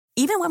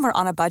Even when we're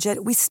on a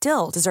budget, we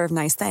still deserve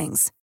nice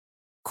things.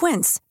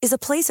 Quince is a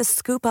place to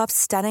scoop up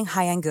stunning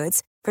high-end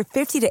goods for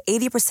 50 to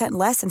 80%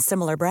 less than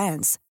similar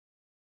brands.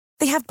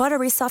 They have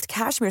buttery soft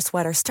cashmere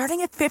sweaters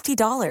starting at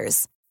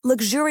 $50,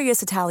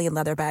 luxurious Italian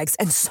leather bags,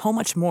 and so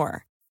much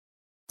more.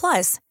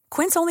 Plus,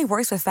 Quince only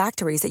works with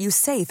factories that use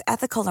safe,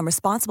 ethical, and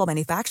responsible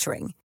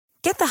manufacturing.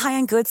 Get the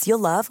high-end goods you'll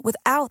love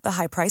without the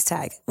high price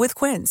tag with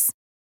Quince.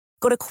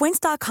 Go to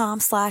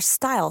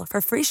quince.com/style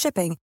for free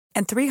shipping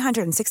and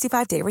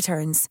 365-day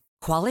returns.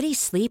 Quality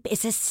sleep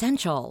is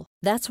essential.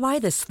 That's why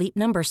the Sleep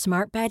Number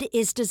Smart Bed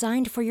is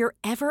designed for your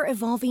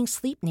ever-evolving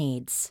sleep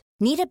needs.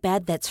 Need a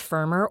bed that's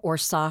firmer or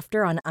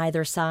softer on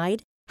either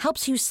side?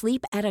 Helps you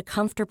sleep at a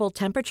comfortable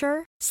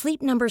temperature?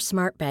 Sleep Number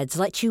Smart Beds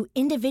let you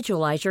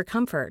individualize your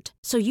comfort,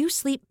 so you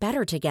sleep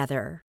better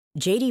together.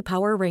 J.D.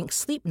 Power ranks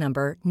Sleep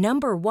Number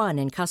number 1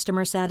 in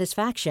customer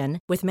satisfaction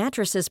with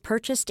mattresses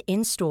purchased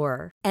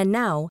in-store. And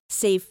now,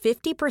 save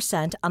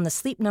 50% on the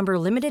Sleep Number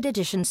Limited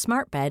Edition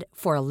Smart Bed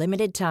for a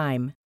limited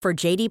time. For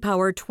J.D.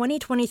 Power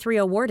 2023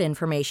 award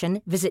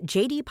information, visit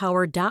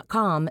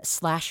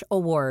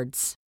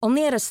jdpower.com/awards.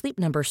 Only at a Sleep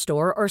Number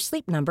store or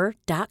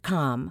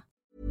sleepnumber.com.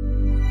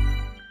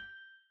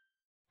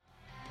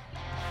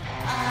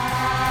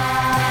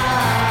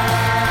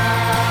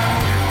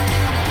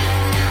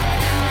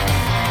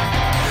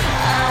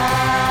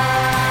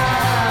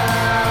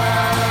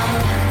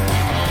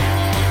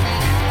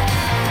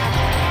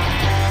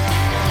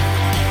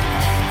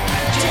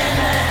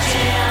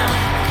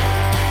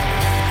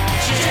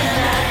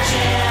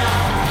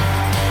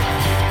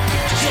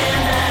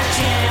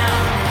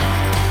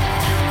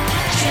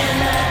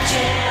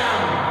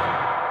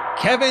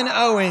 Kevin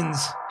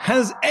Owens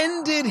has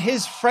ended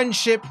his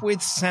friendship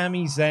with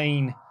Sami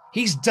Zayn.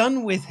 He's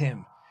done with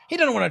him. He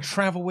doesn't want to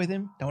travel with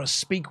him, don't want to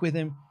speak with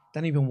him,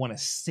 don't even want to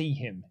see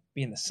him,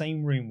 be in the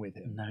same room with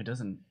him. No, he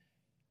doesn't.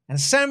 And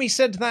Sami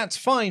said that's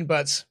fine,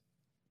 but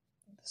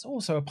there's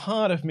also a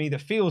part of me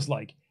that feels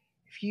like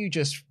if you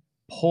just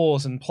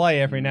pause and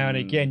play every now and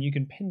again, you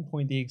can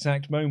pinpoint the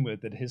exact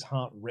moment that his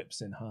heart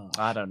rips in half.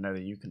 I don't know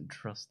that you can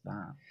trust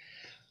that.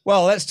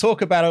 Well, let's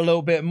talk about it a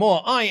little bit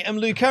more. I am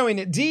Luke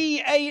Owen,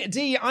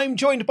 DAD. I'm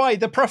joined by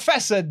the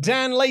Professor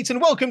Dan Layton.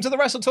 Welcome to the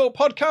Wrestle Talk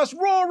Podcast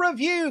Raw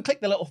Review.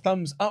 Click the little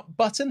thumbs up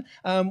button.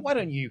 Why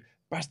don't you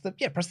press the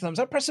thumbs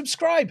up, press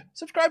subscribe.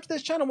 Subscribe to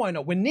this channel, why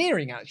not? We're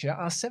nearing, actually,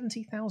 our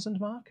 70,000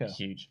 marker.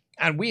 Huge.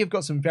 And we have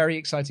got some very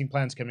exciting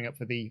plans coming up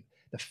for the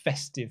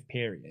festive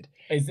period.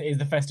 Is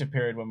the festive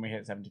period when we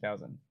hit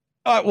 70,000?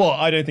 Well,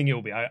 I don't think it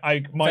will be.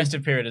 My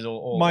festive period is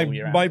all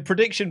year round. My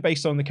prediction,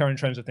 based on the current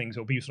trends of things,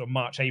 will be sort of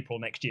March, April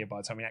next year by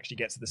the time we actually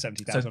get to the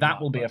 70,000. So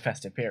that will be a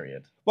festive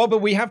period. Well, but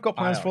we have got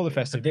plans for the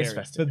festive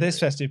period. For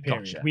this festive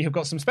period. Gotcha. We have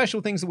got some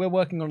special things that we're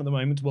working on at the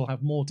moment. We'll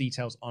have more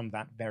details on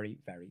that very,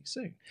 very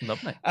soon.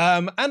 Lovely.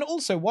 And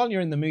also, while you're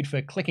in the mood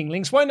for clicking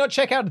links, why not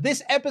check out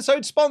this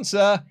episode's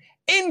sponsor,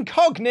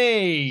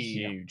 Incogni?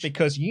 Huge.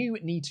 Because you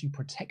need to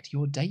protect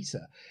your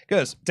data.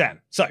 Because,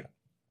 Dan,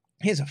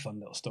 here's a fun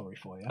little story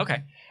for you.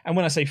 Okay. And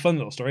when I say fun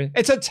little story,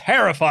 it's a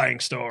terrifying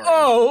story.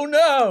 Oh,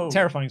 no!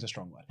 Terrifying is a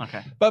strong word.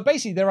 Okay. But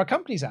basically, there are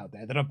companies out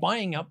there that are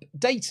buying up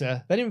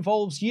data that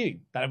involves you.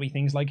 That'll be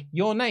things like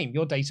your name,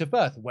 your date of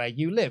birth, where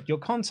you live, your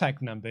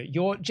contact number,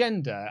 your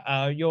gender,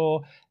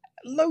 your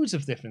loads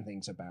of different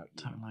things about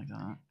you. Don't like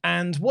that.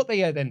 And what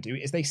they then do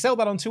is they sell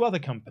that onto other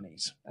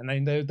companies. And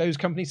then those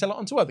companies sell it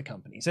onto other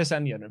companies. This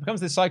and the other. It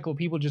becomes this cycle of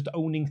people just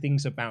owning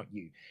things about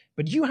you.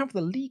 But you have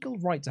the legal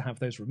right to have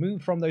those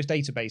removed from those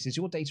databases,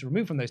 your data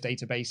removed from those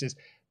databases.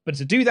 But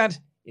to do that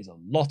is a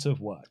lot of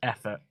work.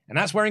 Effort. And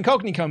that's where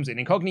Incogni comes in.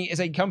 Incogni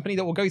is a company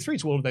that will go through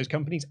to all of those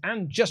companies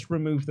and just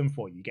remove them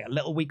for you. You get a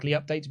little weekly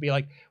update to be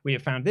like, we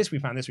have found this, we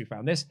found this, we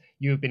found this.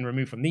 You have been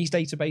removed from these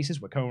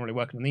databases. We're currently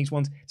working on these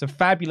ones. It's a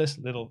fabulous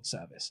little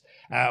service.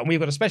 And we've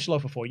got a special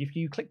offer for you. If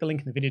you click the link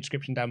in the video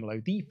description down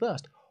below, the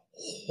first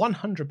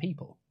 100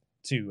 people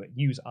to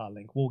use our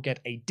link will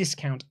get a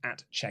discount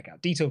at checkout.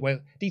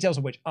 Details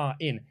of which are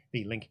in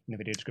the link in the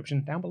video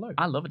description down below.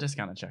 I love a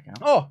discount at checkout.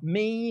 Oh,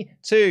 me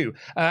too.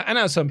 And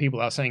as some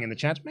people are saying in the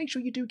chat, make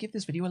sure you do give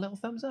this video a little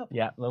thumbs up.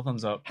 Yeah, little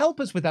thumbs up.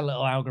 Help us with that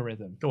little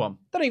algorithm. Go on.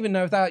 Don't even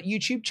know if that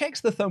YouTube checks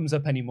the thumbs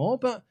up anymore,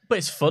 but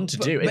it's fun to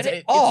do.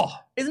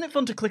 Isn't it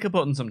fun to click a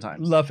button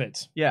sometimes? Love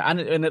it. Yeah, and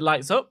it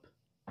lights up.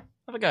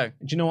 Have a go.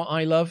 Do you know what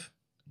I love?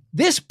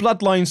 This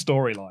Bloodline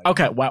storyline.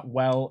 Okay,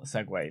 well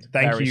segued.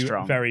 Thank very you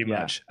strong. very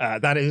much. Yeah.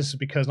 That is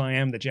because I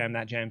am the Jam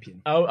That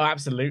Champion. Oh,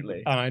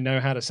 absolutely. And I know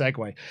how to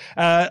segue.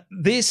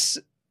 This,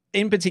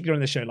 in particular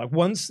in the show, like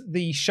once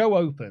the show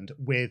opened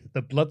with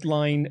the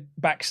Bloodline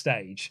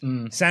backstage,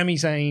 Sami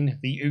Zayn,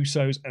 the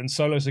Usos, and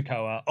Solo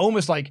Sikoa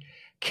almost like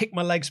kick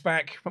my legs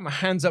back, put my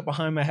hands up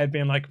behind my head,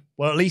 being like,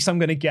 well, at least I'm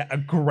going to get a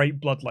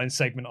great Bloodline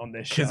segment on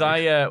this show. Because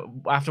I,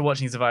 after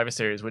watching Survivor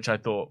Series, which I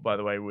thought, by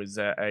the way, was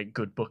a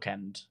good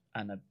bookend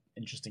and an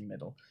interesting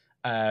middle,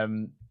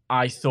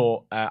 I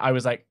thought, I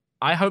was like,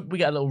 I hope we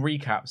get a little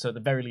recap, so at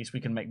the very least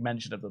we can make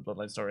mention of the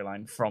Bloodline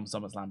storyline from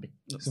SummerSlam,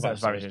 Survivor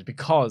Series,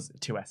 because,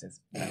 two S's,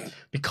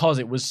 because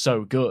it was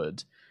so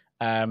good.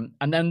 And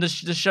then the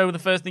show, the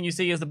first thing you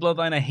see is the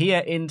Bloodline are here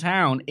in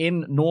town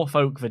in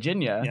Norfolk,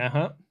 Virginia.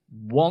 Uh-huh.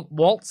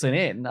 Waltzing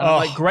in. And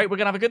I'm like, great, we're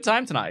going to have a good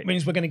time tonight.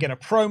 Means we're going to get a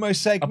promo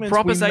segment.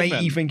 proper we segment.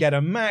 may even get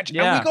a match.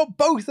 Yeah. And we got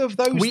both of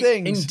those We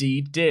things.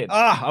 indeed did.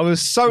 I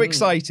was so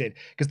excited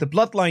because the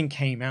Bloodline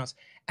came out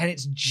and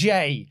it's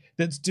Jay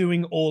that's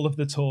doing all of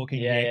the talking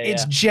here.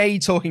 It's Jay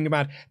talking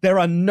about there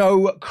are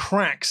no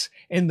cracks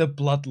in the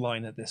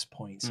Bloodline at this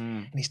point.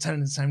 And he's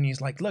telling Sam, and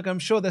he's like, look, I'm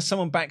sure there's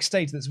someone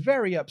backstage that's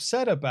very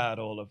upset about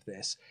all of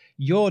this.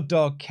 Your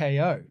dog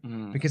KO.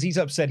 Because he's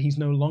upset he's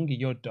no longer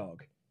your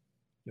dog.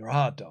 You're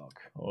our dog.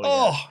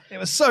 It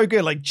was so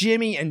good. Like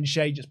Jimmy and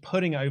Jay just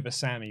putting it over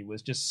Sammy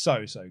was just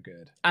so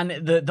good. And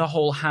the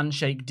whole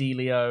handshake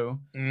dealio,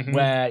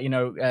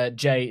 where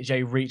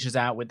Jay reaches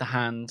out with the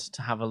hand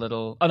to have a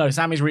little. Oh no,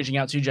 Sammy's reaching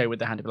out to Jay with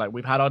the hand to be like,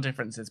 "We've had our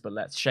differences, but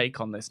let's shake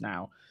on this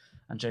now."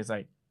 And Jay's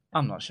like,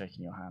 "I'm not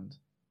shaking your hand.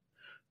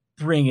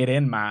 Bring it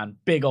in, man.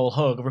 Big old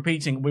hug."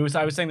 Repeating,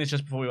 I was saying this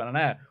just before we went on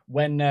air.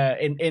 When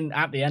in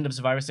at the end of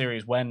Survivor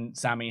Series, when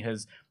Sammy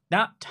has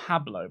that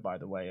tableau, by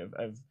the way,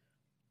 of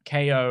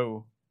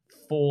KO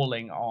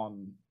falling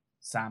on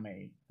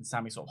Sammy and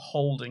Sammy sort of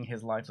holding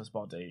his lifeless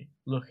body,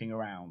 looking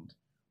around.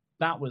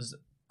 That was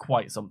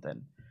quite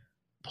something.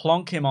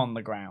 Plonk him on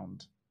the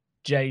ground.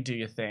 Jay, do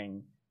your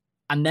thing.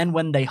 And then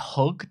when they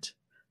hugged,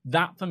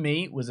 that for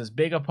me was as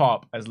big a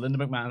pop as Linda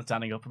McMahon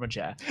standing up from a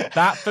chair.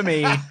 That for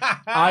me,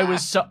 I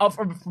was so up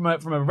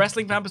from a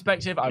wrestling fan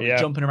perspective. I was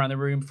jumping around the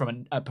room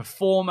from a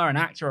performer, an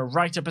actor, a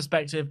writer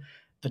perspective.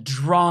 The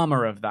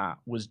drama of that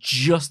was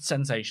just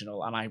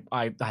sensational, and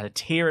I had a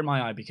tear in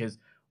my eye because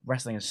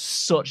wrestling is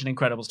such an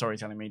incredible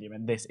storytelling medium,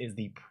 and this is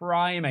the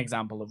prime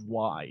example of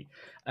why.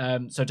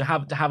 So to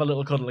have a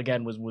little cuddle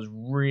again was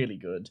really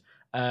good,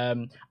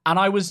 and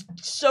I was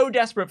so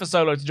desperate for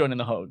Solo to join in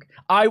the hug.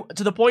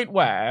 To the point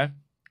where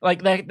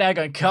like they're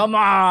going, come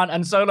on,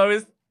 and Solo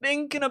is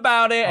thinking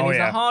about it, and he's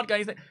a hard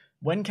guy.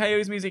 When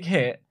KO's music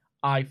hit,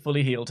 I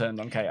fully heel turned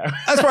on KO.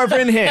 That's what I've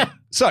written here.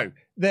 So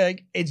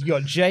you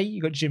got Jay,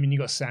 you got Jimmy, and you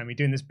got Sammy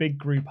doing this big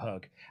group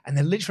hug, and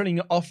they're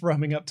literally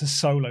off-ramming up to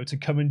Solo to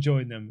come and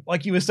join them.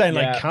 Like you were saying,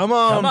 like, come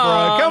on,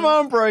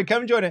 bro,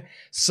 come and join it.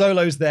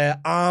 Solo's there,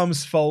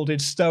 arms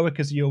folded,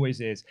 stoic as he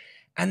always is.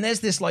 And there's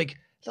this like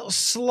little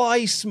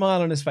sly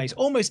smile on his face,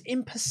 almost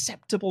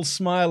imperceptible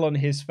smile on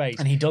his face.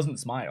 And he doesn't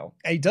smile.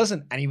 He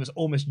doesn't. And he was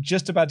almost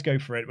just about to go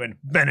for it when,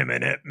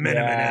 minute.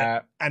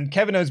 And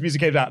Kevin Owens'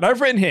 music came out. And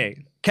I've written here,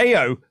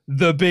 KO,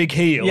 the big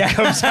heel,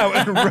 comes out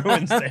and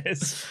ruins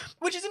this.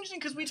 Which is interesting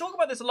because we talk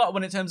about this a lot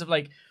when in terms of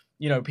like,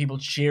 people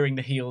cheering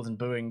the heels and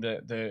booing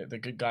the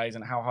good guys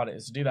and how hard it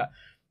is to do that.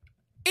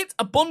 It's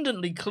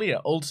abundantly clear,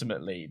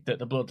 ultimately, that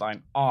the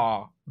Bloodline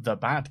are the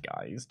bad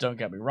guys, don't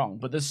get me wrong.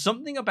 But there's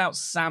something about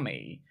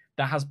Sammy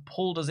that has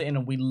pulled us in,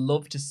 and we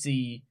love to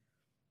see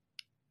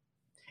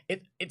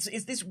it.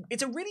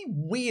 It's a really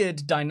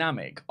weird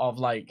dynamic of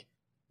like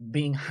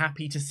being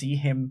happy to see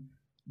him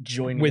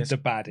join with the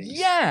baddies.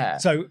 Yeah.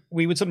 So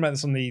we were talking about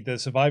this on the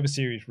Survivor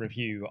Series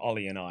review,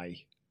 Ollie and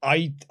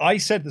I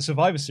said the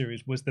Survivor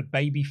Series was the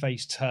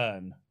babyface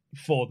turn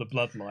for the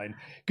Bloodline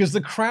because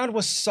the crowd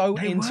was so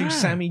into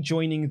Sammy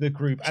joining the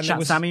group,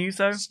 and Sammy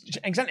Uso,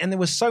 exactly, and they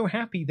were so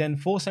happy then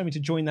for Sammy to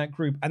join that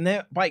group, and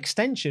they're by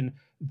extension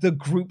the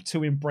group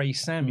to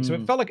embrace Sammy. So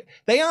it felt like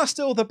they are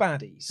still the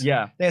baddies.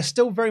 Yeah, they're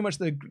still very much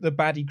the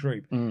baddie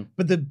group.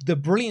 But the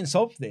brilliance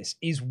of this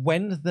is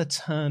when the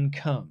turn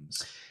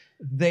comes,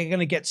 they're going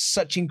to get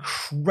such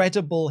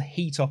incredible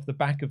heat off the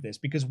back of this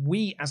because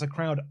we as a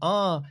crowd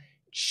are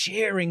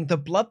cheering the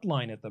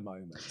Bloodline at the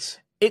moment.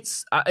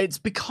 It's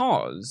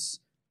because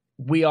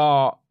we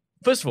are,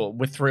 first of all,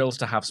 we're thrilled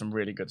to have some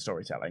really good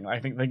storytelling. I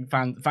think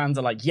the fans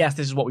are like, yes,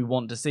 this is what we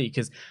want to see.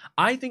 Because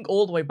I think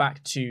all the way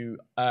back to,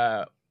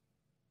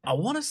 I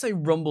want to say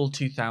Rumble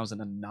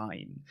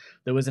 2009,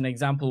 there was an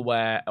example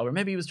where, or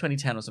maybe it was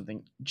 2010 or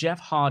something, Jeff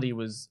Hardy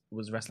was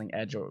wrestling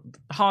Edge, or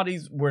the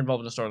Hardys were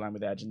involved in a storyline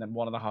with Edge, and then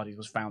one of the Hardys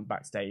was found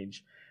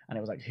backstage, and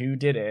it was like, who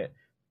did it?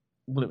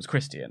 Well, it was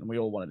Christian. We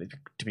all wanted it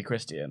to be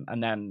Christian.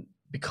 And then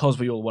because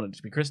we all wanted it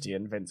to be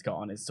Christian, Vince got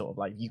on his sort of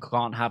like, you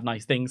can't have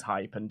nice things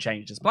hype and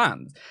changed his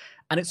plans.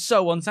 And it's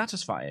so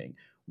unsatisfying.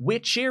 We're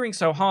cheering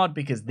so hard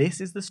because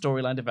this is the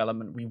storyline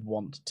development we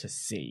want to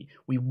see.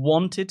 We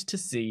wanted to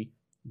see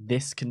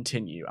this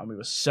continue, and we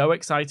were so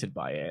excited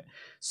by it.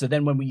 So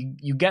then when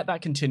you get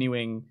that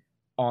continuing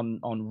on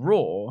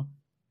Raw,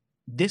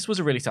 this was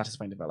a really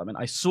satisfying development.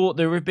 I saw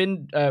there have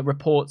been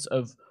reports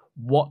of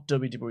what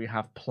WWE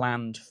have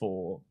planned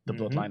for the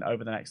Bloodline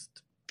over the next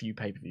few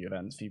pay-per-view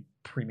events, few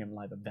premium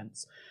live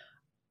events.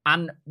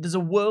 And there's a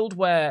world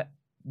where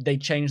they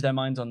change their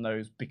minds on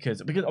those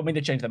because I mean,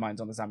 they changed their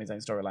minds on the Sami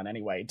Zayn storyline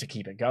anyway to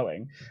keep it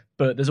going.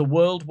 But there's a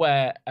world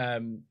where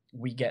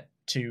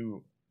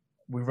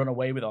we run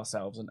away with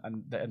ourselves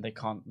and they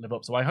can't live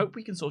up. So I hope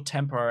we can sort of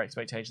temper our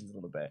expectations a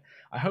little bit.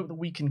 I hope that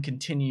we can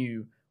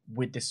continue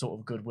with this sort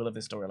of goodwill of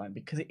this storyline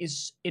because it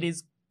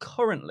is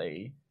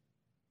currently,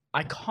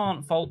 I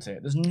can't fault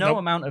it. There's no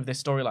amount of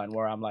this storyline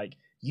where I'm like,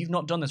 you've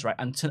not done this right.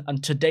 And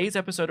today's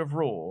episode of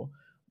Raw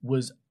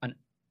was an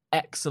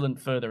excellent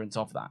furtherance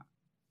of that,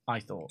 I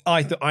thought.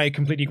 I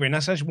completely agree. And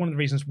that's actually one of the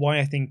reasons why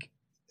I think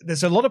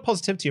there's a lot of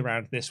positivity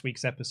around this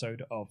week's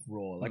episode of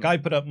Raw. Like, I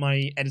put up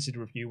my edited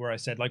review where I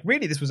said, like,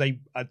 really, this was a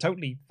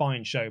totally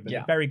fine show, but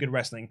the very good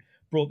wrestling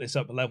brought this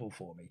up a level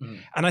for me.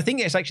 And I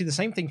think it's actually the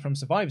same thing from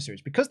Survivor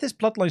Series, because this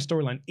Bloodline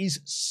storyline is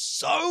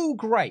so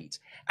great,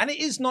 and it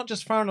is not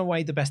just far and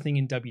away the best thing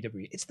in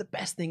WWE, it's the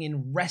best thing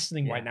in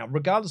wrestling right now,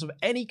 regardless of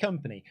any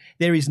company.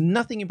 There is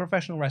nothing in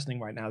professional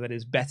wrestling right now that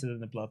is better than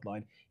the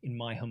Bloodline, in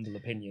my humble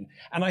opinion.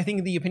 And I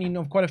think the opinion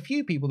of quite a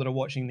few people that are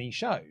watching these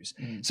shows.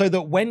 So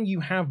that when you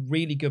have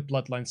really good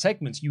Bloodline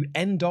segments, you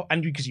end up,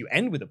 and because you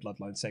end with a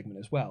Bloodline segment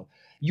as well,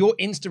 your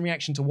instant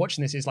reaction to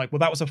watching this is like, well,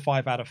 that was a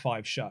 5 out of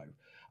 5 show.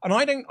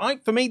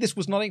 And for me, this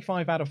was not a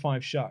 5 out of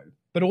 5 show,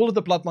 but all of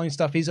the Bloodline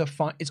stuff is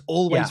it's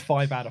always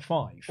 5 out of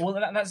 5. Well,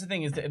 that's the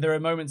thing, is that there are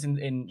moments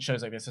in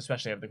shows like this,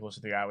 especially over the course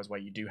of 3 hours, where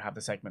you do have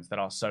the segments that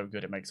are so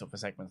good it makes up for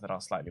segments that are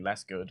slightly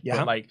less good.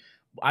 Yeah. But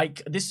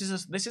like, this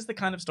is the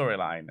kind of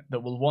storyline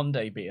that will one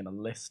day be in a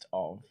list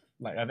of,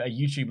 like, a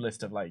YouTube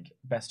list of like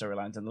best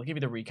storylines, and they'll give you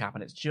the recap,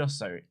 and it's just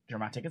so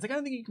dramatic. It's the kind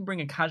of thing you can bring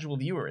a casual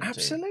viewer into.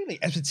 Absolutely,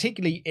 and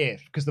particularly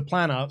because the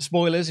plan are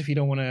spoilers if you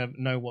don't want to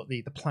know what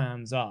the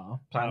plans are.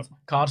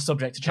 Card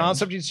subject to change. Card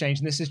subject to change,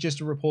 and this is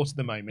just a report at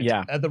the moment.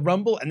 Yeah. The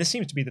Rumble, and this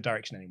seems to be the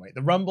direction anyway.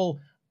 The Rumble,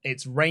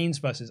 it's Reigns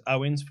versus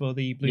Owens for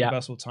the Blue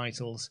Universal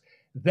titles.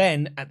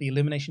 Then at the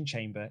Elimination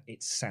Chamber,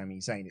 it's Sami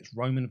Zayn. It's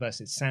Roman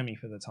versus Sami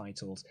for the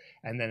titles.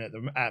 And then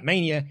at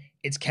Mania,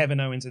 it's Kevin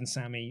Owens and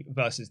Sami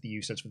versus the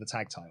Usos for the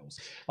tag titles.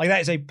 Like,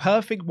 that is a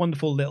perfect,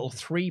 wonderful little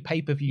 3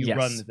 pay-per-view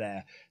run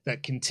there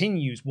that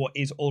continues what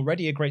is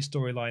already a great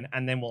storyline,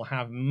 and then we'll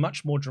have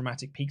much more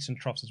dramatic peaks and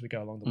troughs as we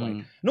go along the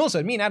way. And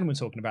also, me and Adam were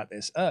talking about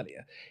this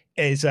earlier,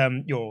 is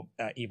your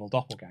evil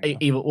doppelganger.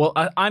 Well,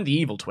 I'm the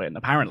evil twin,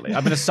 apparently.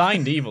 I've been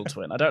assigned evil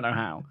twin. I don't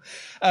know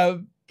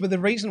how. But the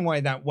reason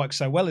why that works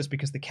so well is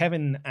because the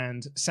Kevin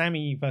and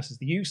Sami versus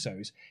the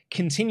Usos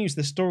continues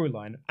the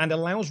storyline and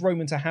allows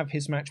Roman to have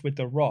his match with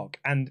The Rock,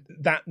 and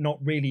that not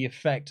really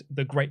affect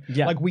the great...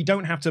 Like, we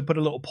don't have to put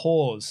a little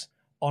pause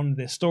on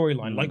this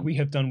storyline like we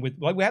have done with...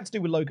 Like we had to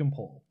do with Logan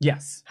Paul.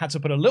 Yes. Had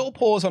to put a little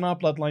pause on our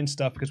Bloodline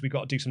stuff because we've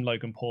got to do some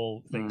Logan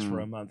Paul things for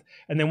a month.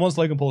 And then once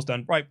Logan Paul's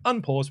done, right,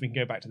 unpause, we can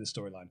go back to the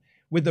storyline.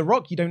 With The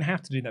Rock, you don't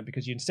have to do that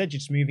because you're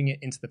just moving it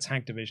into the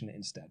tag division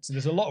instead. So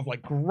there's a lot of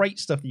like great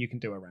stuff that you can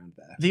do around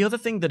there. The other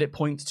thing that it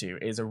points to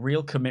is a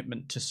real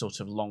commitment to sort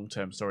of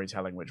long-term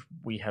storytelling, which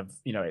we have,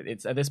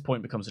 it's at this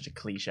point become such a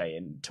cliche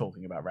in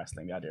talking about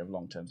wrestling, the idea of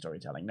long-term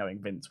storytelling, knowing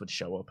Vince would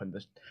show up and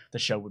the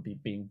show would be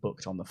being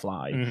booked on the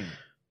fly.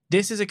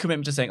 This is a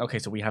commitment to saying, okay,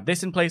 so we have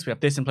this in place, we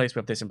have this in place, we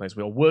have this in place.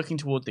 We are working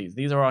towards these.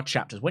 These are our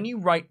chapters. When you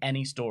write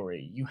any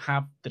story, you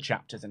have the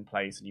chapters in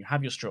place and you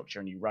have your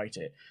structure and you write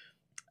it.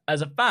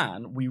 As a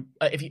fan,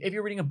 if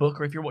you're reading a book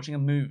or if you're watching a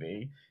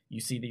movie, you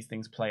see these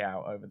things play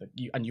out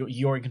and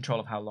you're in control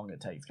of how long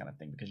it takes, kind of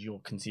thing, because you're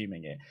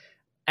consuming it.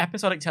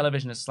 Episodic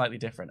television is slightly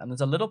different, and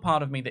there's a little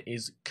part of me that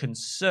is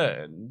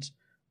concerned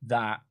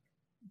that,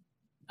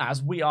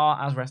 as we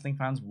are as wrestling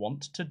fans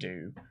want to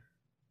do,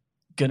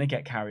 gonna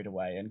get carried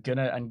away and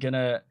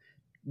gonna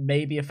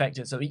maybe affect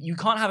it. So you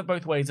can't have it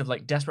both ways of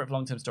like desperate for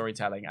long-term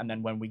storytelling, and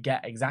then when we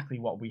get exactly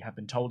what we have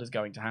been told is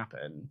going to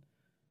happen.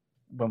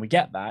 When we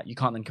get that, you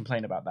can't then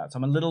complain about that. So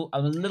I'm a little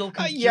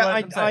confused.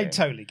 I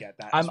totally get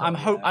that.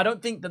 I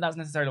don't think that that's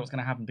necessarily what's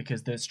going to happen,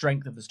 because the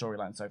strength of the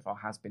storyline so far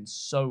has been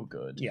so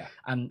good. Yeah.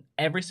 And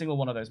every single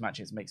one of those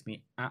matches makes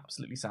me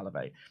absolutely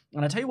salivate.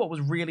 And I tell you what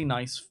was really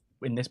nice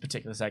in this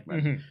particular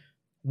segment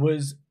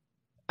was,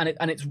 and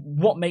it's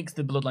what makes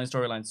the Bloodline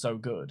storyline so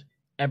good.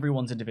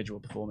 Everyone's individual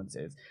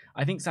performances.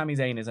 I think Sami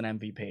Zayn is an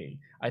MVP.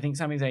 I think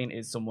Sami Zayn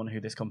is someone who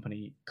this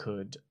company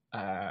could,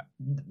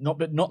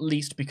 not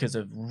least because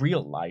of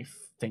real life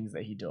things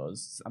that he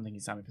does. I'm thinking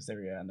Sammy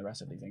Casario and the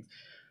rest of these things.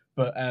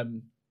 But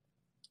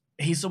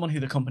he's someone who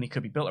the company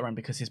could be built around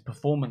because his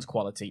performance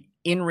quality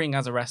in ring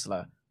as a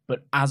wrestler,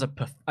 but as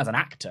an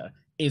actor,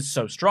 is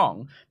so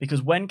strong.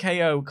 Because when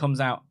KO comes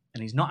out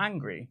and he's not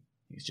angry,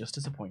 he's just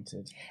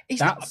disappointed.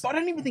 But I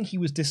don't even think he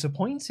was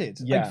disappointed.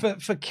 Yeah.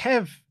 Like for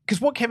Kev, because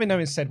what Kevin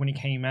Owens said when he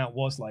came out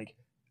was like,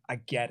 I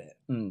get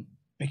it.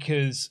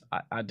 Because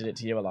I did it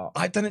to you a lot.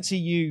 I've done it to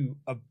you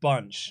a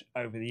bunch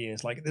over the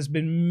years. Like, there's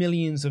been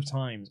millions of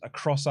times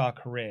across our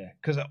career,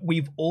 because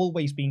we've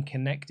always been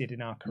connected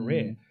in our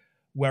career,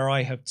 where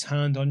I have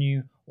turned on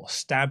you or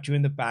stabbed you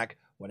in the back,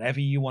 whatever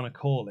you want to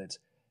call it.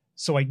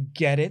 So I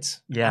get it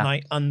and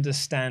I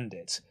understand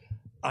it.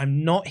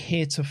 I'm not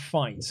here to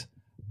fight.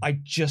 I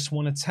just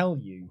want to tell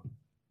you,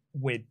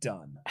 we're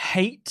done.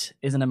 Hate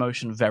is an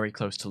emotion very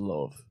close to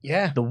love.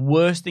 Yeah. The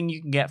worst thing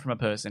you can get from a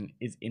person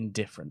is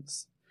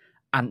indifference.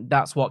 And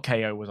that's what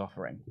KO was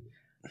offering.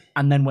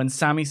 And then when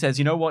Sami says,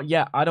 you know what,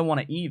 I don't want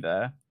it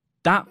either,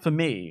 that for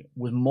me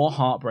was more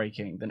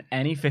heartbreaking than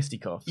any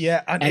fisticuffs.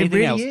 Yeah, and it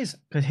really is.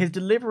 Because his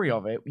delivery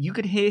of it, you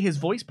could hear his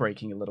voice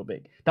breaking a little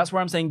bit. That's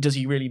where I'm saying, does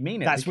he really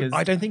mean it?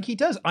 I don't think he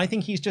does. I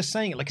think he's just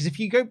saying it. Like, because if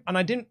you go, and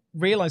I didn't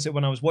realize it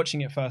when I was watching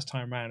it first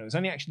time around, I was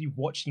only actually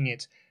watching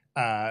it.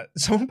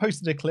 Someone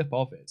posted a clip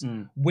of it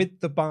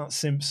with the Bart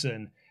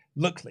Simpson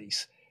look,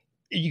 Lise,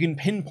 you can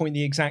pinpoint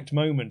the exact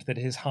moment that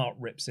his heart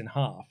rips in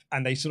half,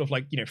 and they sort of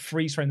like,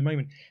 freeze frame the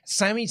moment.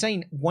 Sami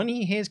Zayn, when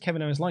he hears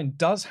Kevin Owens' line,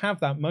 does have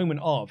that moment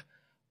of,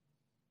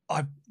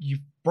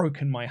 you've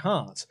broken my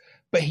heart.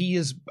 But he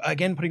is,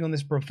 again, putting on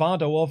this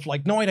bravado of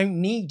like, no, I don't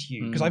need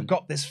you because I've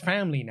got this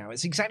family now.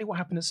 It's exactly what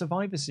happened at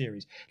Survivor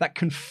Series. That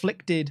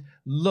conflicted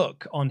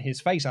look on his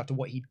face after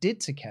what he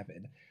did to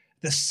Kevin.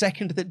 The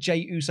second that Jey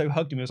Uso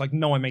hugged him, it was like,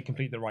 no, I made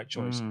completely the right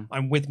choice.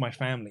 I'm with my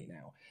family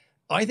now.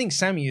 I think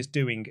Sami is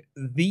doing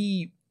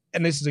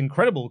and this is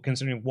incredible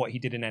considering what he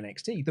did in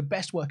NXT, the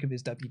best work of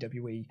his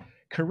WWE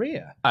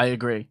career. I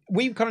agree.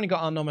 We've currently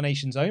got our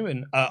nominations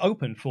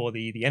open for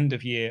the end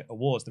of year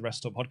awards, the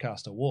WrestleTalk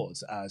Podcast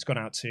Awards. It's gone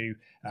out to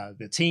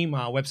the team,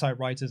 our website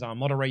writers, our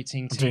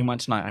moderating team. I'm doing mine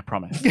tonight, I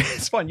promise.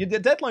 It's fine. The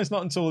deadline's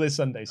not until this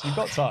Sunday, so you've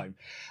got time.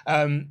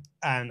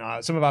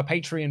 And some of our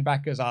Patreon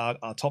backers, our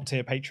top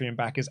tier Patreon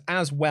backers,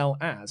 as well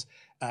as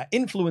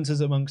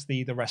influencers amongst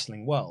the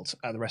wrestling world,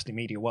 the wrestling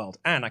media world.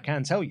 And I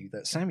can tell you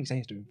that Sami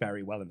Zayn is doing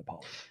very well in the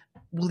poll.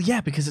 Well,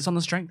 yeah, because it's on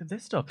the strength of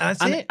this stuff.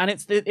 That's it. And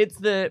it's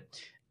the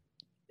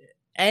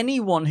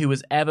anyone who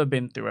has ever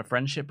been through a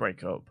friendship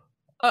breakup,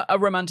 a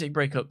romantic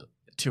breakup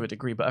to a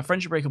degree, but a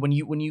friendship breakup, when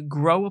you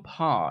grow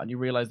apart and you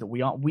realize that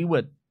we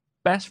were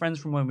best friends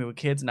from when we were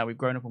kids and now we've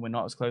grown up and we're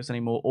not as close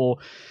anymore, or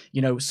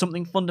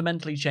something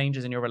fundamentally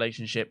changes in your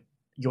relationship,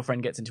 your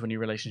friend gets into a new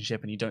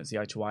relationship and you don't see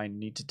eye to eye and you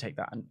need to take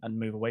that and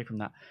move away from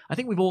that. I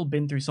think we've all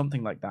been through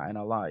something like that in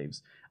our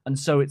lives. And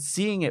so it's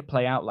seeing it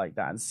play out like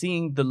that and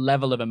seeing the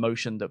level of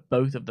emotion that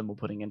both of them were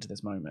putting into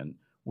this moment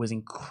was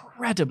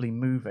incredibly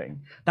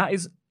moving. That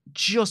is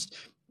just,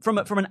 from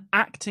an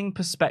acting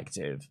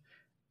perspective,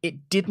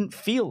 it didn't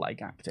feel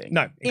like acting.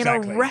 No,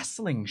 exactly. In a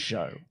wrestling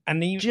show.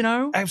 And do you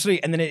know?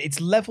 Absolutely. And then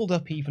it's leveled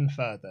up even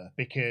further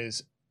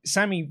because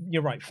Sami,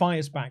 you're right,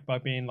 fires back by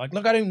being like,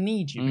 look, I don't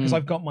need you because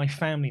I've got my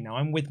family now.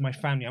 I'm with my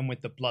family. I'm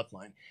with the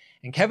bloodline.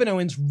 And Kevin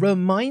Owens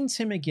reminds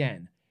him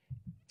again,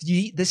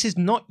 this is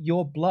not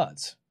your blood.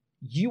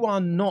 You are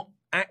not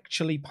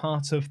actually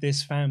part of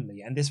this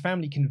family. And this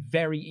family can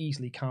very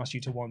easily cast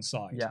you to one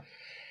side. Yeah.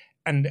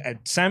 And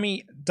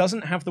Sami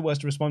doesn't have the words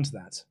to respond to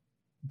that.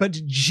 But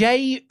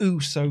Jey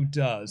Uso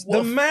does.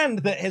 Woof. The man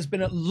that has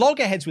been at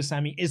loggerheads with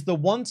Sami is the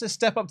one to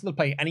step up to the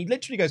plate. And he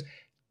literally goes,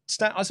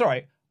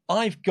 sorry,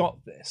 I've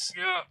got this.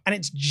 Yeah. And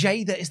it's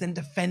Jey that is then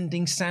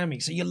defending Sami.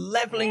 So you're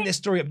leveling this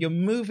story up. You're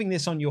moving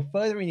this on. You're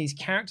furthering these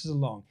characters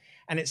along.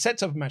 And it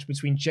sets up a match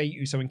between Jey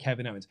Uso and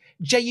Kevin Owens.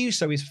 Jey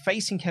Uso is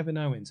facing Kevin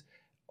Owens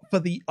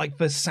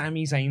for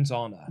Sami Zayn's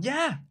honor.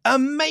 Yeah.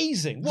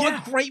 Amazing. What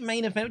a great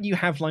main event you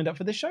have lined up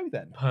for the show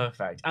then.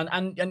 Perfect.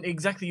 And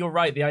exactly, you're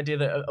right. The idea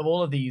that of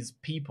all of these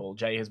people,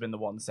 Jey has been the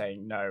one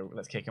saying, no,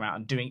 let's kick him out,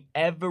 and doing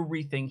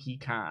everything he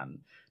can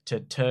to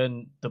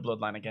turn the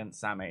bloodline against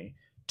Sami,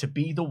 to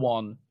be the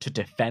one to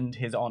defend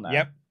his honor.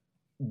 Yep.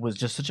 Was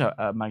just such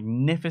a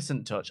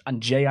magnificent touch.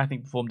 And Jey, I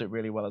think, performed it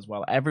really well as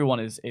well.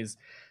 Everyone is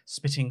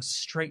spitting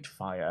straight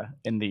fire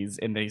in these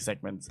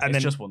segments. And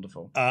it's just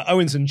wonderful.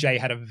 Owens and Jey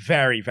had a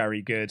very,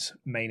 very good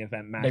main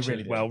event match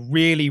as well.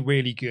 Really,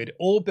 really good.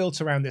 All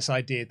built around this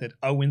idea that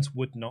Owens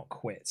would not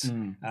quit.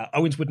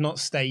 Owens would not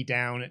stay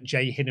down.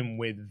 Jey hit him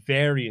with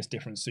various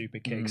different super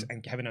kicks,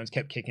 and Kevin Owens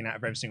kept kicking out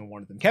of every single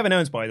one of them. Kevin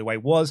Owens, by the way,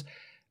 was...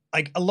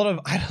 I had a lot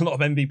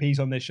of MVPs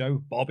on this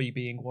show, Bobby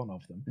being one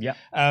of them. Yeah.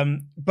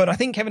 But I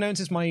think Kevin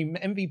Owens is my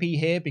MVP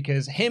here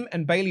because him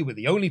and Bayley were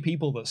the only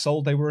people that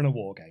sold they were in a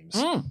War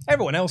Games.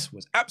 Everyone else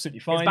was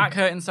absolutely fine. His back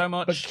hurting so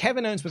much. But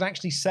Kevin Owens was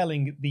actually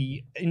selling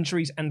the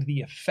injuries and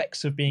the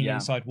effects of being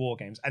inside War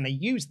Games. And they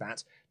used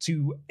that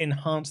to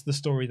enhance the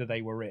story that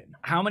they were in.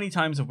 How many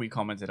times have we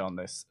commented on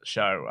this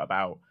show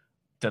about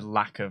the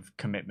lack of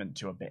commitment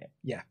to a bit?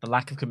 Yeah. The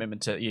lack of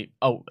commitment to,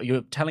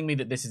 you're telling me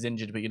that this is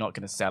injured, but you're not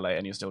going to sell it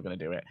and you're still going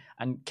to do it.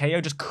 And KO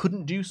just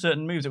couldn't do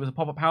certain moves. It was a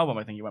pop-up powerbomb,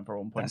 I think he went for at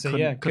one point.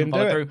 Couldn't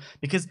follow through.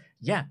 Because,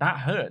 that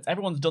hurts.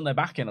 Everyone's done their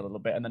back in a little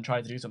bit and then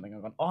tried to do something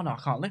and gone, oh no, I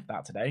can't lift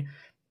that today.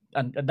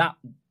 And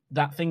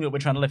that thing that we're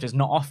trying to lift is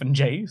not often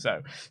Jey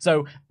Uso.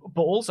 So,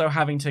 but also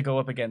having to go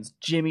up against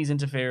Jimmy's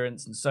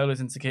interference and Solo's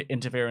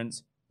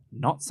interference,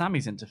 not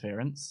Sami's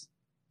interference.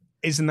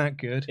 Isn't that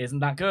good?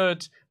 Isn't that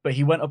good? But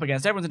he went up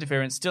against everyone's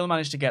interference, still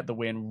managed to get the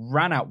win,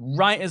 ran out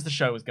right as the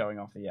show was going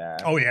off the air.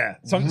 Oh yeah,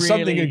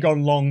 something had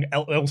gone long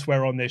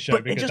elsewhere on this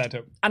show because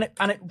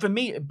for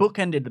me, it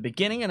bookended the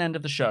beginning and end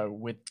of the show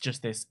with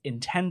just this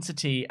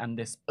intensity and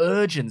this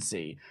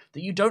urgency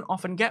that you don't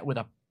often get with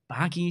a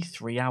baggy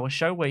 3-hour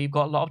show where you've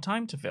got a lot of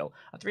time to fill.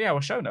 A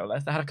 3-hour show, no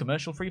less. They had a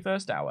commercial-free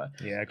first hour.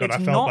 Yeah, God, I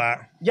felt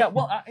that. Yeah,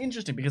 well,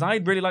 interesting because I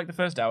really liked the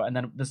first hour, and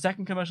then the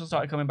second commercial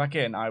started coming back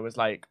in. I was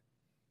like,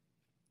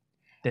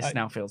 this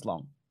now feels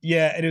long.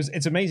 Yeah,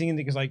 it's amazing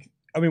because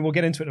we'll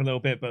get into it in a little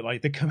bit, but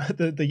like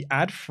the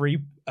ad-free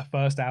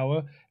first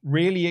hour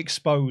really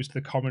exposed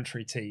the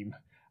commentary team.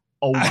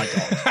 Oh my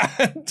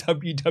god.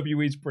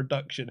 WWE's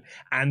production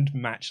and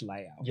match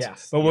layout.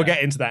 Yes. But we'll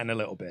get into that in a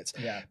little bit.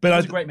 Yeah. But it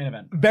was a great main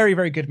event. Very,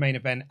 very good main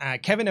event.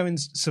 Kevin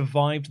Owens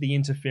survived the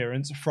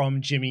interference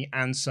from Jimmy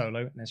and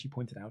Solo. And as you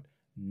pointed out,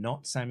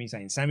 not Sami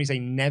Zayn. Sami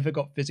Zayn never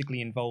got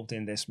physically involved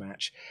in this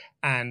match,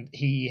 and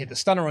he hit the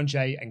stunner on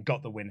Jay and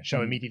got the win.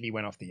 Show immediately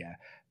went off the air.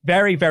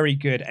 Very, very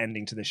good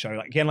ending to the show.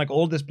 Like, again, like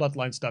all this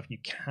Bloodline stuff, you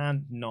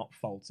cannot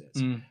fault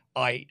it.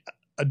 I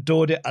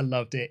adored it. I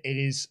loved it. It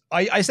is.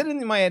 I said it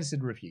in my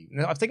edited review.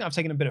 I think I've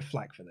taken a bit of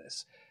flack for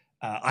this.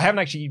 I haven't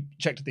actually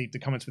checked the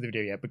comments for the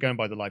video yet, but going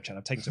by the live chat,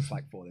 I've taken some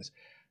flack for this.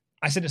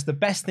 I said it's the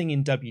best thing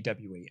in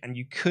WWE, and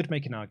you could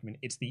make an argument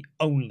it's the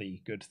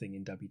only good thing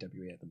in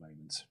WWE at the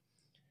moment.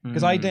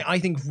 Because I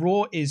think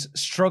Raw is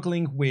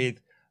struggling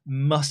with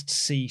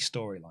must-see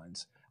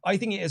storylines. I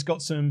think it has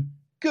got some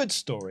good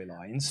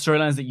storylines.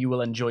 Storylines that you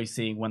will enjoy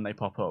seeing when they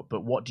pop up,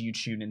 but what do you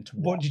tune in to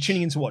watch? What are you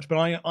tuning in to watch? But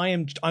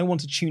I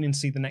want to tune in to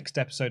see the next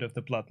episode of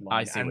The Bloodline.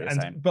 I see what you're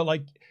saying. But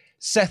like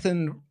Seth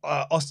and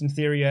Austin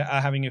Theory are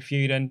having a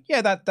feud, and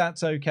yeah,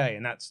 that's okay,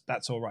 and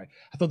that's all right.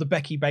 I thought the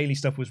Becky Bayley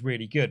stuff was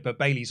really good, but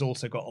Bayley's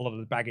also got a lot of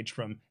the baggage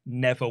from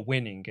never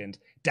winning and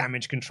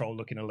Damage Control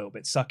looking a little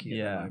bit sucky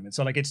at the moment.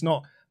 So like, it's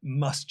not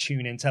must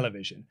tune in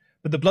television.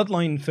 But the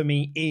Bloodline for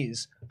me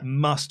is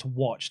must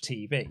watch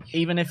TV.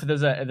 Even if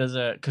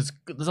because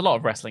there's a lot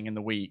of wrestling in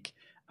the week,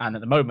 and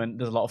at the moment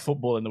there's a lot of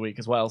football in the week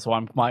as well. So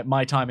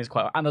my time is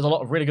quite, and there's a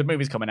lot of really good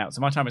movies coming out.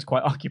 So my time is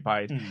quite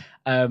occupied.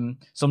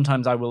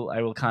 Sometimes I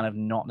will kind of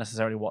not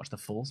necessarily watch the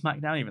full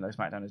SmackDown, even though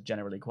SmackDown is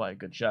generally quite a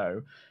good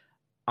show.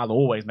 I'll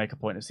always make a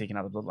point of seeking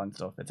out the Bloodline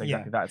stuff. It's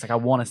exactly that. It's like I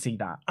want to see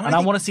that, and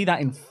I want to see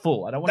that in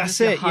full. I don't want to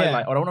see a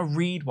highlight, or I don't want to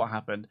read what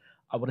happened.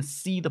 I want to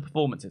see the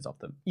performances of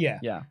them.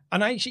 Yeah.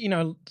 And I actually,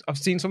 I've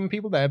seen some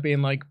people there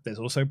being like, there's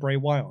also Bray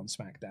Wyatt on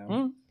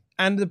SmackDown.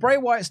 And the Bray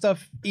Wyatt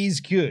stuff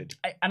is good.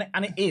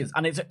 And it is.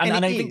 And I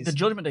think the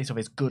Judgment Day stuff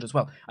is good as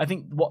well. I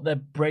think what the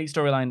Bray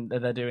storyline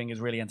that they're doing is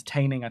really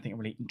entertaining. I think I'm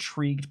really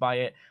intrigued by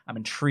it. I'm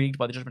intrigued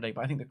by the Judgment Day.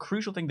 But I think the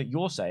crucial thing that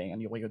you're saying, and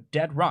you're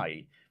dead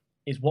right,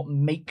 is what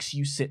makes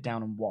you sit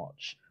down and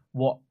watch.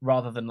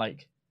 Rather than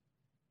like,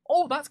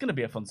 oh, that's going to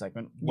be a fun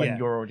segment when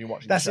you're already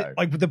watching the show.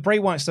 Like with the Bray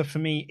Wyatt stuff for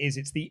me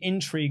it's the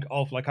intrigue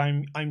of like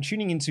I'm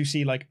tuning in to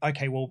see like,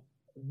 okay, well,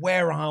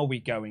 where are we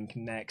going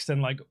next?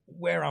 And like,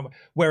 where am I?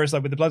 Whereas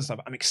like with the Blood stuff,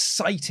 I'm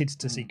excited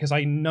to see, because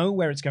I know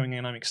where it's going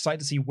and I'm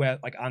excited to see where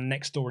like our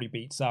next story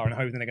beats are and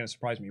hoping they're going to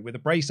surprise me. With the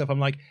Bray stuff, I'm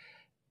like,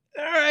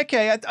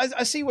 okay,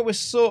 I see where we're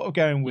sort of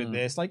going with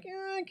this. Like,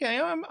 okay,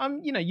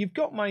 I'm you've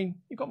got my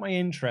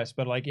interest,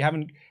 but like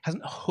hasn't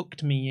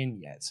hooked me in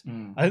yet.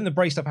 I think the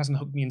Bray stuff hasn't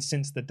hooked me in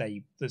since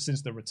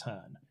the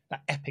return,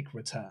 that epic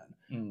return.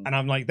 And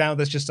I'm like, now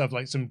there's just stuff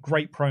like some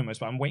great promos,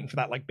 but I'm waiting for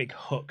that like big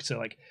hook to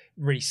like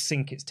really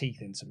sink its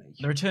teeth into me.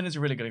 The return is a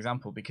really good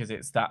example because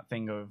it's that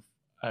thing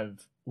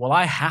of well,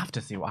 I have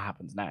to see what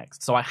happens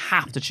next, so I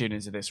have to tune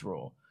into this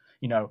Raw.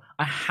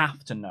 I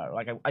have to know.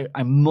 Like,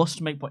 I must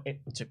make point.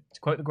 To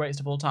quote the greatest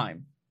of all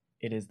time,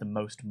 it is the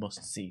most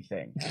must-see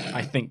thing.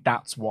 I think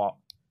that's what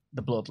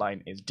the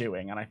Bloodline is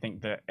doing, and I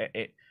think that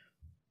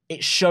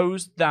it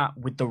shows that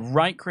with the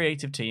right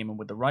creative team and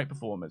with the right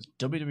performers,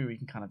 WWE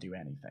can kind of do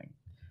anything.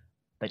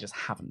 They just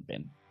haven't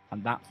been,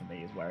 and that for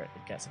me is where it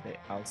gets a bit.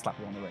 I'll slap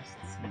you on the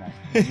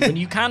wrists. When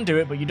you can do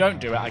it, but you don't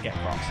do it, I get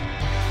cross.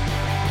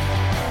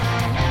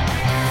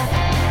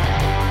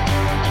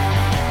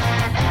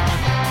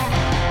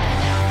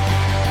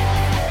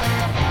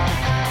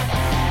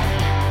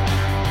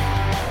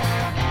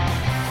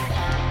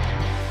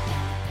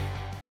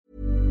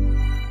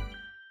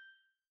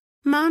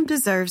 Mom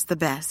deserves the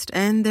best,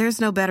 and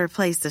there's no better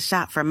place to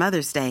shop for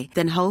Mother's Day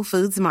than Whole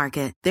Foods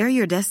Market. They're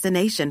your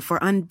destination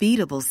for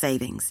unbeatable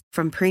savings,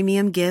 from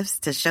premium gifts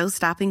to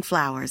show-stopping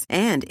flowers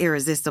and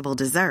irresistible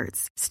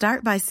desserts.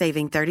 Start by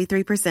saving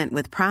 33%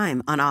 with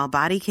Prime on all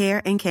body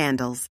care and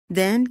candles.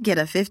 Then get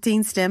a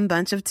 15-stem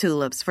bunch of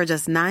tulips for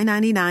just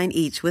 $9.99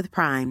 each with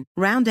Prime.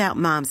 Round out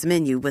Mom's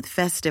menu with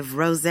festive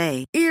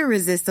rosé,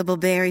 irresistible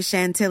berry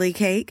chantilly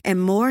cake,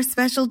 and more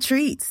special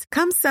treats.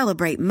 Come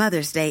celebrate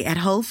Mother's Day at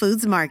Whole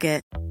Foods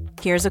Market.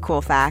 Here's a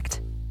cool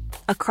fact.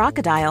 A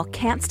crocodile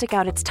can't stick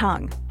out its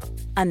tongue.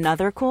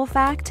 Another cool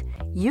fact,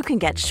 you can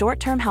get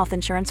short-term health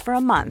insurance for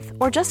a month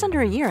or just under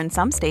a year in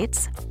some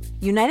states.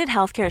 United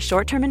Healthcare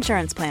short-term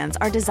insurance plans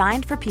are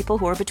designed for people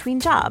who are between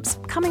jobs,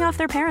 coming off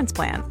their parents'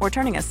 plan, or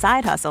turning a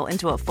side hustle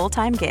into a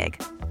full-time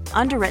gig.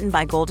 Underwritten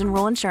by Golden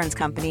Rule Insurance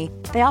Company,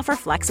 they offer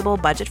flexible,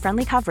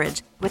 budget-friendly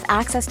coverage with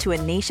access to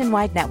a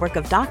nationwide network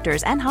of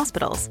doctors and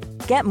hospitals.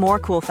 Get more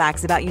cool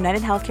facts about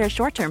United Healthcare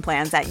short-term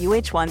plans at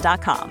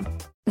uh1.com.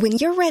 When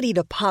you're ready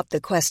to pop the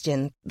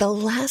question, the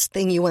last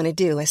thing you want to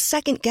do is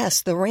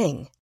second-guess the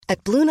ring.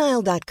 At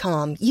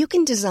BlueNile.com, you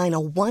can design a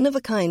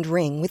one-of-a-kind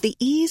ring with the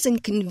ease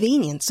and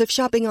convenience of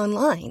shopping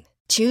online.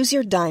 Choose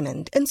your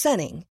diamond and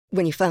setting.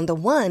 When you find the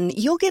one,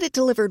 you'll get it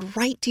delivered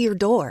right to your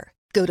door.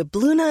 Go to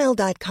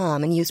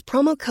BlueNile.com and use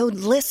promo code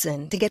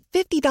LISTEN to get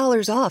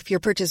 $50 off your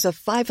purchase of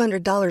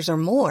 $500 or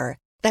more.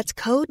 That's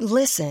code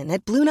LISTEN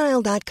at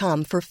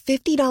BlueNile.com for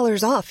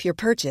 $50 off your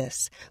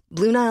purchase.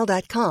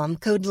 BlueNile.com,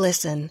 code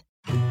LISTEN.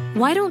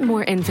 Why don't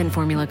more infant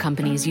formula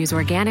companies use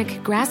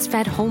organic,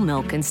 grass-fed whole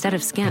milk instead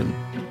of skim?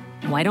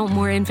 Why don't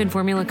more infant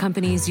formula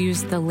companies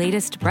use the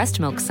latest breast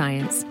milk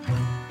science?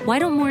 Why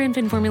don't more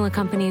infant formula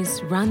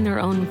companies run their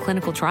own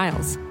clinical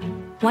trials?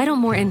 Why don't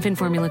more infant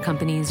formula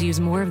companies use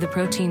more of the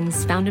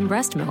proteins found in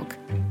breast milk?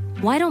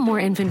 Why don't more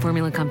infant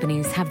formula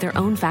companies have their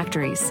own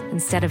factories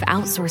instead of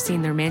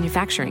outsourcing their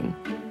manufacturing?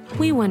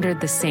 We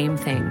wondered the same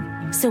thing.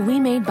 So we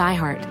made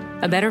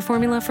ByHeart, a better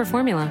formula for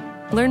formula.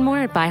 Learn more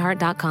at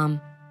byheart.com.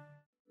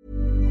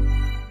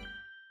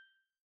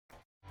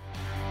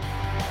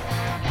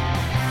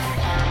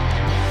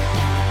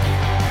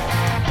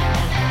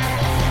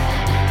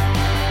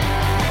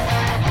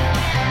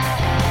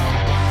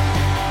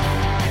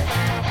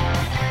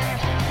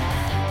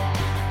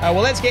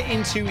 Well, let's get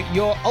into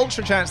your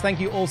Ultra Chats. Thank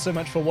you all so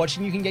much for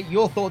watching. You can get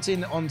your thoughts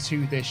in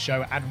onto this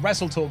show at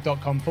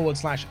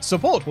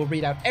wrestletalk.com/support. We'll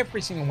read out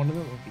every single one of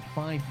them. It will be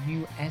 $5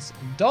 US.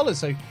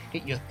 So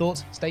get your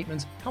thoughts,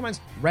 statements,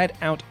 comments read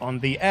out on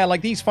the air. Like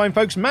these fine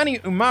folks. Manny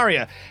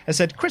Umaria has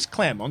said, Chris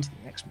Claremont,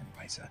 the X-Men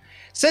writer,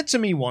 said to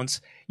me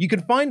once, you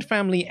can find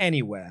family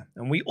anywhere,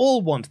 and we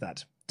all want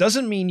that.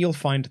 Doesn't mean you'll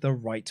find the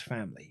right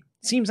family.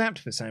 Seems apt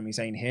for Sami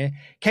Zayn here.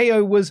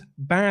 KO was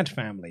bad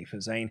family for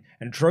Zayn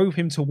and drove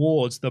him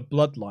towards the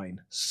bloodline,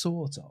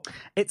 sort of.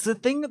 It's the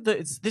thing that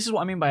this is what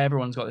I mean by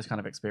everyone's got this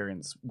kind of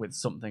experience with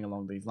something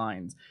along these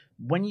lines.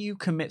 When you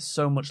commit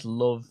so much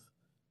love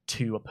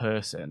to a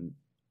person,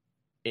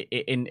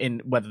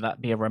 in whether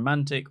that be a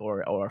romantic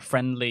or a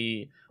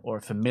friendly or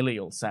a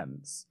familial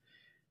sense,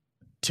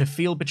 to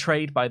feel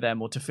betrayed by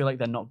them or to feel like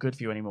they're not good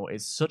for you anymore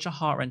is such a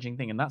heart-wrenching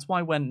thing. And that's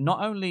why when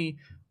not only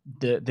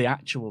the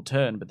actual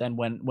turn, but then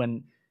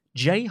when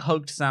Jay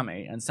hugged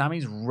Sami and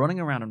Sami's running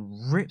around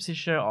and rips his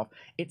shirt off,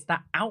 it's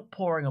that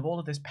outpouring of all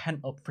of this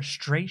pent-up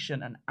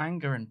frustration and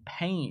anger and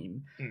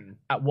pain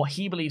at what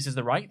he believes is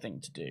the right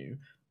thing to do.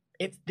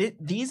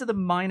 These are the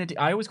minor...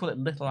 I always call it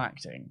little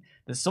acting.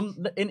 There's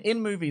some...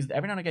 In movies,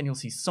 every now and again, you'll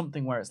see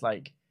something where it's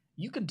like,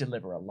 you can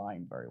deliver a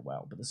line very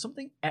well, but there's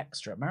something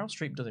extra. Meryl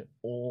Streep does it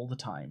all the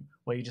time,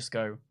 where you just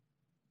go,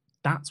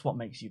 that's what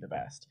makes you the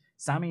best.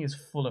 Sami is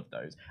full of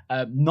those.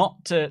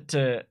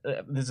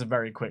 This is a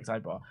very quick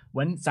sidebar.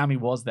 When Sami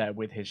was there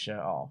with his shirt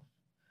off,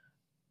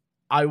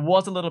 I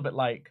was a little bit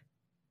like,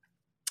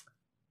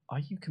 are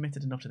you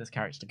committed enough to this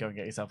character to go and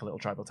get yourself a little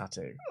tribal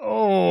tattoo?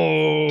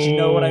 Oh, do you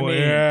know what I mean?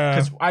 Yeah.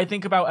 Because I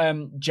think about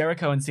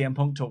Jericho and CM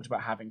Punk talked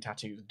about having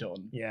tattoos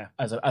done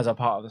as a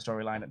part of the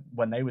storyline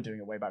when they were doing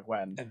it way back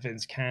when. And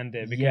Vince Can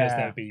did, because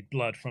there would be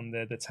blood from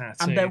the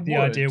tattoo. And the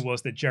idea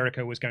was that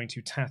Jericho was going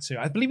to tattoo,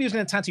 I believe he was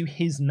going to tattoo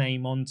his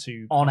name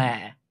onto... On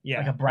air. Yeah.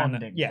 Like a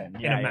branding thing.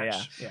 In a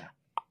match. Yeah.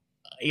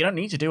 You don't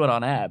need to do it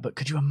on air, but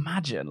could you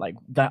imagine like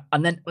that?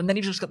 And then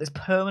you've just got this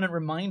permanent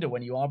reminder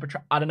when you are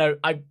betrayed. I don't know.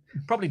 I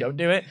probably don't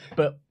do it,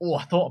 but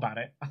I thought about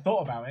it.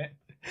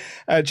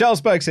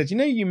 Charles Berg said,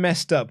 you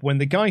messed up when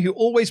the guy who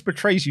always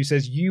betrays you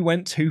says you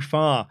went too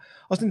far.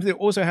 Austin Theory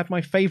also had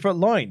my favorite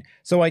line,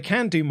 so I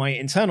can do my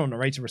internal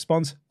narrator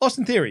response.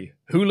 Austin Theory,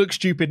 who looks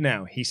stupid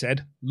now? He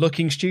said,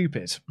 looking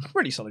stupid.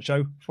 Really solid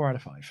show. 4 out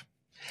of 5.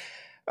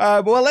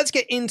 Well, let's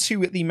get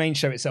into the main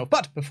show itself.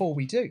 But before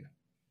we do,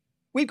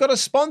 we've got a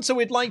sponsor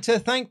we'd like to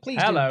thank.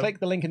 Please do click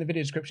the link in the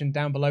video description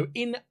down below.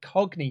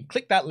 Incogni.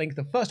 Click that link.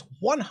 The first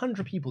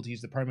 100 people to use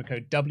the promo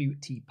code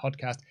WT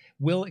Podcast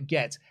will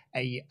get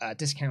a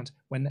discount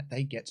when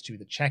they get to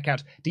the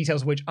checkout.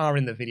 Details of which are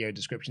in the video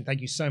description.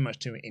 Thank you so much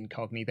to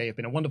Incogni. They have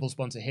been a wonderful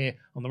sponsor here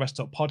on the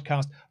WrestleTalk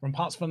Podcast. We're in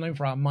parts well known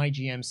for our My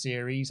GM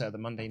series, the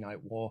Monday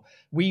Night War.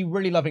 We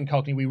really love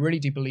Incogni. We really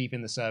do believe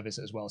in the service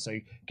as well. So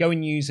go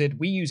and use it.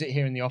 We use it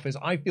here in the office.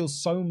 I feel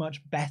so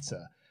much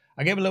better.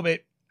 I get a little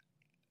bit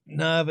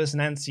nervous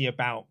and antsy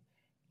about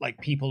like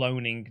people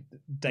owning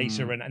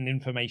data and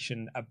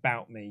information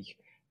about me,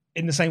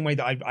 in the same way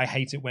that I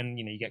hate it when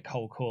you get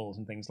cold calls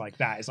and things like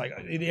that. It's like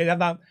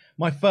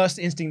my first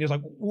instinct is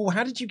like, well,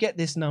 how did you get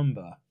this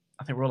number?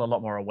 I think we're all a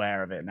lot more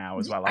aware of it now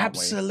as well, aren't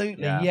Absolutely,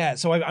 we? yeah.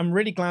 So I'm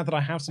really glad that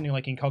I have something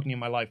like Incogni in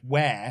my life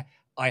where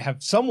I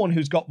have someone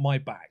who's got my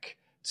back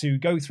to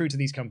go through to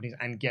these companies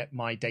and get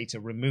my data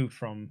removed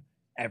from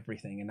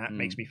everything, and that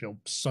makes me feel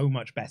so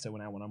much better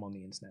when I'm on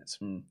the internet.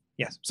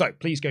 Yes, so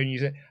please go and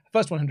use it.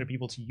 First 100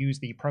 people to use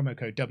the promo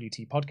code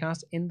WT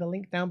Podcast in the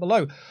link down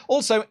below.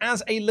 Also,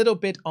 as a little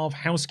bit of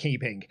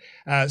housekeeping,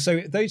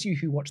 so those of you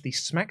who watched the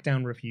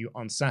SmackDown review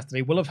on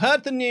Saturday will have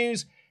heard the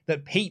news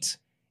that Pete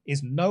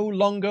is no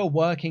longer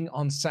working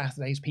on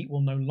Saturdays. Pete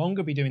will no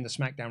longer be doing the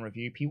SmackDown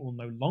review. Pete will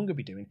no longer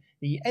be doing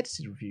the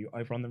edited review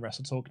over on the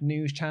WrestleTalk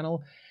News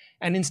channel,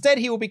 and instead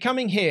he will be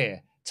coming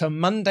here to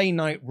Monday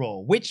Night Raw,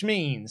 which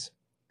means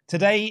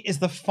today is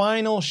the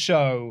final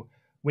show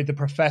with the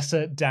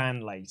Professor Dan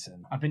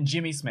Layton. I've been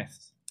Jimmy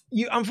Smith.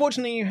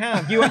 Unfortunately, you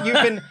have. You've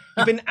been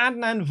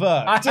Adnan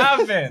Virk. I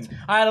have been.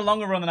 I had a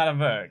longer run than Adam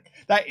Virk.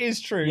 That is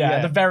true. Yeah,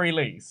 at the very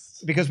least.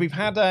 Because we've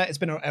had it's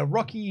been a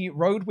rocky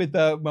road with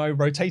my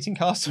rotating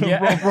cast of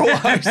Raw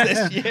hosts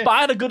this year. But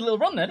I had a good little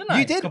run there, didn't I?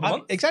 You did,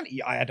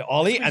 exactly. I had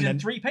Ollie, and then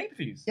 3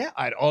 pay-per-views. Yeah,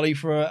 I had Ollie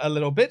for a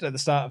little bit at the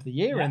start of the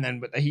year, and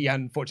then he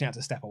unfortunately had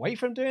to step away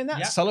from doing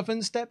that.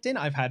 Sullivan stepped in.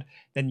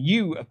 Then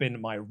you have been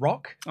my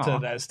rock,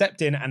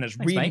 stepped in and has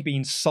really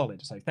been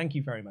solid. So thank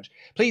you very much.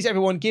 Please,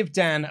 everyone, give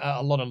Dan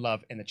a lot of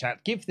love in the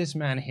chat. Give this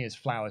man his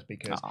flowers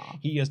because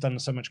he has done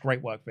so much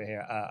great work for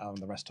here on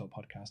the Wrestle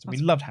Talk podcast. And we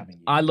loved having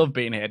you. I love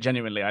being here.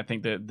 Genuinely, I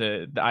think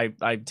that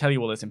I tell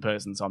you all this in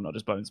person, so I'm not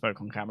just blowing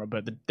smoke on camera.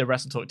 But the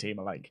Wrestle Talk team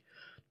are like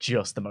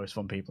just the most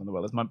fun people in the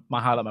world. It's my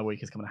highlight of my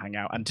week is coming to hang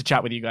out and to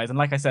chat with you guys. And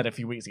like I said a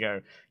few weeks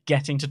ago,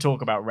 getting to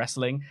talk about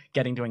wrestling,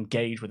 getting to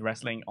engage with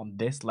wrestling on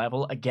this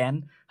level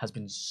again has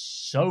been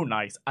so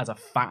nice as a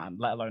fan,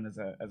 let alone as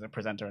a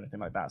presenter or anything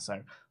like that. So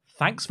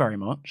thanks very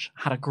much.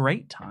 Had a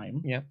great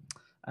time. Yeah.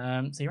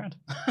 See you around.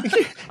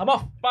 I'm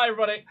off. Bye,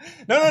 everybody.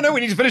 No, we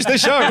need to finish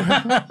this show.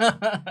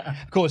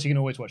 Of course, you can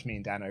always watch me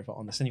and Dan over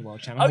on the Cineworld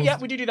channel. Oh, yeah,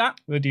 we do that.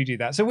 We do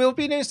that. So we'll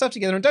be doing stuff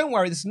together. And don't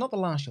worry, this is not the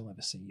last you'll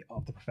ever see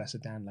of the Professor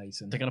Dan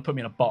Layton. They're going to put me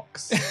in a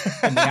box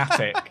in the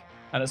attic,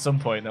 and at some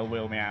point, they'll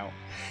wheel me out.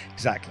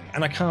 Exactly.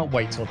 And I can't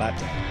wait till that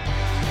day.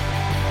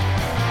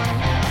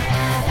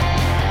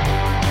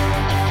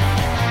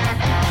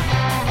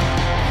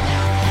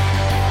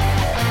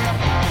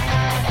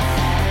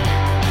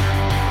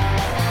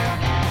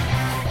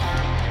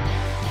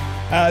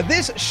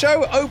 This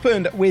show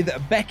opened with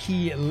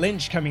Becky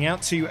Lynch coming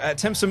out to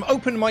attempt some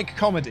open mic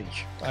comedy.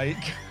 Like,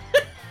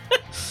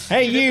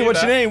 hey, you,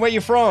 what's your name? Where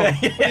you from?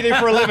 What do you do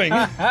for a living?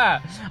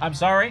 I'm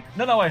sorry.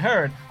 No, I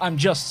heard. I'm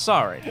just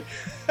sorry.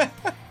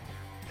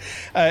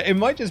 It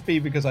might just be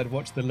because I'd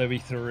watched the Louis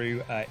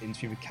Theroux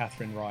interview with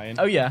Catherine Ryan.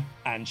 Oh, yeah.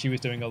 And she was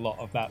doing a lot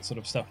of that sort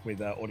of stuff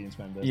with audience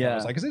members. Yeah. I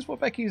was like, is this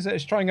what Becky's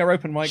she's trying her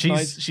open mic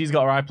night? She's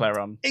got her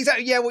iPlayer on.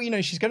 Exactly. Yeah, well,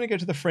 she's going to go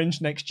to the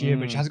Fringe next year,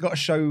 but she hasn't got a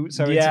show.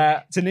 So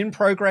it's an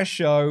in-progress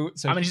show.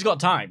 So she's got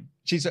time.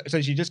 She's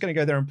just going to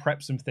go there and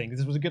prep some things.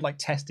 This was a good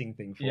testing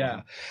thing for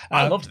her.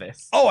 I loved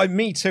this. Oh,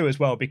 me too as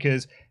well,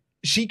 because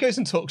she goes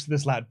and talks to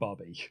this lad,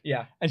 Bobby.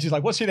 Yeah. And she's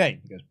like, what's your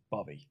name? He goes,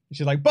 Bobby. And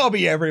she's like,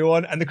 Bobby,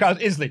 everyone. And the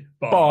crowd's instantly,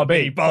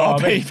 Bobby.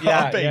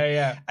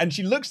 Yeah. And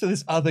she looks to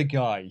this other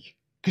guy,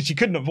 because she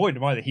couldn't avoid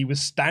him either. He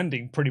was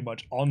standing pretty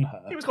much on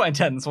her. He was quite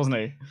intense, wasn't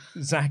he?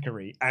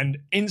 Zachary. And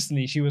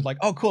instantly she was like,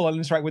 oh, cool, I'll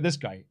interact with this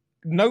guy.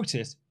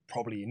 Noticed,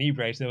 probably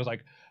inebriated, I was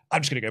like,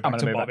 I'm just going to go back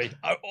to Bobby.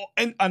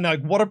 And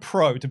like, what a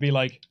pro to be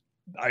like,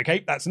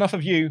 okay, that's enough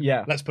of you.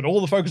 Yeah. Let's put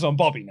all the focus on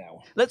Bobby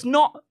now. Let's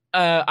not...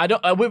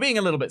 we're being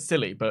a little bit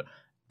silly, but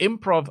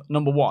improv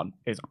number 1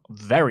 is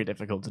very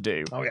difficult to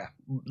do. Oh, yeah.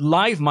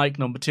 Live mic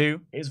number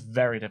 2 is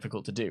very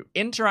difficult to do.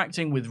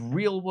 Interacting with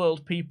real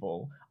world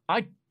people,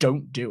 I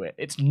don't do it.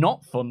 It's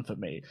not fun for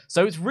me.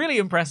 So it's really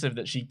impressive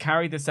that she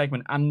carried this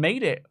segment and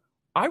made it.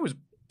 I was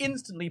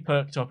instantly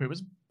perked up. It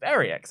was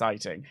very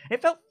exciting.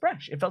 It felt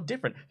fresh. It felt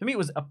different. For me, it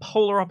was a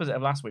polar opposite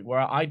of last week, where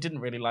I didn't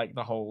really like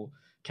the whole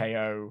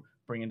KO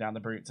bringing down the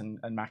Brutes and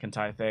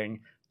McIntyre thing.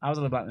 I was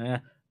a little like, eh.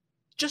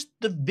 Just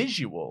the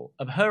visual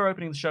of her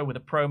opening the show with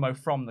a promo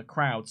from the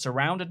crowd,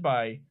 surrounded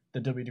by the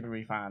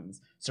WWE fans,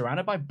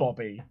 surrounded by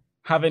Bobby,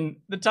 having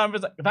the time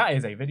of that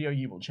is a video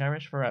you will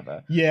cherish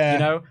forever.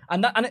 Yeah,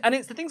 and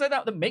it's the things like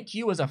that make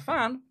you as a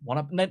fan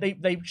want to.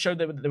 They showed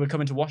that they were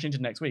coming to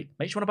Washington next week.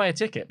 Makes you want to buy a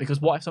ticket, because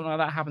what if something like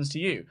that happens to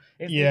you?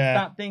 It's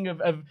that thing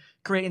of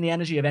creating the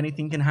energy of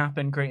anything can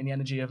happen, creating the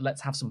energy of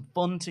let's have some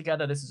fun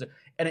together.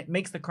 And it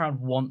makes the crowd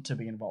want to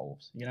be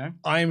involved.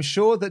 I am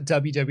sure that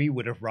WWE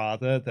would have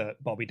rather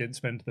that Bobby didn't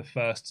spend the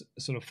first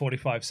sort of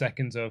 45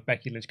 seconds of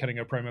Becky Lynch cutting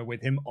a promo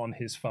with him on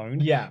his phone.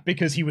 Yeah,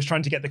 because he was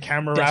trying to get the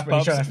camera wrap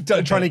up,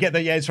 trying to get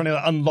trying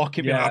to unlock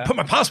it. I put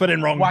my password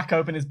in wrong. Whack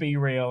open his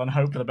B-reel and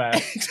hope for the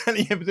best.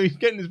 Exactly. Yeah, but he's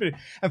getting this video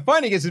and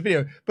finally gets his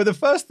video. But the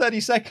first 30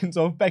 seconds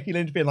of Becky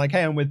Lynch being like,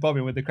 "Hey, I'm with Bobby,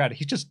 I'm with the crowd,"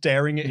 he's just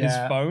staring at his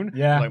phone.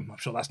 Yeah, I'm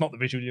sure that's not the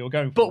visual you're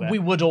going for. But we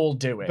would all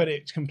do it. But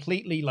it's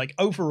completely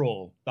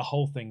overall, the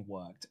whole thing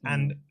worked.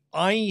 And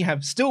I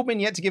have still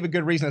been yet to give a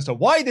good reason as to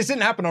why this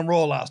didn't happen on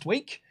Raw last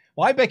week.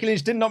 Why Becky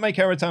Lynch did not make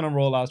her return on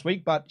Raw last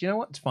week. But you know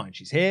what? It's fine.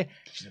 She's here.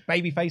 She's a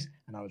babyface.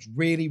 And I was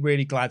really,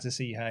 really glad to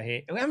see her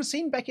here. We haven't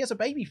seen Becky as a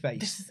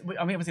babyface. We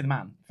haven't seen the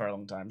man for a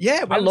long time.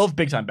 Yeah. I love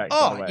Big Time Becky,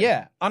 by the way.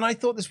 Yeah. And I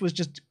thought this was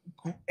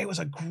it was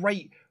a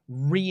great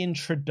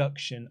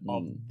reintroduction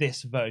of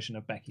this version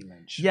of Becky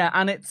Lynch. Yeah,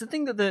 and it's the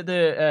thing that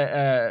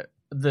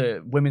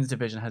the women's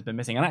division has been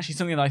missing. And actually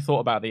something that I thought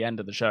about at the end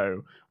of the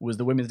show was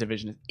the women's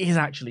division is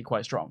actually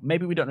quite strong.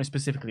 Maybe we don't know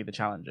specifically the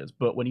challengers,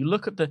 but when you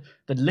look at the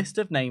list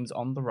of names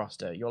on the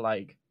roster, you're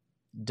like,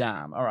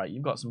 damn, all right,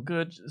 you've got some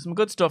good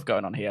stuff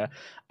going on here.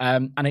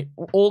 And it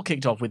all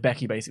kicked off with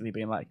Becky basically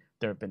being like,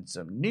 there have been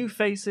some new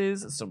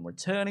faces, some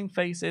returning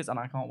faces, and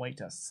I can't wait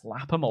to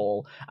slap them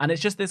all. And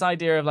it's just this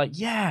idea of like,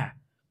 yeah,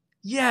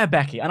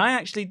 Becky. And I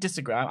actually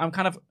disagree. I'm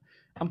kind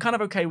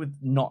of okay with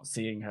not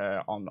seeing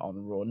her on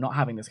Raw, not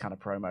having this kind of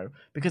promo,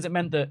 because it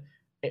meant that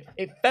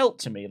it felt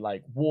to me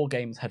like War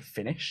Games had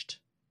finished,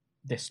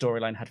 this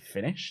storyline had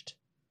finished,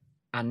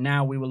 and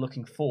now we were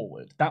looking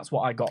forward. That's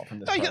what I got from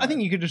this. I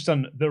think you could have just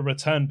done the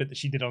return bit that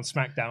she did on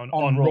SmackDown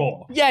on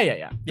Raw.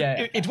 Yeah.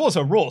 It was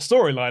a Raw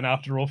storyline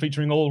after all,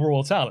 featuring all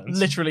Raw talents.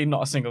 Literally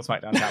not a single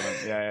SmackDown talent.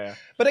 Yeah.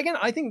 But again,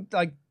 I think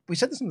we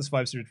said this in the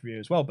Survivor Series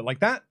review as well, but like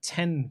that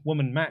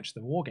 10-woman match,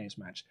 the War Games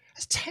match,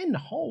 that's 10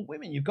 whole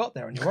women you've got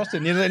there on your roster.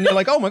 And you're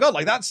like, oh my God,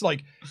 like that's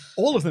like,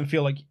 all of them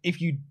feel like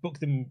if you book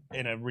them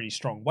in a really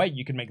strong way,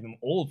 you can make them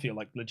all feel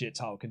like legit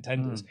title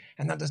contenders.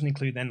 And that doesn't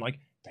include then like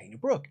Dana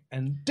Brooke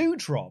and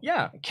Doudrop,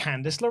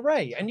 Candice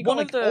LeRae. And you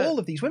got all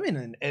of these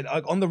women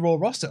on the Raw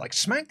roster. Like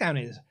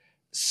SmackDown is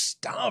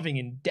starving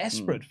and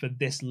desperate for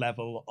this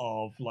level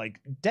of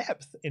like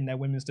depth in their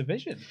women's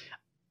division.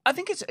 I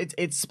think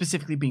it's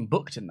specifically being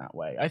booked in that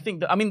way. I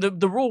think that, I mean,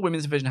 the Raw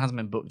Women's Division hasn't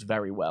been booked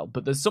very well,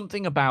 but there's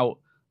something about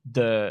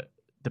the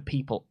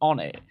people on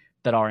it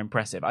that are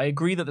impressive. I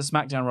agree that the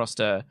SmackDown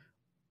roster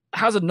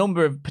has a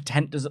number of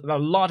there's a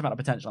large amount of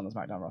potential on the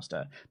SmackDown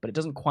roster, but it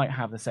doesn't quite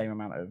have the same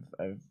amount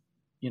of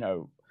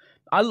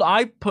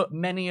I put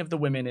many of the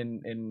women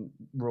in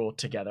Raw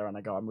together, and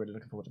I go, I'm really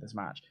looking forward to this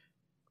match.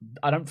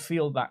 I don't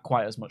feel that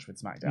quite as much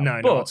with SmackDown. No,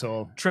 not at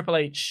all. Triple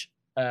H,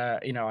 I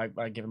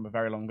give him a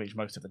very long leash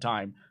most of the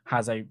time,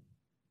 has a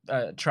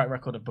track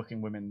record of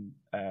booking women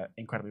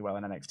incredibly well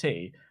in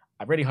NXT.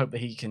 I really hope that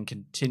he can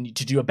continue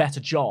to do a better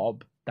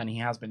job than he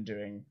has been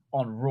doing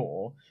on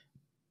Raw.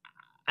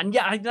 And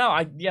yeah, I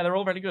know, they're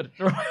all very good.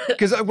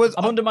 Because I'm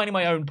undermining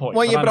my own point.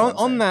 Well, yeah, but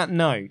on that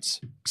note,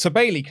 so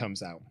Bayley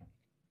comes out,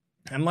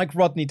 and like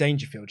Rodney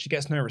Dangerfield, she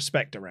gets no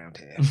respect around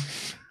here,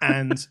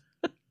 and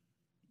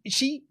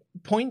she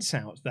points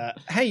out that,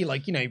 hey,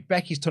 like, you know,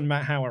 Becky's talking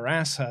about how her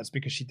ass hurts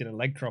because she did a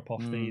leg drop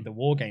off the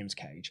War Games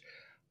cage.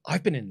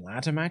 I've been in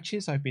ladder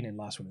matches, I've been in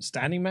last woman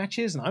standing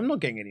matches, and I'm not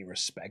getting any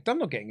respect. I'm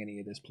not getting any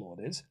of this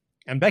plaudits.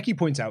 And Becky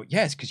points out,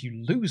 yes, because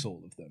you lose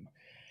all of them.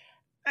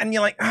 And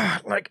you're like,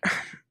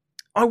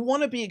 I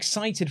want to be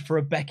excited for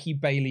a Becky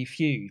Bayley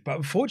feud, but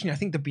unfortunately, I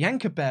think the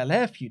Bianca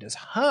Belair feud has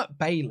hurt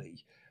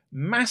Bayley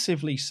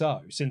massively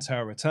so since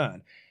her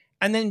return.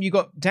 And then you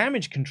got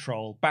Damage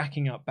Control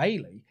backing up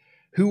Bayley,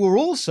 who were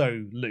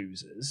also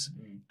losers.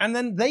 And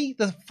then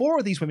the four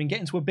of these women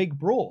get into a big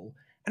brawl,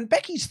 and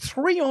Becky's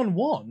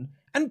 3-on-1,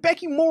 and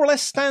Becky more or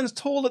less stands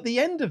tall at the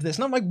end of this.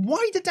 And I'm like,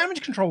 why did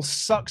Damage Control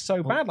suck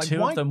so bad? Like,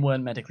 two of them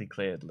weren't medically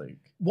cleared, Luke.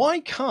 Why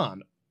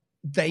can't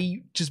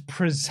they just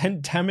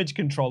present Damage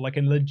Control like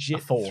a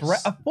legit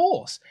threat,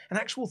 an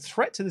actual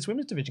threat to this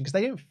women's division, because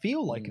they don't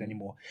feel like it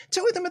anymore.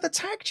 Two of them are the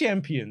tag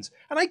champions,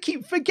 and I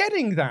keep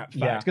forgetting that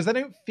fact because they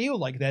don't feel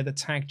like they're the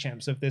tag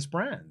champs of this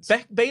brand.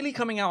 Bayley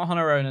coming out on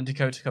her own and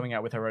Dakota coming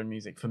out with her own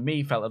music, for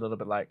me, felt a little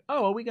bit like,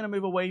 oh, are we going to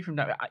move away from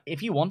that?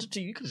 If you wanted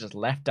to, you could have just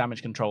left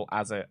Damage Control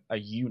as a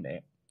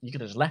unit. You could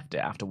have just left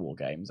it after War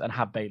Games and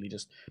have Bayley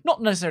just not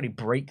necessarily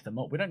break them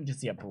up. We don't need to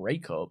see a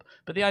breakup,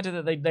 but the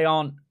idea that they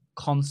aren't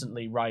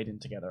constantly riding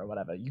together or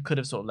whatever, you could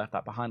have sort of left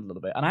that behind a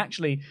little bit. And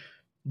actually,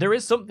 there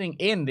is something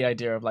in the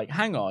idea of like,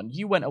 hang on,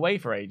 you went away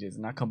for ages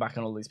and I come back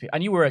on all these people,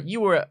 and you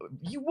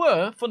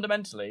were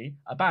fundamentally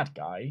a bad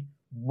guy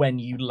when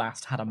you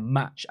last had a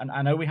match. And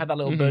I know we had that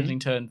little burgeoning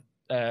turn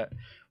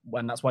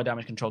when that's why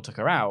Damage Control took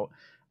her out,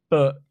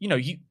 but you know,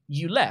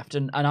 you left,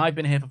 and I've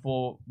been here for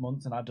 4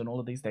 months and I've done all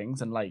of these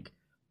things, and like,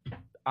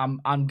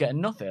 I'm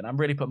getting nothing. I'm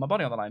really putting my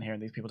body on the line here,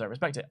 and these people don't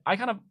respect it.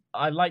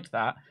 I liked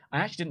that. I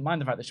actually didn't mind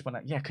the fact that she went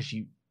like, yeah, because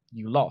you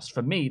lost.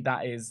 For me,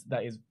 that is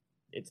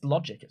it's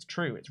logic. It's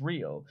true. It's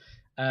real.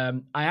 I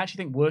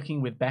actually think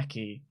working with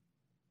Becky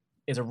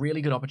is a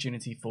really good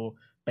opportunity for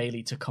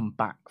Bayley to come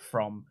back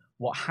from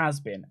what has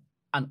been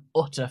an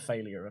utter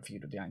failure of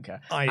feud with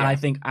Bianca. And I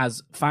think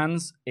as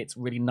fans, it's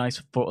really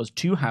nice for us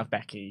to have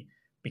Becky,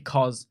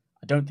 because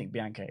I don't think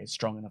Bianca is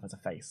strong enough as a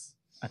face.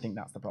 I think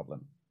that's the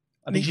problem.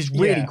 I think she's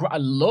really great. I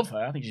love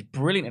her. I think she's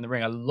brilliant in the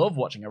ring. I love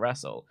watching her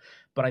wrestle.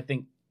 But I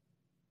think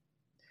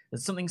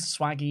there's something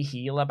swaggy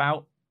heel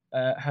about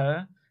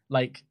her,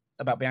 like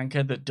about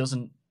Bianca, that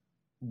doesn't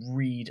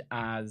read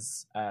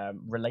as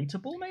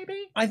relatable.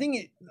 Maybe I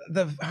think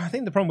the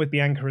problem with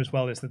Bianca as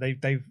well is that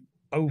they've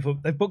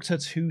booked her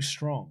too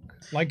strong.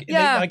 I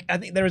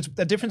think there is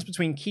a difference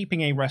between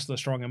keeping a wrestler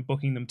strong and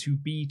booking them to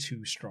be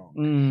too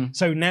strong.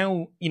 So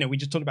now, you know, we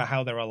just talked about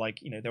how there are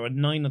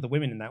 9 other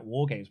women in that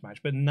War Games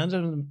match, but none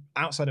of them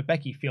outside of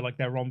Becky feel like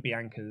they're on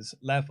Bianca's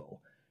level,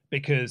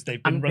 because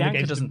they've been relegated.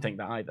 Bianca doesn't think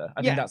that either.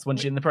 I think that's when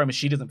in the promo,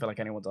 she doesn't feel like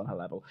anyone's on her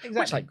level. Exactly.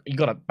 Which, like, you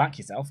got to back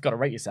yourself, got to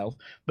rate yourself,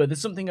 but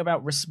there's something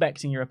about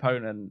respecting your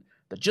opponent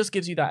that just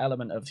gives you that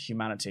element of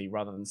humanity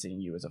rather than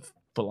seeing you as a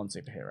full-on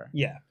superhero.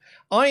 Yeah.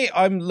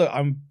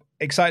 I'm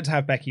excited to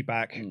have Becky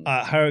back.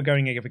 Her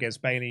going up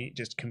against Bayley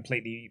just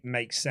completely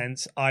makes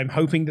sense. I'm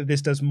hoping that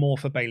this does more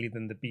for Bayley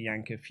than the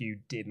Bianca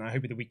feud did, and I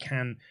hope that we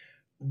can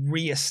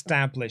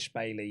re-establish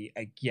Bayley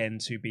again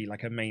to be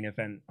like a main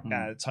event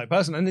type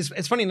person. And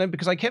it's funny,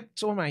 because I kept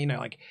talking about, you know,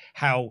 like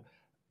how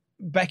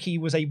Becky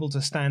was able to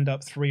stand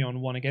up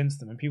 3-on-1 against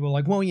them, and people were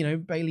like, well, you know,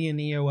 Bayley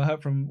and Io were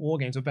hurt from War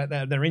Games. I bet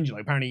they're injured.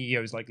 Like, apparently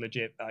Io's like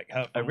legit like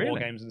hurt from War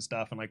Games and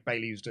stuff, and like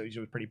Bayley was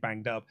pretty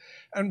banged up.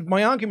 And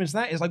my argument to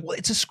that is like, well,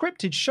 it's a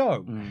scripted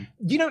show.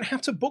 You don't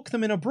have to book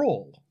them in a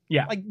brawl.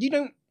 Yeah, like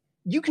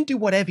you can do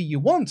whatever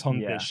you want on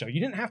this show. You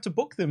didn't have to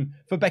book them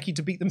for Becky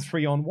to beat them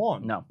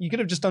 3-on-1. No, you could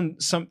have just done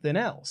something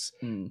else.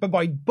 But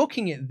by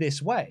booking it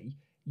this way,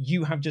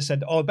 you have just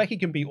said, oh, Becky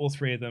can beat all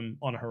three of them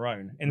on her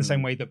own, in the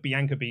same way that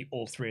Bianca beat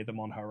all three of them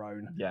on her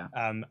own. Yeah.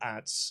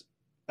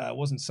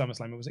 Wasn't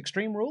SummerSlam, it was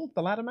Extreme Rule,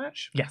 the ladder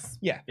match? Yes.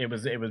 Yeah. It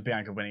was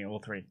Bianca winning all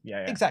three. Yeah.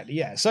 Exactly,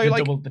 yeah. So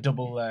the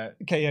double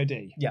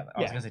KOD. Yeah,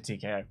 I was going to say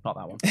TKO, not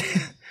that one.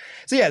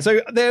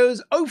 So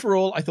there's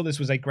overall, I thought this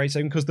was a great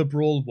segment because the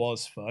brawl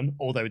was fun,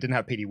 although it didn't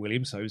have Petey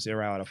Williams, so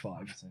 0 out of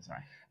 5. So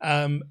sorry.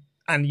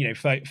 And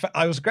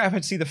I was glad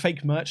to see the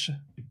fake merch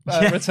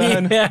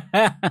return.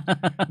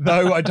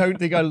 Though I don't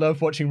think I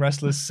love watching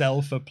wrestlers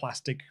sell for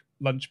plastic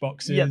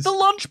lunchboxes. Yeah, the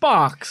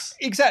lunchbox.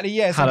 Exactly.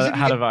 Yeah. So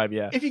had a vibe.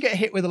 Yeah. If you get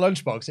hit with a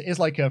lunchbox, it is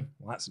like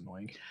that's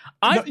annoying.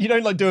 You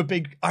don't like do a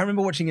big. I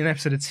remember watching an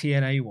episode of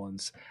TNA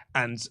once,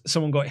 and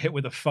someone got hit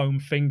with a foam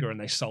finger, and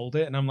they sold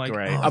it, and I'm like,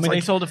 great.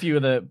 They sold a few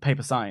of the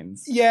paper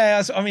signs.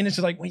 Yeah. So, it's just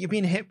like, well, you're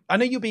being hit. I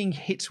know you're being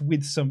hit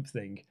with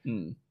something.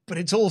 But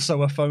it's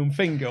also a foam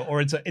finger,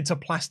 or it's a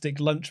plastic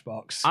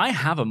lunchbox. I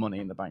have a Money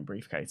in the Bank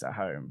briefcase at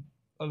home.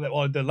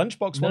 Or the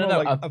lunchbox one?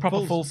 No, like a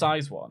proper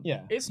full-size one.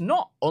 Yeah. It's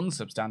not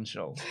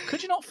unsubstantial.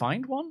 Could you not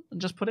find one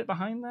and just put it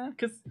behind there?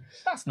 Because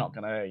that's not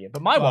going to hurt you.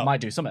 But my one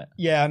might do something.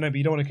 Yeah, I know, but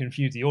you don't want to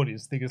confuse the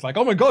audience. Think it's like,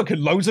 oh my God,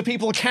 can loads of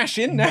people cash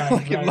in now?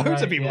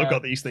 Loads of people have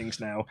got these things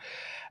now.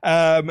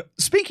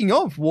 Speaking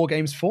of War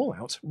Games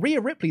Fallout, Rhea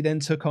Ripley then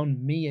took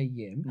on Mia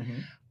Yim. Mm-hmm.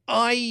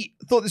 I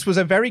thought this was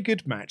a very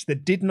good match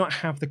that did not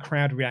have the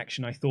crowd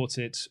reaction I thought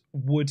it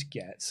would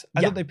get.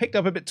 I thought they picked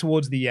up a bit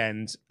towards the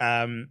end,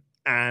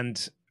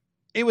 and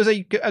it was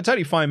a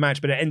totally fine match,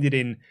 but it ended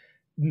in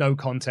no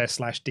contest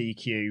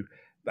 /DQ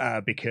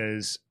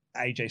because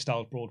AJ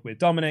Styles brawled with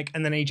Dominic,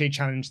 and then AJ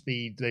challenged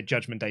the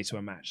Judgment Day to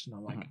a match. And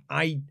I'm like,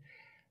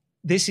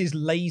 this is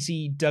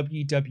lazy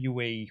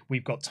WWE.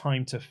 We've got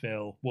time to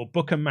fill. We'll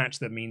book a match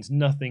that means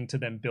nothing to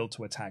then build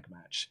to a tag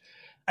match.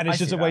 And it's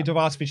just a way to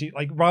artificially,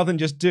 like, rather than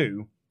just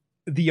do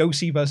the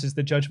OC versus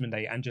the Judgment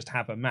Day and just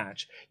have a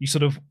match, you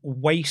sort of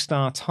waste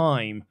our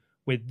time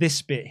with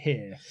this bit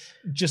here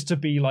just to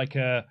be like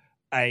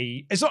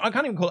it's not, I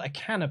can't even call it a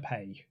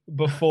canapé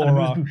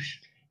before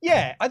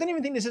yeah, I don't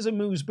even think this is a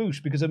moose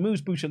bouche, because a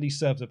moose bouche at least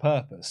serves a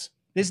purpose.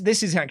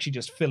 This is actually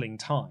just filling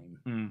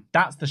time.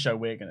 That's the show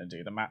we're going to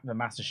do, the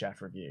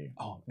MasterChef review.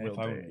 Oh, we'll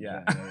do.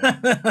 Yeah.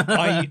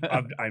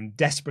 I'm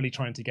desperately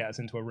trying to get us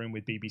into a room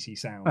with BBC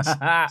Sounds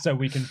so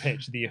we can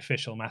pitch the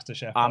official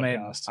MasterChef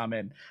podcast. I'm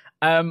in.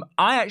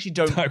 I actually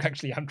don't. I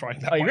actually am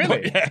trying that. Oh, you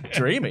really? Yeah.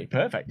 Dreamy,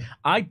 perfect.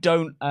 I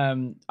don't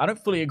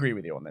fully agree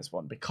with you on this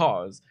one,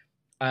 because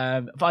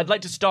I'd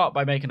like to start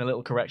by making a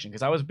little correction,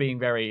 because I was being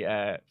very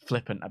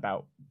flippant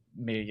about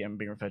Mia Yim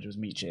being referred to as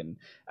Michin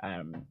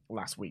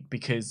last week,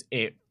 because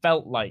it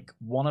felt like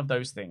one of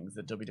those things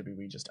that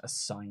WWE just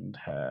assigned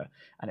her,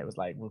 and it was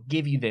like, we'll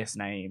give you this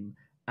name,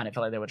 and it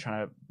felt like they were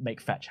trying to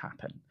make fetch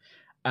happen.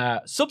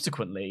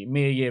 Subsequently,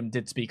 Mia Yim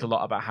did speak a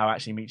lot about how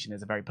actually Michin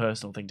is a very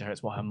personal thing to her.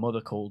 It's what her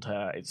mother called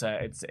her.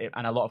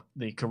 And a lot of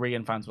the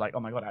Korean fans were like, oh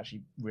my God,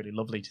 actually really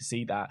lovely to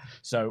see that.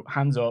 So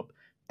hands up.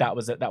 That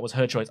was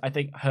her choice. I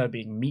think her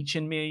being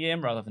Michin Mia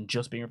Yim rather than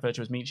just being referred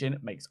to as Michin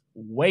makes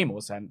way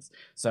more sense.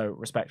 So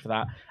respect for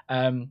that.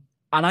 And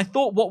I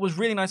thought what was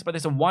really nice about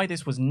this and why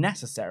this was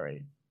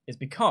necessary is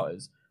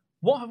because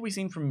what have we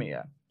seen from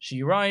Mia?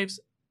 She arrives,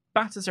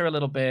 batters her a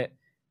little bit,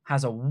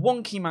 has a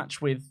wonky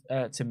match with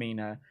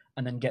Tamina,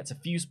 and then gets a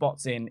few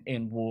spots in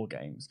War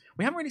Games.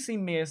 We haven't really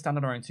seen Mia stand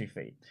on her own 2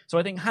 feet. So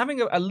I think having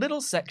a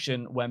little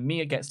section where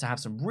Mia gets to have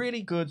some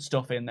really good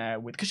stuff in there,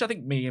 because I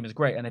think Mia Yim is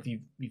great, and if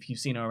you've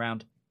seen her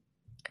around,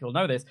 you'll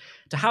know this,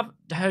 to have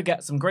her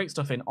get some great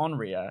stuff in on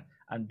Rhea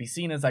and be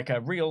seen as like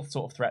a real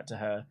sort of threat to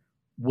her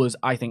was,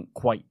 I think,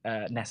 quite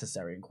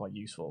necessary and quite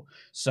useful.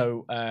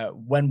 So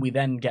when we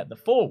then get the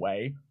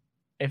 4-way,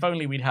 if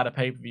only we'd had a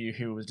pay-per-view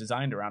who was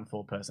designed around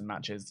 4-person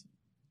matches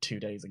 2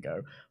 days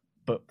ago,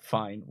 but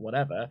fine,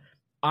 whatever.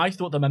 I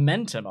thought the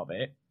momentum of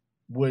it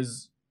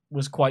was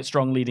quite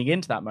strong leading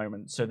into that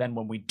moment. So then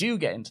when we do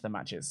get into the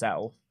match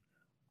itself,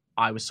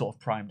 I was sort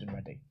of primed and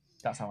ready.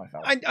 That's how I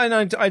felt.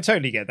 I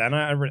totally get that,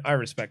 and I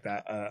respect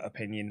that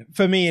opinion.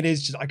 For me, it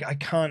is just I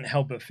can't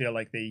help but feel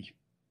like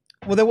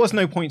there was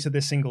no point to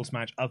this singles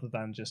match other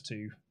than just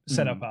to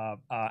set up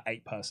our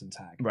 8-person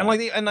tag, right.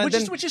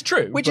 Which is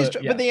true. But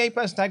the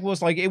 8-person tag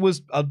was like, it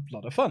was a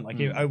lot of fun. Like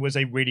it was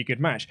a really good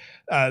match.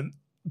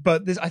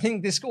 But I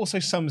think this also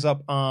sums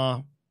up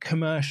our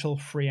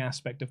commercial-free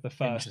aspect of the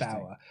first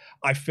hour.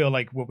 I feel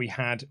like what we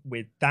had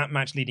with that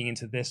match leading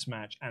into this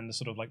match and the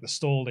sort of like the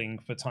stalling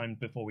for time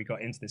before we got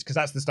into this, because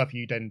that's the stuff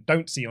you then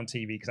don't see on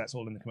TV because that's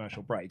all in the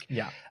commercial break.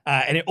 Yeah.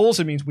 And it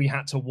also means we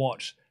had to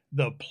watch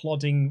the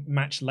plodding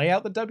match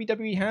layout that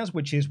WWE has,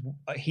 which is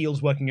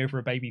heels working over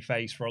a baby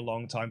face for a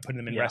long time, putting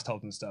them in rest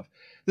hold and stuff.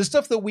 The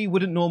stuff that we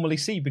wouldn't normally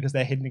see because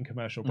they're hidden in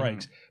commercial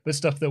breaks, but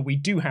stuff that we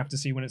do have to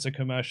see when it's a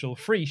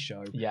commercial-free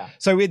show. Yeah.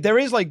 So there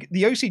is like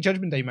the OC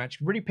Judgment Day match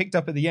really picked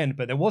up at the end,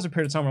 but there was a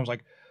period of time where I was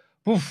like,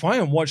 oof, I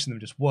am watching them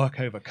just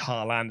work over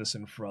Carl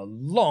Anderson for a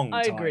long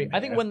time. I agree. Here. I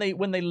think when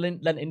they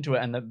lent into it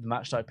and the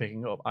match started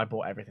picking up, I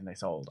bought everything they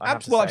sold.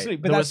 Absolutely.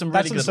 But that's some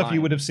stuff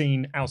you would have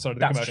seen outside of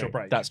the commercial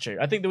break. That's true.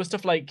 I think there was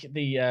stuff like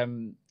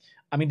the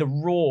I mean, the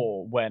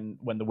roar when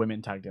the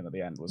women tagged in at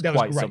the end was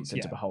quite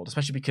something to behold,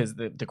 especially because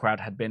the crowd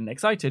had been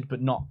excited,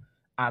 but not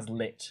as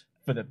lit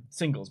for the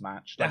singles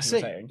match. Like That's you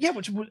it. were saying. Yeah,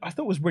 which I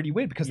thought was really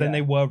weird because then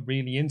they were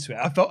really into it.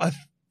 I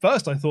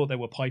thought they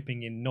were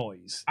piping in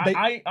noise.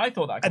 I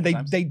thought that. And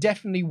they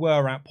definitely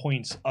were at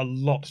points a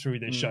lot through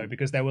this show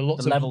because there were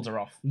lots of levels are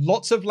off.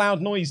 Lots of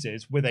loud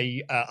noises with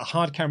a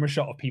hard camera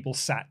shot of people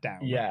sat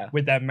down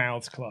with their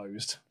mouths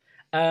closed.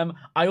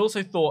 I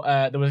also thought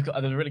there was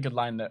a really good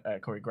line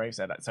that Corey Graves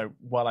said. So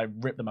while I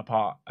ripped them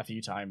apart a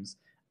few times,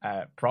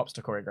 props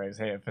to Corey Graves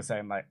here for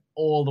saying like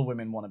all the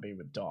women want to be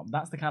with Dom.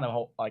 That's the kind of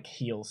whole like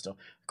heel stuff.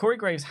 Corey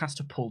Graves has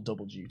to pull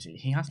double duty.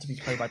 He has to be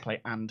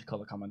play-by-play and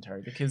color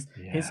commentary because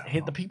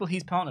the people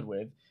he's partnered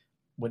with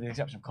the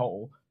exception of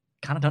Cole,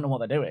 kind of don't know what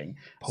they're doing.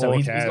 So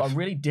he's got a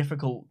really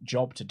difficult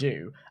job to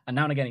do. And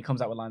now and again he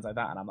comes out with lines like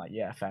that, and I'm like,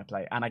 yeah, fair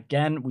play. And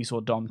again, we saw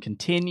Dom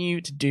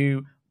continue to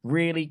do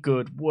really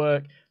good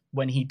work.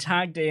 When he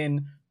tagged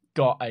in,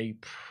 got a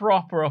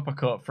proper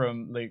uppercut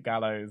from Luke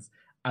Gallows,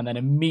 and then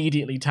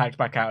immediately tagged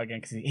back out again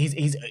because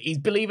he's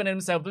believing in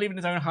himself, believing in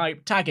his own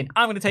hype, tagging,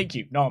 I'm going to take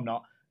you. No, I'm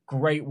not.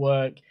 Great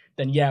work.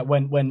 Then, yeah,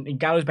 when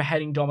Gallows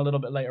beheading Dom a little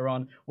bit later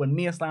on, when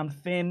Mia slammed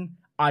Finn,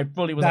 I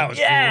fully was great,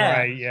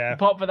 yeah.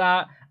 Pop for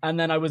that. And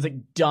then I was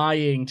like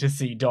dying to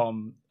see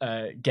Dom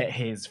get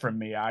his from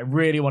Mia. I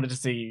really wanted to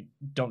see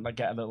Dom like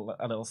get a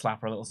little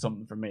slap or a little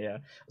something from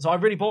Mia. So I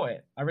really bought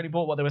it. I really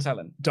bought what they were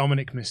selling.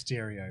 Dominic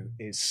Mysterio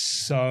is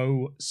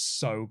so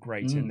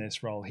great in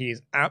this role. He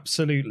is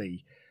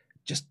absolutely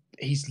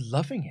he's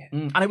loving it.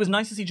 And it was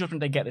nice to see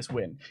Judgment Day get this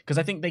win because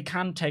I think they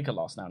can take a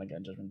loss now and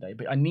again, Judgment Day,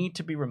 but I need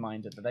to be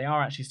reminded that they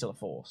are actually still a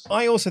force.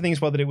 I also think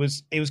as well that it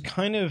was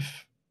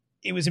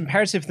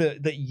imperative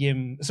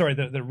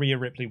that Rhea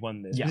Ripley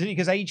won this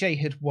because AJ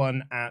had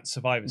won at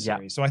Survivor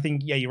Series. So I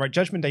think, you're right.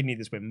 Judgment Day need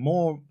this win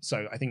more.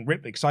 So I think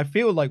Ripley, because I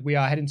feel like we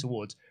are heading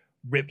towards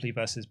Ripley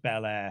versus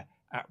Belair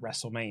at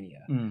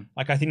WrestleMania.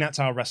 Like I think that's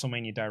our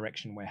WrestleMania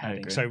direction we're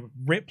heading. So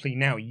Ripley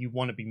now you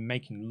want to be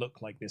making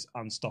look like this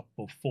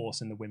unstoppable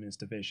force in the women's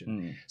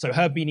division. So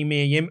her beating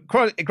Mia Yim,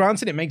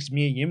 granted it makes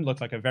Mia Yim look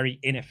like a very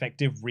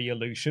ineffective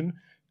Rhea-lution,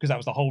 because that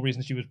was the whole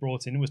reason she was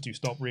brought in, was to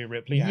stop Rhea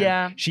Ripley.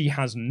 And she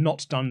has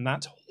not done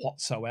that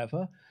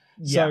whatsoever.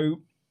 Yeah.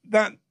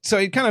 So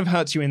it kind of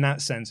hurts you in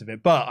that sense of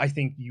it. But I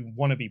think you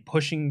want to be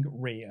pushing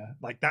Rhea.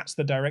 Like that's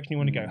the direction you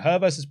want to go. Her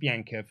versus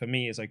Bianca, for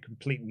me, is a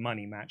complete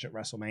money match at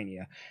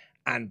WrestleMania.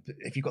 And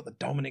if you've got the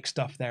Dominic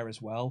stuff there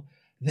as well,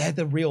 they're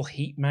the real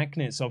heat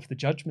magnets of the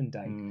Judgment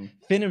Day.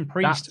 Finn and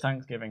Priest. That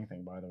Thanksgiving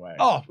thing, by the way.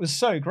 Oh, it was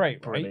so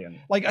great, right? Brilliant.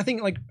 Like I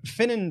think like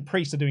Finn and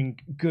Priest are doing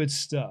good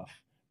stuff,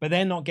 but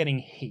they're not getting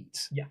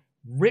heat. Yeah.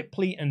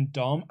 Ripley and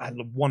Dom are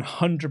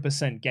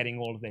 100% getting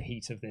all of the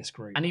heat of this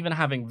group. And even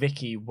having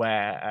Vicky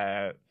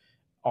wear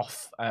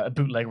off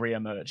bootleg Rhea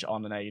merch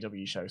on an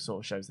AEW show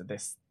sort of shows that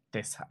this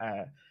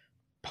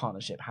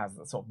partnership has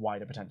a sort of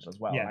wider potential as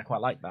well. Yeah. And I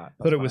quite like that.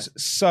 But it was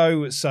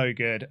so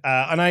good.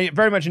 And I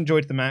very much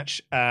enjoyed the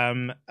match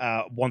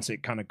once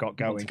it kind of got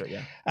going.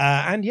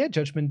 And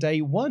Judgment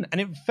Day won. And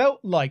it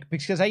felt like,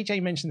 because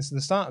AJ mentioned this at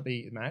the start of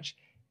the match,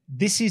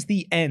 this is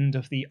the end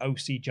of the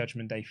OC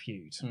Judgment Day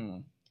feud.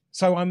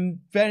 So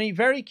I'm very,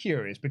 very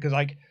curious because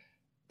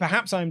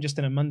perhaps I'm just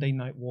in a Monday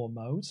Night War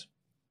mode.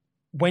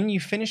 When you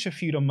finish a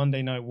feud on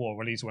Monday Night War,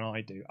 or at least when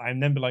I do, I'm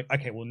then be like,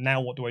 okay, well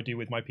now what do I do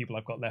with my people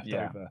I've got left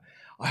over?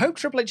 I hope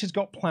Triple H has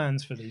got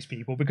plans for these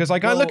people because I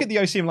look at the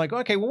OC and I'm like,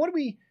 okay, well what are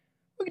we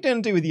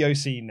going to do with the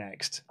OC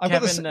next?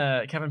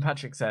 Kevin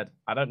Patrick said,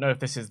 I don't know if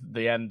this is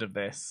the end of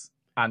this.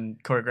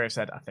 And Corey Graves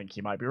said, I think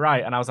you might be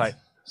right. And I was like,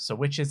 so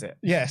which is it?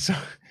 Yeah, so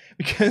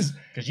because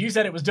you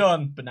said it was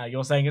done, but now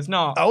you're saying it's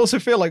not. I also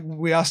feel like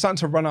we are starting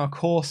to run our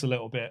course a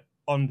little bit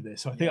on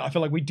this. So I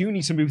feel like we do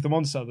need to move them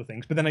on to other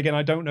things. But then again,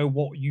 I don't know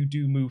what you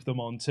do move them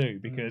on to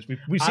because we've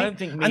seen. I don't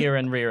think Mia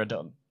and Rhea are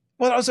done.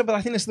 Well, also, but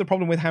I think this is the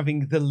problem with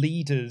having the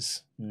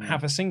leaders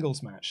have a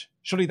singles match.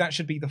 Surely that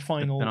should be the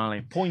final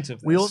point of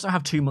this. We also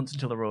have 2 months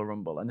until the Royal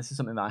Rumble, and this is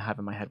something that I have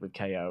in my head with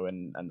KO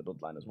and the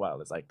Bloodline as well.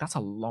 It's like that's a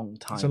long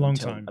time. It's a long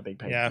time. A big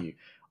pay-per-view.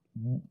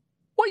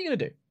 What are you gonna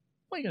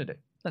do?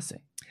 Let's see.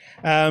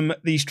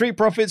 The Street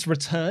Profits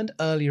returned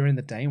earlier in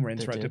the day and were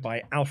interrupted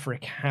by Alpha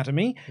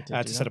Academy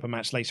to set up a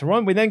match later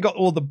on. We then got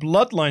all the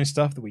Bloodline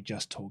stuff that we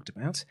just talked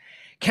about.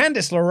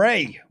 Candice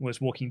LeRae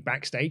was walking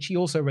backstage. He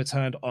also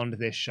returned onto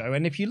this show.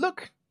 And if you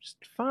look just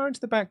far into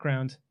the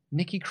background,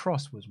 Nikki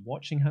Cross was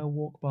watching her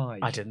walk by.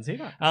 I didn't see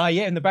that.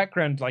 In the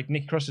background, like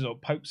Nikki Cross sort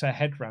of pokes her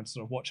head around to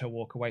sort of watch her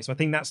walk away. So I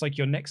think that's like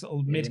your next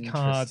little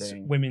mid-card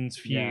women's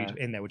feud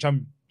in there, which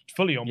I'm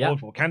fully on board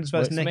for. Candice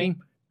versus Nikki.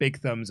 Big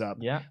thumbs up.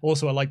 Yeah.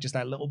 Also, I like just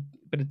that little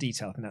bit of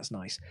detail. I think that's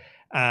nice.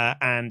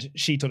 And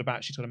she's got a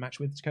match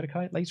with Dakota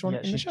Kai later on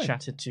in the show. She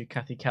chatted to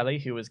Kathy Kelly,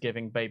 who was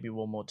giving Baby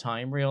One More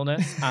Time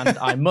realness. And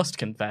I must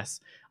confess,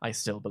 I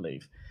still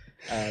believe.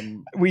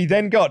 We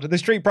then got the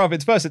Street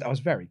Profits versus. That was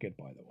very good,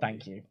 by the way.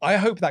 Thank you. I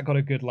hope that got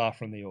a good laugh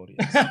from the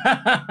audience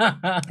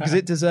because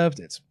it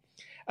deserved it.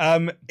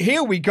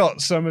 Here we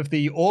got some of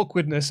the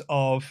awkwardness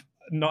of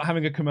not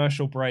having a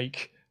commercial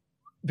break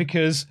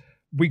because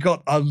we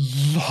got a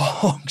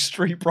long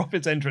Street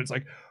Profits entrance,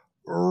 like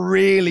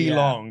really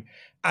long.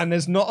 And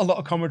there's not a lot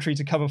of commentary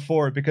to cover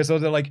for it because they're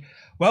like,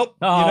 well,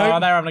 they're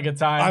having a good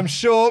time. I'm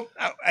sure.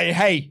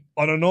 Hey,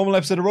 on a normal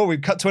episode of Raw,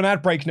 we've cut to an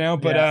ad break now,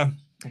 but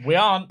we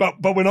aren't. But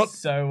we're not.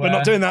 So we're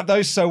not doing that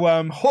though. So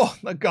oh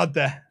my God,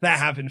 they're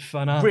having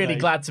fun, aren't really they?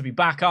 glad to be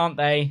back, aren't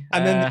they?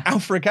 And then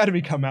Alpha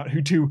Academy come out who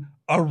do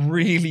a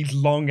really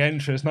long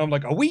entrance, and I'm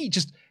like, are we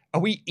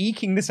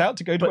eking this out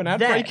to go to an ad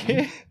break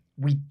here?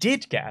 We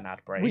did get an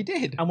ad break. We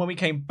did. And when we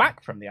came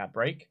back from the ad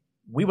break,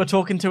 we were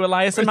talking to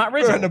Elias and Matt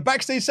We're Riddle. in a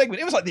backstage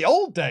segment. It was like the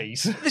old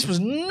days. This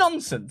was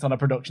nonsense on a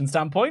production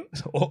standpoint.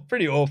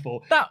 Pretty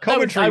awful.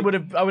 I would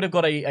have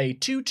got a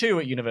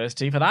 2-2 at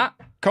university for that.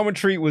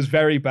 Commentary was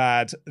very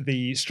bad.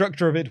 The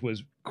structure of it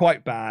was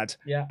quite bad.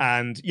 Yeah.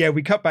 And yeah,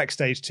 we cut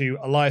backstage to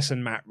Elias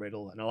and Matt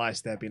Riddle, and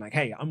Elias there being like,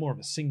 "Hey, I'm more of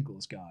a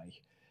singles guy,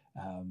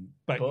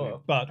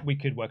 but we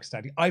could work a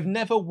tag. I've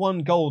never won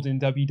gold in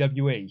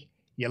WWE.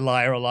 You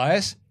liar,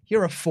 Elias.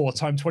 You're a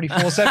 4-time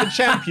 24/7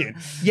 champion.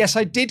 Yes,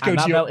 I did go and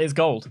to that your... belt is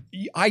gold.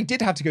 I did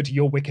have to go to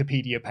your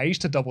Wikipedia page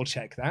to double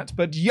check that,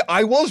 but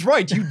I was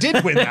right. You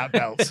did win that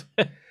belt.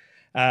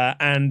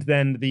 And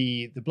then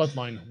the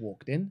Bloodline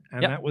walked in,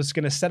 and that was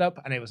going to set up,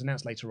 and it was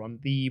announced later on,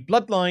 the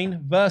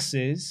Bloodline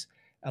versus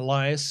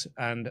Elias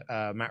and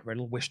Matt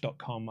Riddle,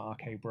 Wish.com,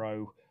 RK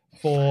Bro,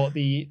 for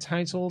the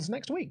titles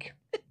next week.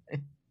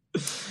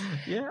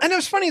 Yeah. And it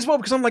was funny as well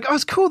because I'm like, oh,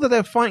 it's cool that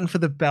they're fighting for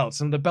the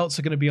belts and the belts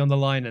are going to be on the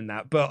line and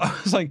that. But I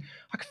was like,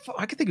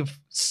 I could think of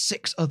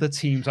 6 other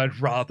teams I'd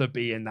rather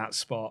be in that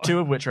spot. 2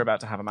 of which are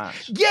about to have a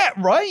match. Yeah,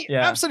 right?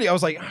 Yeah. Absolutely. I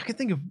was like, I could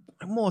think of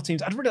more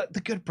teams. I'd really like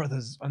the Good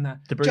Brothers on that.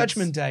 The Brutes.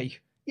 Judgment Day.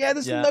 Yeah,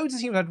 there's loads of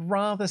teams I'd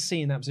rather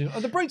see in that position.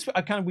 The Brutes,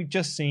 we've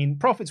just seen.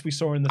 Profits we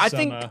saw in the summer. I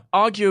think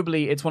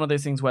arguably it's one of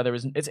those things where there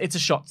isn't. It's a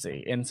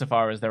Shotzi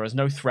insofar as there is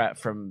no threat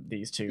from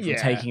these two from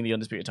taking the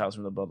undisputed titles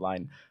from the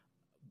Bloodline.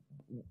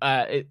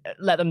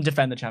 Let them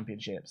defend the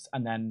championships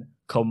and then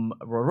come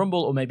Royal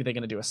Rumble, or maybe they're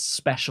going to do a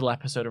special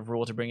episode of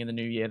Raw to bring in the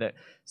new year that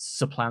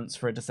supplants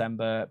for a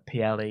December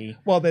PLE.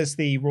 Well, there's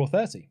the Raw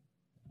 30.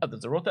 Oh,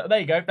 there's a Raw. There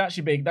you go. That's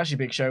your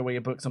big show where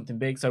you book something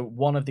big. So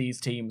one of these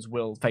teams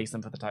will face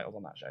them for the titles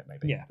on that show,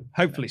 maybe. Yeah,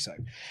 hopefully so.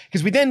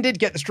 Because we then did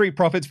get the Street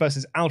Profits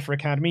versus Alpha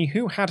Academy,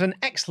 who had an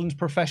excellent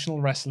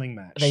professional wrestling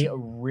match. They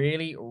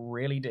really,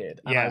 really did.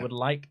 And Yeah. I would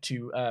like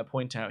to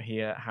point out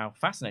here how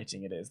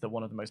fascinating it is that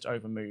one of the most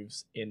over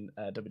moves in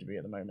WWE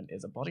at the moment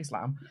is a body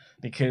slam,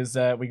 because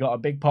we got a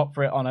big pop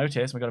for it on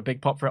Otis, and we got a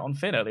big pop for it on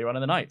Finn earlier on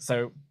in the night.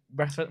 So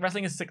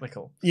wrestling is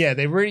cyclical. Yeah,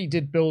 they really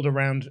did build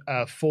around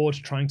Ford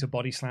trying to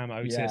body slam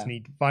Otis, and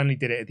he finally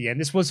did it at the end.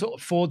 This was sort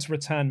of Ford's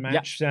return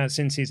match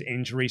since his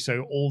injury,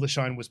 so all the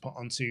shine was put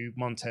onto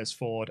Montez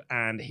Ford,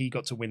 and he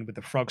got to win with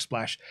the frog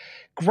splash.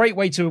 Great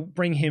way to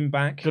bring him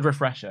back. Good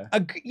refresher.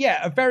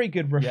 A very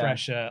good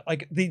refresher. Yeah.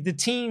 Like the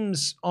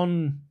teams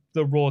on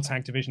the Raw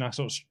tag division are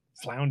sort of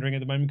floundering at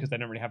the moment because they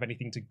don't really have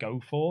anything to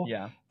go for.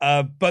 Yeah.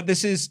 But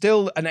this is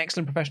still an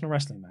excellent professional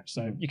wrestling match,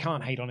 so you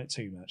can't hate on it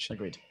too much.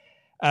 Agreed.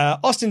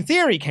 Austin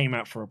Theory came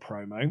out for a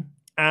promo,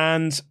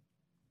 and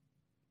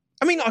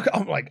I mean,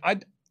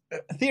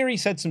 Theory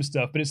said some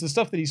stuff, but it's the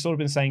stuff that he's sort of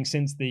been saying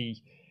since the.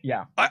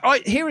 Yeah.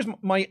 Here is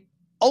my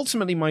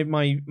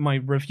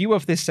review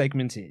of this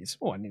segment is.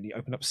 Oh, I nearly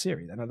opened up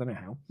Siri then. I don't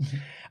know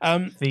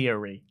how.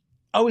 Theory.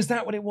 Oh, is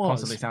that what it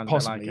was? Possibly sounds a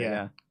bit like it,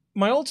 yeah.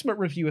 My ultimate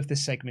review of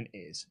this segment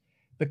is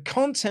the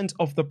content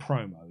of the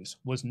promos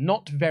was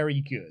not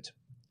very good.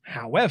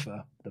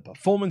 However, the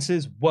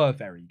performances were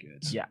very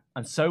good. Yeah,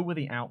 and so were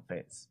the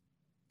outfits,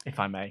 if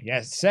I may.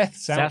 Yes,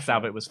 Seth's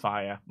outfit was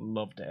fire.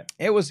 Loved it.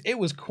 It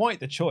was quite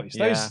the choice.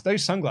 Yeah.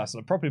 Those sunglasses,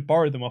 I probably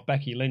borrowed them off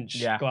Becky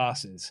Lynch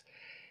glasses.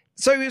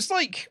 So it's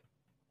like,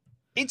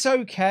 it's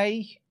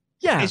okay.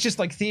 Yeah. It's just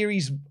like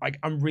Theory's, like,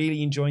 I'm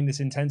really enjoying this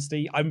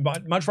intensity. I'd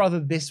much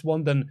rather this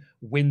one than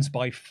wins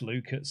by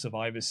fluke at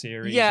Survivor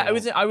Series. Yeah,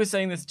 I was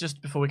saying this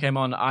just before we came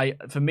on.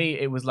 For me,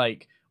 it was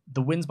like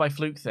the wins by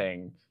fluke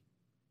thing.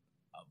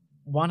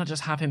 Why not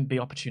just have him be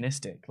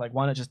opportunistic? Like,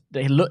 why not just...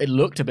 It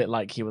looked a bit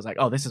like he was like,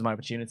 oh, this is my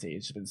opportunity.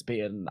 It's just been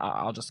speared, and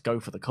I'll just go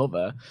for the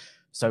cover.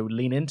 So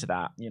lean into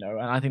that, you know?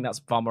 And I think that's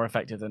far more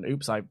effective than,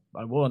 oops, I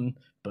won,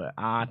 but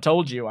I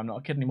told you I'm not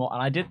a kid anymore.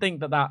 And I did think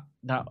that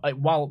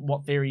while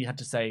what Theory had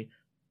to say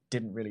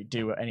didn't really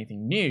do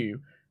anything new,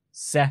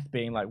 Seth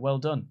being like, well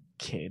done,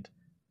 kid,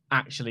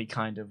 actually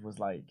kind of was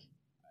like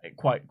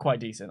quite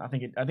decent. I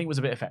think it was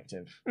a bit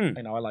effective. You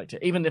know, I liked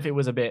it. Even if it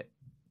was a bit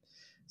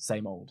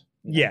same old.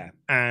 Yeah,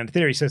 and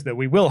Theory says that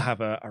we will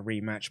have a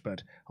rematch,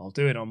 but I'll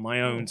do it on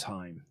my own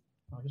time.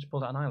 I just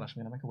pulled out an eyelash.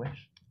 I'm going to make a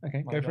wish.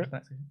 Okay, go for it. Yeah.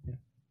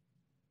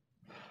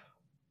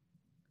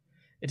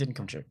 It didn't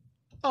come true.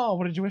 Oh,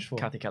 what did you wish for?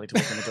 Kathy Kelly to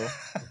walk in the door.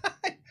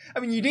 I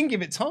mean, you didn't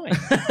give it time.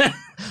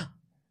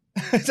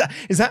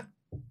 Is that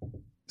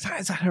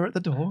her at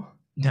the door?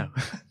 No.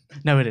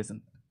 No, it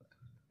isn't.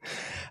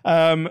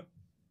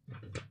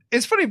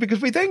 it's funny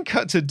because we then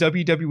cut to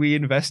WWE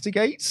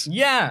Investigates.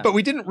 Yeah. But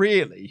we didn't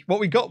really. What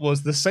we got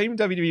was the same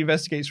WWE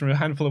Investigates from a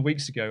handful of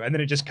weeks ago, and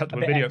then it just cut to a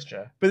bit video.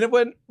 extra. But then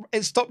when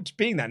it stopped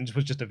being that, and it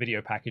was just a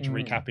video package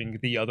recapping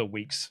the other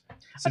weeks I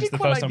since did the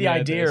quite first like time the we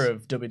aired idea this.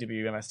 of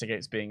WWE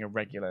Investigates being a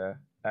regular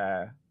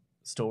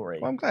story.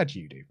 Well, I'm glad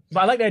you do.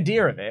 But I like the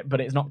idea of it, but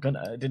it's not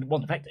gonna. It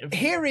wasn't effective.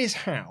 Here is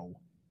how.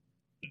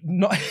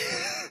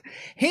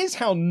 Here's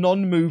how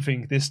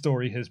non-moving this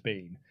story has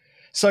been.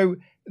 So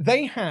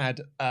they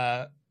had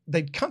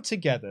they'd cut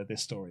together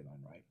this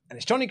storyline, right? And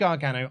it's Johnny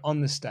Gargano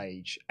on the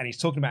stage, and he's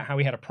talking about how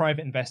he had a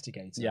private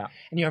investigator. Yeah.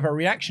 And you have a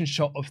reaction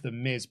shot of the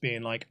Miz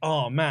being like,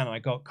 "Oh man, I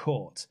got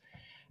caught."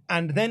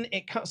 And then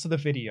it cuts to the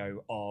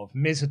video of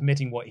Miz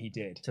admitting what he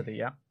did. To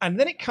the And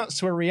then it cuts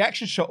to a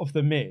reaction shot of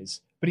the Miz,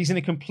 but he's in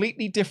a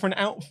completely different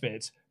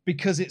outfit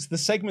because it's the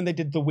segment they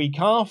did the week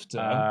after,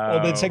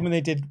 or the segment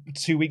they did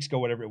 2 weeks ago,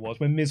 whatever it was,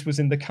 when Miz was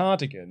in the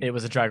cardigan. It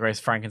was a Drag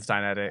Race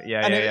Frankenstein edit.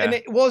 Yeah, And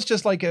it was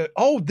just like,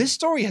 this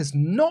story has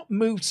not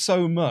moved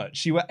so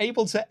much. You were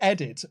able to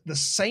edit the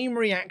same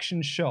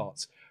reaction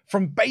shot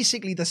from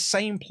basically the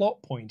same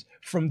plot point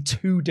from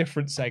 2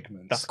 different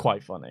segments. That's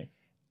quite funny.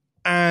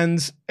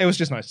 And it was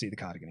just nice to see the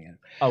cardigan again.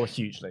 Oh,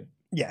 hugely.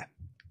 Yeah.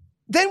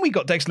 Then we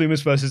got Dex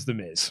Lumis versus The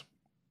Miz.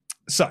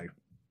 So.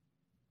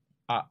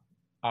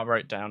 I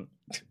wrote down,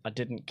 I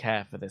didn't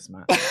care for this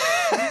match.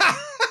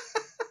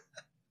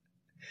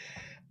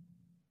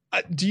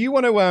 Do you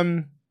want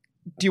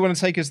to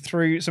take us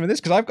through some of this?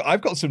 Because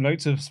I've got some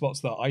notes of spots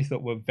that I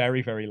thought were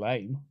very, very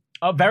lame.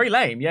 Oh, very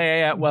lame.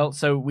 Yeah. Well,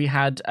 so we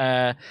had,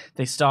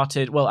 they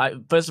started,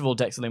 first of all,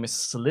 Dex Lumis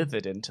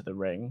slithered into the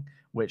ring,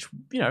 which,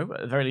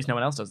 at the very least, no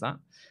one else does that.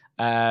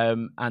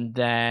 And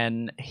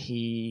then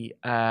he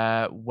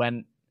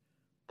went,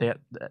 they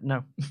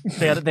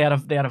had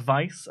a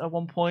vice at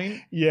one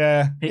point.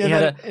 Yeah. They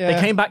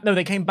came back. No,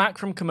 they came back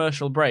from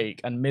commercial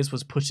break, and Miz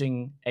was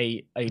putting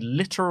a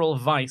literal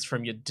vice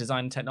from your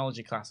design and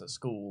technology class at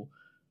school,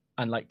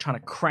 and like trying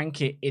to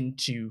crank it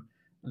into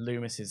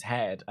Loomis's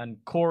head. And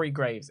Corey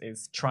Graves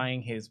is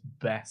trying his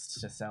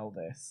best to sell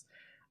this,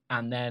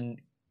 and then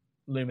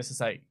Loomis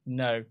is like,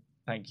 "No,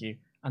 thank you,"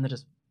 and then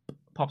just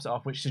pops it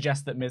off, which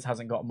suggests that Miz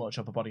hasn't got much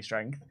upper body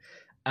strength.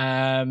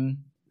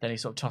 Then he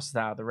sort of tosses it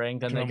out of the ring.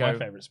 Then they go, my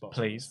favorite spots,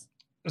 please.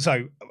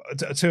 So,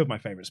 2 of my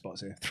favorite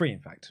spots here. 3, in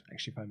fact,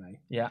 actually, if I may.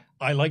 Yeah.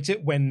 I liked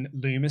it when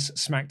Loomis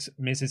smacked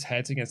Miz's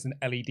head against an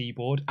LED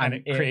board and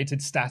it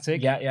created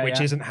static, which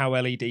isn't how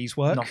LEDs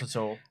work. Not at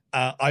all.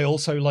 I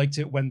also liked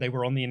it when they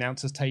were on the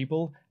announcer's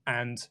table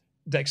and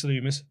Dex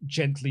Lumis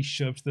gently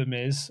shoved the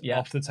Miz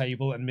off the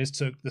table, and Miz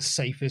took the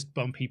safest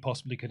bump he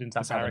possibly could into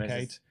the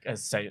barricade.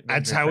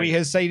 That's how he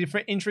has stayed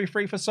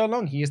injury-free for so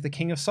long. He is the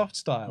king of soft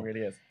style. He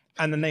really is.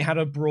 And then they had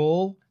a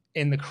brawl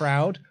in the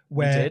crowd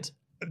where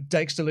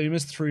Dexter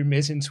Lumis threw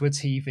Miz into a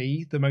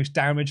TV, the most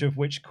damage of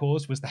which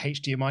caused was the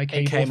HDMI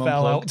cable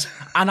fell out.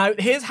 And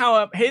here's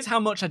how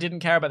much I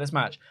didn't care about this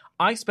match.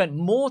 I spent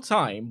more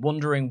time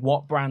wondering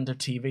what brand of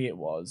TV it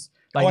was.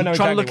 Like, I know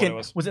trying exactly to look what in. it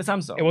was. Was it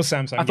Samsung? It was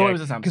Samsung. I thought it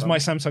was a Samsung. Because my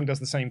Samsung does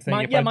the same thing.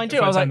 Mine too.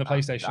 I was like, the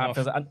PlayStation off.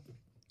 I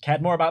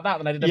cared more about that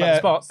than I did about the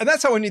spots. And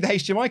that's how I knew the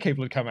HDMI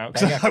cable had come out,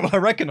 because I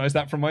recognised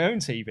that from my own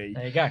TV.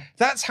 There you go.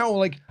 That's how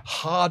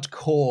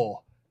hardcore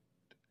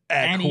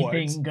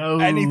anything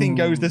goes. Anything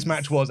goes this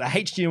match was. A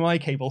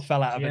HDMI cable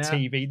fell out of a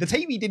TV. The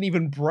TV didn't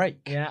even break.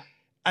 Yeah.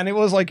 And it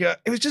was like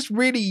it was just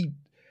really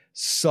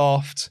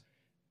soft.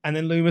 And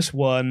then Lumis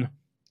won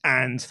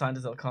and signed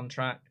his little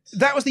contract.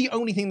 That was the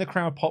only thing the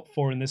crowd popped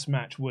for in this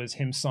match, was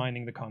him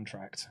signing the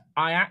contract.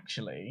 I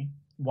actually,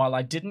 while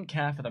I didn't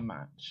care for the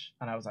match,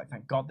 and I was like,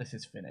 thank God this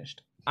is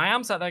finished, I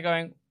am sat there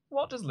going,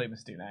 what does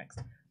Lumis do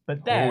next?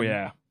 But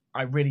then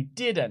I really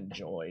did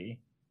enjoy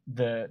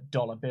the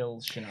dollar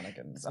bills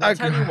shenanigans. And I'll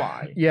tell you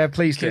why. Yeah,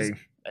 please do.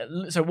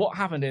 So what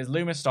happened is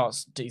Loomis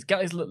he's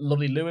got his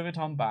lovely Louis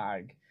Vuitton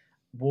bag,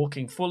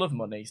 walking full of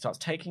money, starts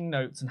taking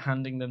notes and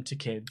handing them to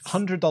kids.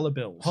 $100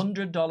 bills.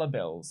 $100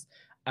 bills.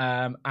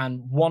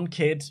 And one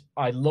kid,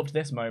 I loved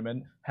this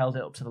moment, held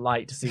it up to the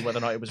light to see whether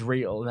or not it was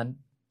real. And then,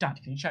 Dad,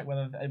 can you check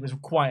whether it was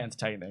quite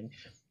entertaining?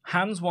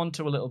 Hands one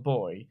to a little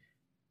boy,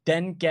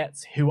 then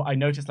gets, who I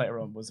noticed later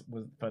on was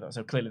further,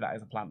 so clearly that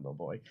is a planned little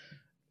boy,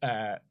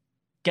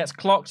 gets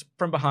clocked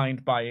from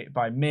behind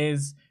by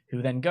Miz,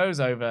 who then goes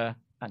over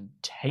and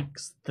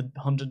takes the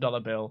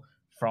 $100 bill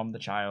from the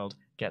child,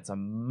 gets a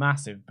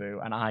massive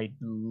boo, and I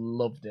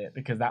loved it,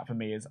 because that for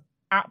me is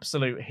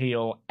absolute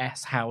heel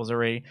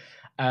S-housery.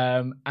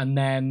 And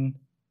then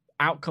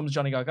out comes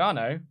Johnny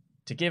Gargano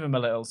to give him a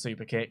little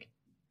super kick,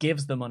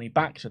 gives the money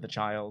back to the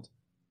child,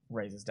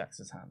 raises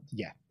Dexter's hand.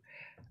 Yeah.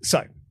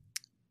 So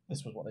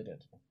this was what they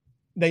did.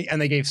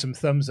 They gave some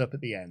thumbs up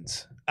at the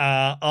end.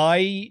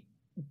 I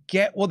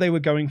get what they were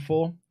going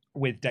for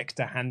with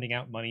Dexter handing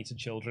out money to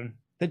children.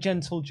 The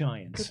gentle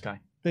giant. Good guy.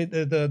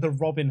 the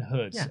Robin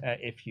Hood, Yeah.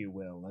 if you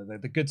will,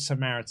 the Good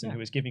Samaritan who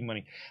was giving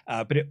money.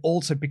 But it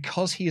also,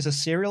 because he is a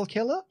serial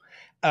killer,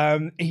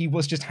 he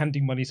was just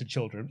handing money to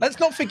children. Let's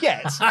not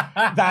forget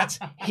that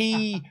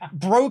he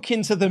broke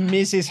into the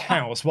Miz's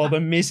house while the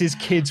Miz's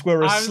kids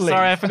were I'm asleep.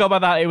 sorry, I forgot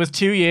about that. It was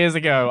 2 years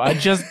ago. I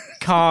just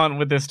can't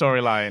with this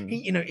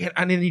storyline.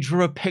 And then he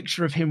drew a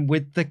picture of him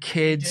with the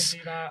kids, He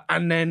did do that.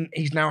 and then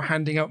he's now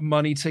handing out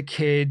money to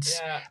kids.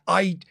 Yeah.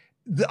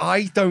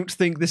 I don't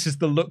think this is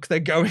the look they're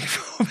going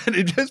for, but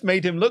it just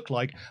made him look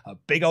like a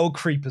big old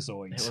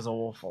creepazoid. It was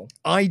awful.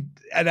 I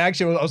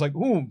was like,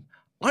 ooh,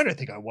 I don't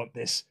think I want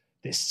this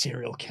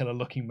serial killer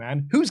looking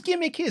man whose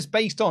gimmick is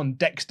based on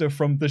Dexter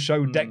from the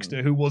show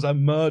Dexter, who was a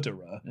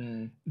murderer,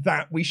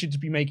 that we should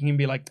be making him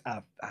be like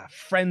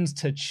friends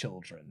to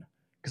children.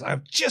 Because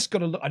I've just got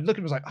to look. I'd look at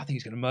him and was like, I think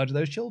he's going to murder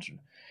those children.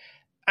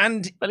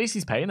 And At least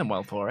he's paying them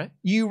well for it.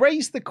 you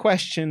raised the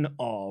question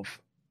of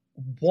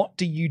what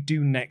do you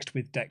do next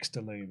with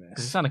Dexter Because he's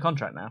Loomis? signed a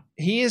contract now.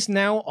 He is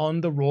now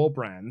on the Raw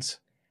brand,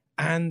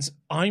 and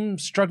I'm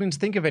struggling to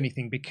think of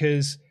anything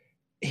because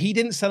he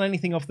didn't sell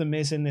anything off The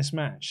Miz in this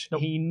match.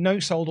 Nope. He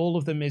no-sold all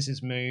of The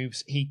Miz's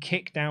moves. He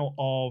kicked out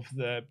of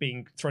the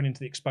being thrown into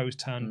the exposed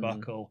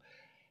turnbuckle.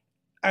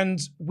 And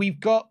we've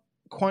got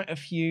quite a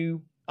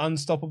few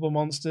unstoppable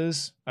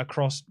monsters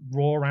across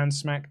Raw and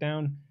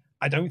SmackDown.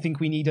 I don't think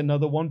we need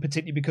another one,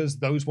 particularly because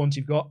those ones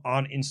you've got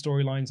aren't in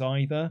storylines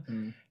either.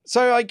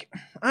 So, like,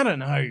 I don't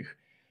know.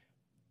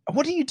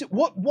 What do you do?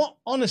 What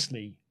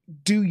honestly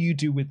do you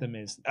do with The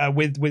Miz?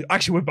 With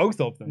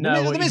both of them.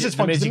 No, the Miz is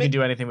fun. The Miz 'cause you can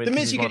do anything with. The 'cause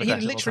Miz, he's he one of the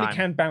best of all literally time.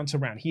 can bounce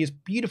around. He is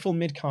beautiful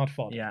mid-card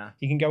fodder. Yeah.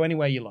 He can go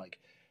anywhere you like.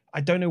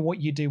 I don't know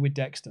what you do with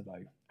Dexter,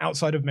 though,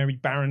 outside of maybe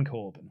Baron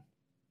Corbin.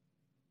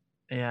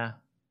 Yeah.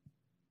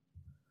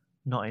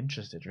 Not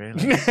interested,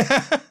 really.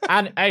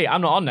 And hey, I'm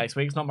not on next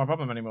week. It's not my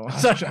problem anymore.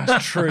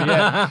 That's true,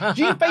 yeah.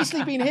 You've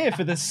basically been here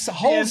for this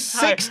whole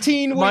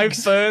 16 My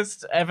weeks.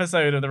 first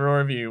episode of the Raw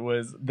Review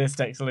was this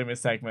Dexter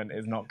Loomis segment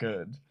is not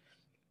good.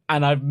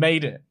 And I've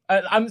made it.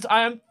 I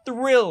am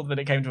thrilled that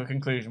it came to a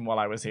conclusion while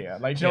I was here.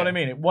 Like, do you know what I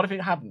mean? What if it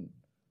hadn't?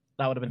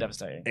 That would have been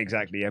devastating.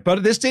 Exactly, yeah.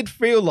 But this did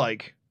feel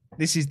like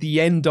this is the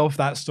end of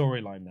that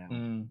storyline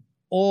now.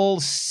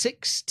 All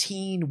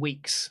 16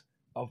 weeks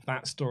of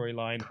that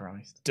storyline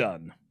Christ.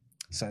 done.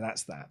 So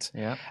that's that.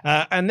 Yeah.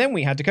 And then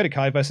we had Dakota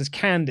Kai versus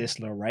Candice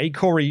LeRae.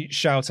 Corey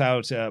shout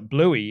out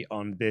Bluey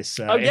on this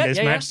match.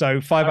 yeah. So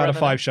 5 out of that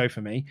 5 show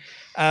for me.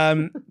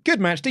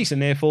 Good match, decent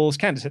near falls.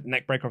 Candice hit the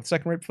neck breaker off the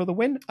second rib for the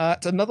win.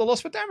 It's another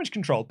loss for Damage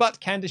Control, but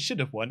Candice should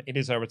have won. It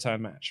is her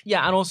return match.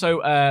 Yeah, and also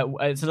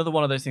it's another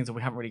one of those things that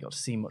we haven't really got to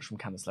see much from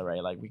Candice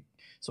LeRae. Like, we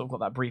sort of got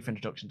that brief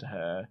introduction to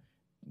her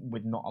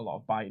with not a lot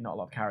of bite, not a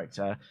lot of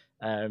character.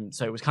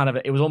 So it was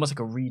it was almost like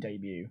a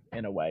re-debut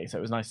in a way. So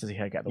it was nice to see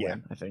her get the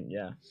win, I think,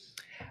 yeah.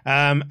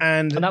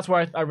 And that's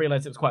where I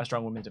realized it was quite a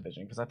strong women's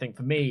division, because I think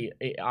for me,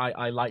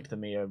 I liked the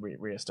Mia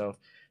Rhea stuff.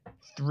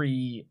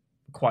 3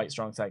 quite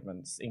strong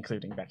segments,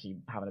 including Becky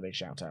having a big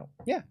shout out.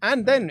 yeah,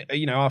 and then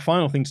our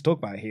final thing to talk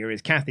about here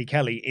is Kathy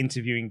Kelly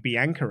interviewing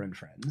Bianca and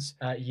friends.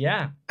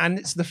 Yeah. And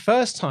it's the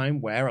first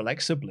time where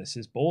Alexa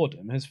Bliss's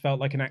boredom has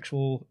felt like an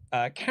actual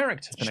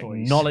character Been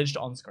choice. acknowledged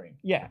on screen.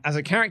 Yeah, as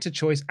a character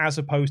choice, as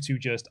opposed to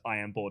just, I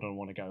am bored and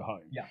want to go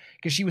home. Yeah.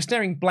 Because she was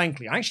staring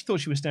blankly. I actually thought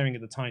she was staring at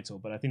the title,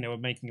 but I think they were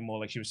making it more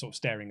like she was sort of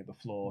staring at the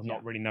floor,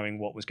 not really knowing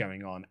what was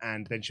going on.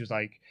 And then she was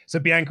like, so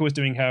Bianca was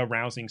doing her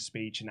rousing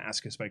speech and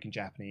Asuka spoke in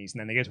Japanese. And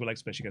then they go to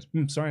Alexa Bliss, she goes,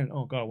 sorry,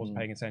 oh God, I wasn't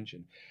paying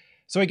attention.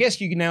 So I guess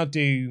you can now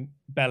do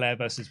Belair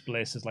versus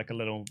Bliss as like a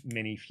little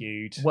mini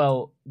feud.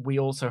 Well, we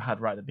also had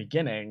right at the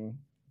beginning,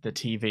 the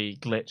TV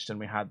glitched and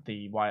we had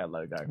the Wyatt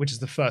logo. Which is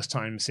the first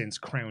time since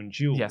Crown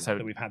Jewel so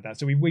that we've had that.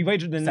 So we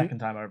waited second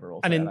time overall.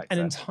 an Alexa.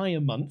 entire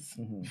month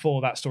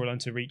for that storyline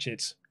to reach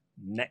its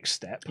next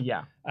step.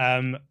 Yeah.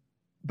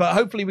 But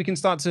hopefully we can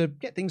start to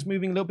get things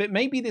moving a little bit.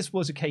 Maybe this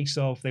was a case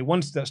of they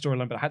wanted that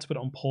storyline, but I had to put it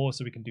on pause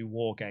so we can do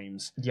War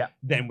Games. Yeah.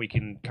 Then we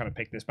can kind of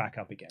pick this back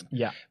up again.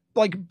 Yeah.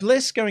 Like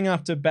Bliss going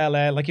after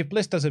Belair, like if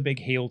Bliss does a big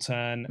heel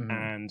turn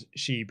and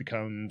she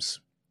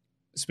becomes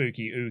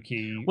spooky,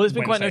 ooky. Well, it's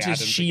been quite Wednesday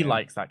noticed Addams she again.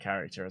 likes that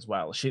character as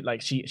well. She's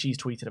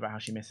tweeted about how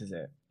she misses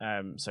it.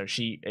 So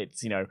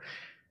it's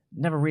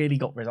never really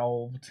got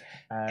resolved.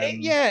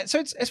 Yeah, so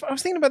it's I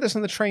was thinking about this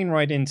on the train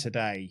ride in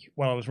today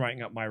while I was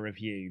writing up my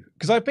review,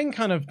 because I've been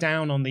kind of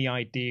down on the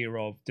idea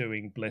of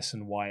doing Bliss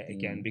and Wyatt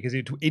again, because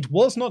it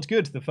was not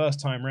good the first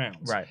time round.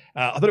 Right.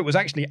 I thought it was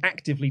actually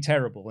actively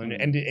terrible, and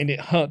it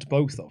hurt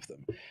both of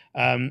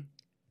them.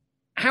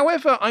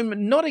 However,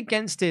 I'm not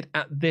against it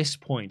at this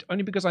point,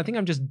 only because I think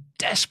I'm just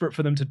desperate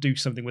for them to do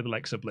something with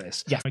Alexa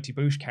Bliss. Yeah. Mighty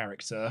Boosh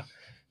character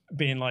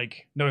being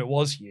like, no, it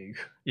was you.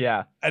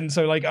 Yeah. And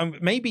so like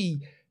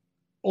maybe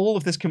all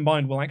of this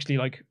combined will actually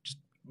like just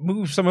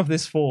move some of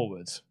this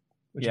forward,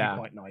 which would be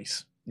quite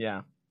nice.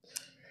 Yeah.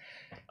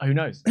 Who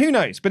knows? Who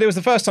knows? But it was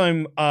the first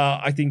time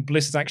I think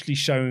Bliss has actually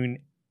shown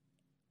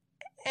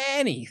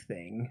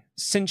anything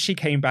since she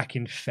came back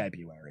in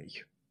February.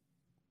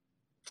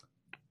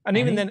 And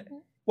even then,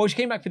 Well, she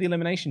came back for the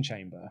Elimination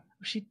Chamber.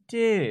 She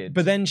did.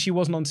 But then she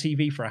wasn't on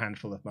TV for a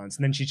handful of months,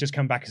 and then she's just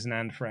come back as an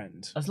and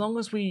friend. As long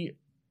as we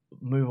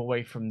move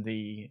away from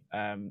the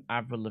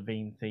Avril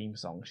Lavigne theme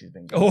song she's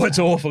been Oh, it's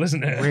awful,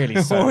 isn't it?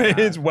 Really so bad.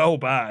 It's well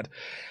bad.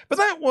 But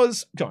that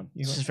was... John.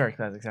 This is very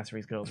clever.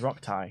 Accessories Girls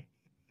Rock Tie.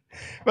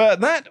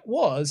 But that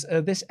was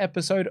this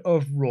episode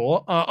of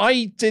Raw.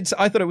 I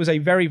thought it was a I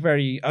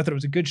thought it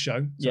was a good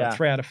show. So a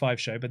 3 out of 5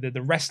 show. But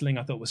the wrestling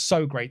I thought was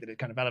so great that it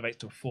kind of elevates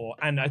to a 4.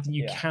 And I think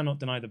you cannot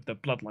deny the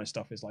bloodline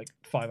stuff is like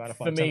 5 out of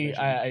 5. For me,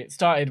 it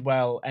started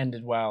well,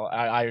 ended well.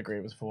 I agree.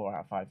 It was 4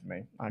 out of 5 for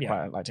me. I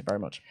quite liked it very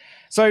much.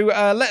 So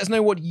let us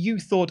know what you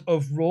thought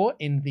of Raw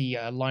in the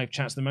live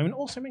chats at the moment.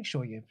 Also, make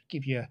sure you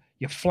give your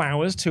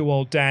flowers to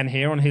old Dan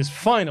here on his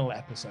final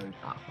episode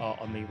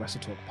on the Wrestle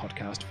Talk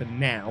podcast for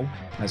now,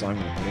 as I'm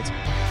going to put it.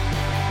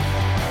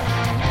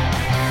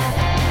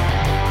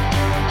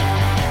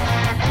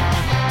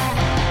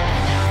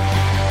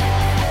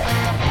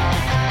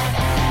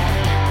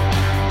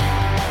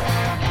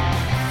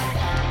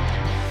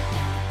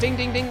 Ding,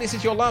 ding, ding. This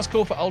is your last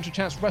call for Ultra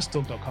Chats.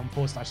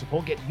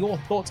 WrestleTalk.com/support. Get your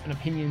thoughts and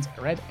opinions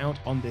read out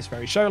on this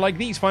very show. Like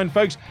these fine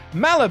folks.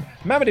 Malab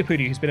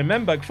Mamadipudi, who's been a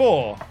member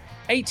for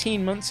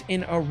 18 months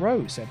in a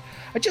row, said,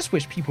 I just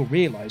wish people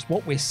realise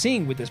what we're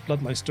seeing with this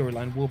Bloodline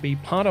storyline will be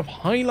part of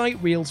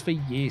highlight reels for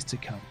years to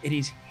come. It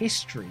is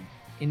history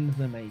in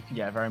the making.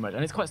 Yeah, very much.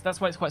 And that's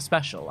why it's quite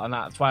special. And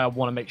that's why I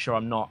want to make sure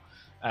I'm not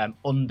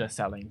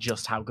underselling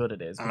just how good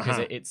it is.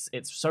 Because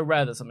it's so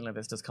rare that something like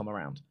this does come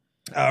around.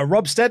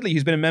 Rob Steadley,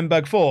 who's been a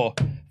member for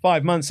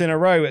 5 months in a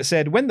row,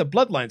 said, when the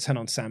Bloodline turn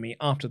on Sammy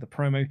after the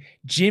promo,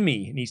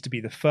 Jimmy needs to be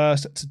the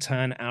first to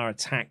turn our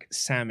attack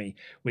Sammy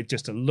with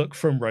just a look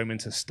from Roman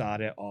to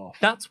start it off.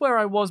 That's where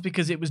I was,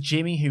 because it was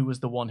Jimmy who was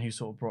the one who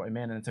sort of brought him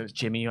in, and so it's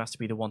Jimmy who has to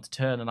be the one to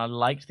turn, and I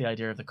liked the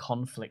idea of the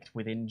conflict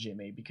within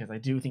Jimmy, because I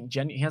do think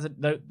he has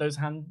those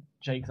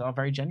handshakes are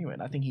very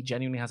genuine. I think he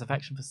genuinely has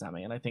affection for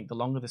Sammy, and I think the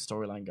longer the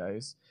storyline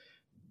goes,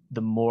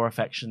 the more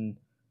affection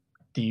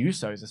the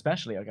Usos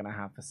especially are going to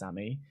have for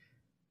Sammy.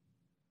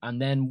 And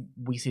then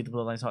we see the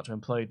Bloodline start to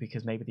implode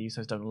because maybe the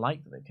Usos don't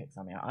like that they've kicked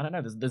Sammy out. I don't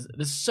know.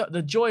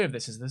 The joy of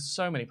this is there's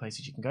so many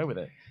places you can go with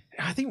it.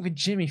 I think with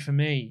Jimmy, for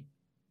me,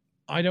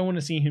 I don't want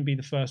to see him be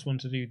the first one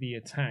to do the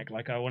attack.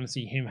 Like, I want to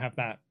see him have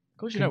that. Of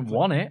course you don't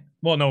want it.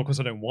 Well, no, of course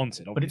I don't want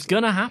it. Obviously. But it's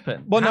going to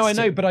happen. Well, no, I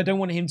know, but I don't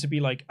want him to be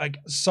like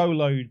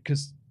Solo,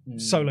 because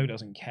Solo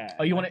doesn't care.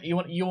 Oh,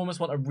 you almost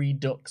want a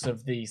redux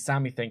of the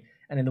Sammy thing.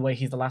 And in the way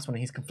he's the last one,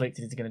 he's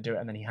conflicted, he's going to do it,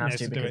 and then he has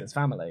to because it's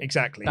family.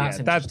 Exactly.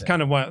 That's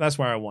kind of that's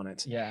where I want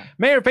it. Yeah.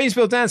 Mayor of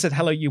Painesville Dan said,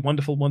 hello, you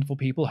wonderful, wonderful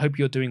people. Hope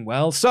you're doing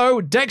well.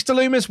 So, Dexter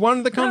Lumis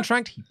won the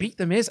contract. He beat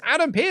The Miz.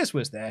 Adam Pearce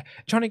was there.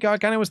 Johnny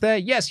Gargano was there.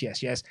 Yes,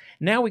 yes, yes.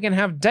 Now we can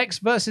have Dex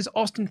versus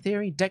Austin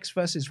Theory, Dex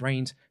versus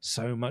Reigns,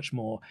 so much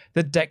more.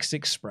 The Dex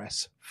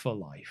Express for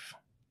life.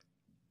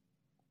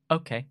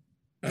 Okay.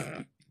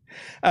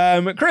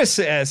 Chris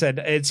said,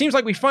 it seems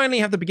like we finally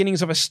have the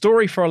beginnings of a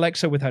story for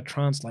Alexa with her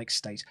trance-like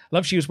state.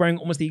 Love she was wearing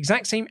almost the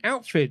exact same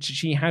outfit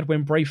she had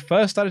when Bray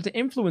first started to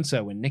influence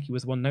her, when Nikki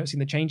was the one noticing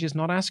the changes,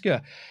 not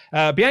Asuka.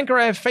 Bianca,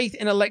 I have faith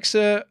in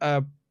Alexa.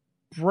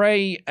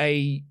 Sorry,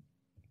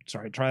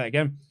 try that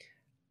again.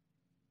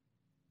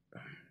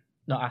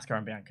 Not Asuka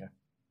and Bianca.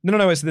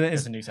 No, it's a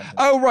new sentence.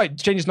 Oh, right.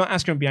 Changes, not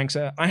Asuka and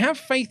Bianca. I have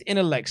faith in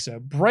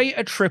Alexa. Bray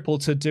a triple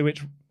to do it.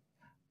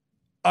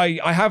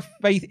 I have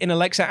faith in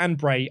Alexa and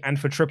Bray, and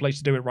for Triple H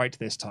to do it right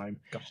this time.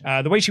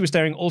 Gotcha. The way she was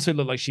staring also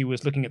looked like she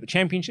was looking at the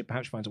championship.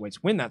 Perhaps she finds a way to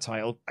win that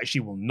title.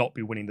 She will not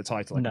be winning the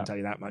title, I can tell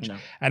you that much. No.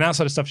 And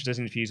outside of stuff she does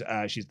in interviews,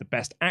 she's the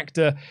best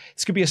actor.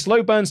 This could be a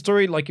slow burn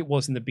story like it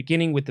was in the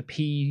beginning with the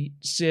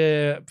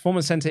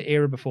Performance Center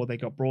era before they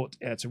got brought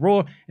to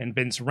Raw, and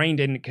Vince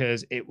reined in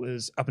because it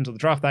was up until the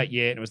draft that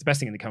year, and it was the best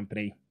thing in the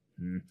company.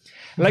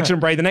 Alexa and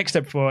Bray, the next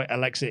step for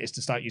Alexa is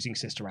to start using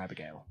Sister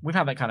Abigail. We've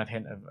had that kind of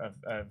hint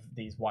of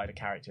these wider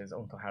characters.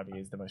 Uncle Howdy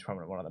is the most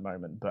prominent one at the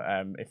moment, but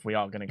if we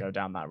are going to go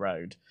down that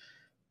road,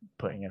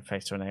 putting a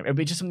face to a name, it'll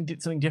be just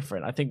something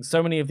different. I think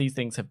so many of these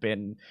things have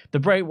been... The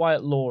Bray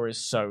Wyatt lore is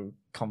so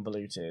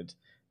convoluted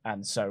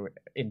and so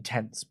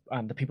intense,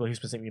 and the people who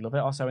specifically love it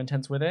are so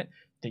intense with it,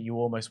 that you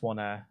almost want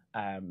to...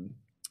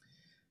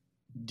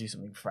 do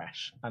something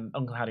fresh, and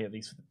Uncle Howdy, at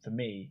least for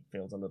me,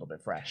 feels a little bit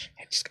fresh.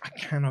 I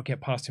cannot get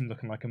past him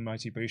looking like a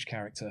Mighty Boosh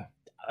character.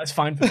 That's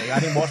fine for me.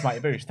 I didn't watch Mighty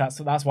Boosh.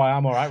 That's why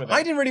I'm all right with it.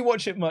 I didn't really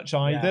watch it much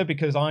either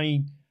because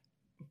I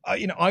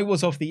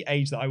was of the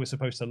age that I was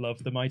supposed to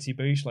love the Mighty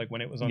Boosh, like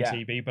when it was on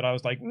TV. But I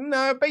was like,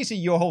 no,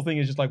 basically your whole thing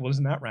is just like, well,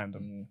 isn't that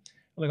random?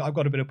 Like, I've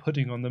got a bit of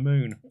pudding on the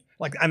moon.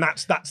 Like, and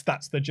that's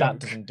the joke. That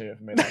doesn't do it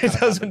for me. It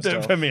doesn't do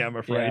it for me, I'm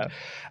afraid.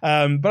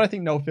 Yeah. But I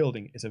think Noel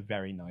Fielding is a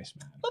very nice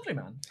man. Lovely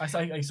man.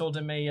 I sold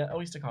him a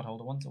Oyster card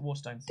holder once at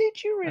Waterstones.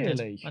 Did you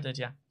really? I did,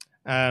 yeah.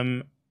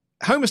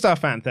 Homestar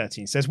Fan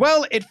 13 says,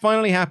 well, it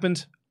finally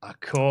happened. I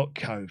caught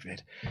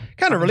COVID.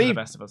 Kind of relieved.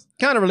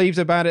 Kind of relieved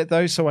about it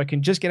though, so I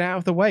can just get out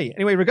of the way.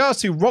 Anyway, regards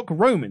to Rock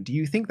Roman, do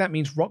you think that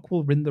means Rock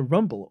will win the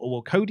Rumble, or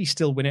will Cody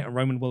still win it and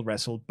Roman will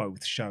wrestle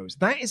both shows?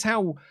 That is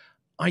how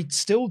I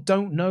still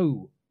don't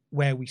know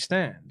where we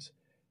stand.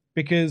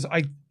 because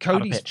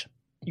Cody's... pitch.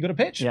 You got a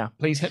pitch? Yeah.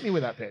 Please hit me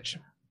with that pitch.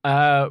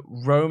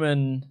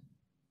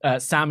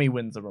 Sammy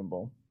wins the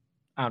Rumble,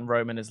 and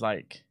Roman is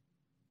like,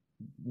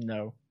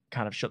 no,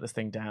 kind of shut this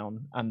thing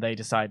down, and they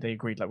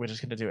agreed, like, we're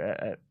just going to do it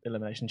at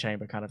Elimination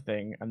Chamber kind of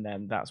thing, and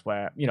then that's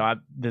where,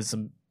 there's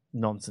some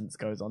nonsense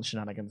goes on,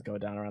 shenanigans go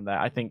down around there.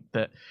 I think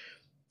that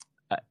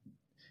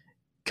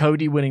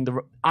Cody winning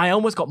I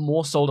almost got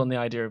more sold on the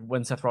idea of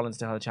when Seth Rollins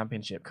still had the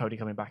championship, Cody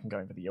coming back and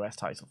going for the US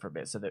title for a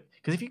bit,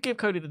 because if you give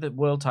Cody the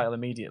world title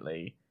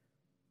immediately,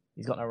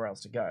 he's got nowhere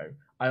else to go.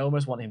 I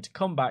almost want him to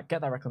come back,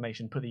 get that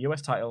reclamation, put the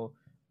US title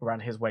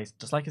around his waist,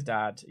 just like his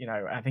dad.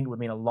 I think it would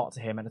mean a lot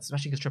to him, and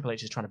especially because Triple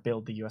H is trying to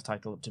build the US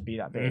title up to be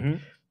that big.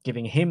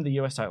 Giving him the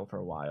US title for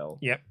a while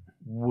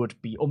would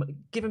be...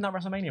 give him that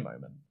WrestleMania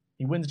moment.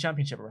 He wins the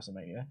championship at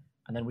WrestleMania,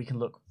 and then we can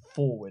look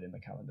forward in the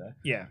calendar.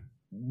 Yeah.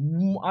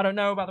 I don't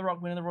know about The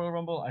Rock winning the Royal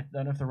Rumble. I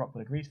don't know if The Rock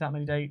would agree to that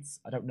many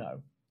dates. I don't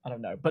know.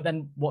 But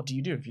then what do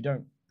you do if you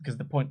don't? Because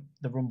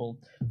the Rumble...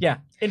 Yeah,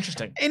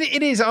 interesting.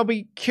 It is. I'll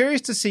be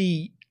curious to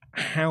see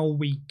how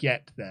we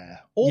get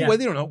there, or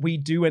whether or not we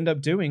do end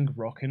up doing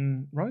Rock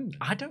and Roman.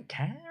 I don't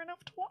care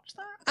enough to watch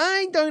that.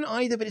 I don't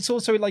either, but it's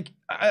also like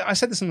I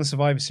said this on the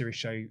Survivor Series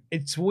show.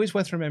 It's always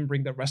worth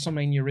remembering that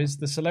WrestleMania is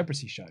the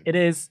celebrity show. It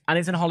is, and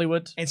it's in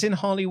Hollywood. It's in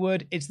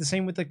Hollywood. It's the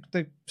same with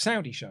the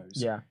Saudi shows.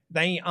 Yeah,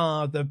 they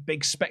are the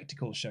big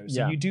spectacle shows.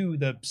 So yeah. You do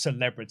the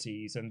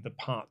celebrities and the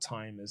part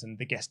timers and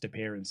the guest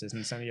appearances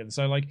and some of the others.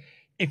 So like,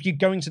 if you're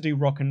going to do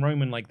Rock and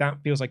Roman, like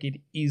that feels like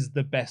it is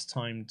the best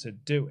time to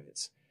do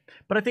it.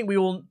 But I think we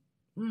all,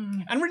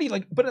 and really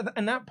like, but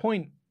at that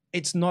point,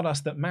 it's not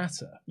us that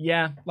matter.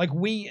 Yeah, like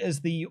we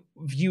as the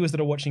viewers that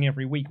are watching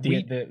every week,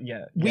 we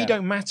yeah.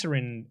 don't matter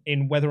in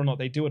whether or not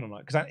they do it or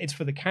not, because it's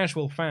for the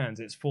casual fans.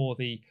 It's for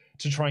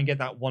to try and get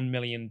that $1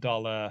 million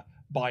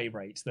buy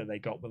rate that they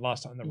got with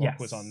last time The Rock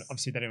was on.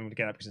 Obviously, they don't want to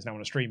get that because it's now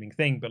on a streaming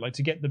thing, but like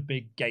to get the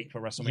big gate for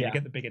WrestleMania,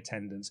 get the big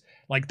attendance,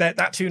 like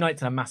that 2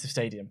 nights in a massive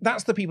stadium.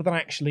 That's the people that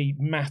actually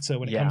matter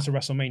when it comes to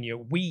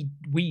WrestleMania.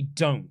 We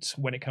don't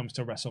when it comes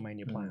to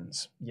WrestleMania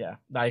plans. Yeah,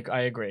 I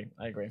agree.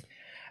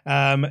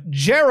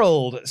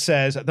 Gerald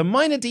says the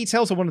minor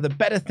details are one of the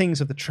better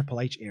things of the Triple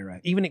H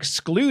era, even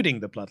excluding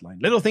the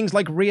bloodline. Little things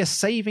like Rhea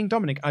saving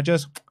Dominic are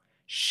just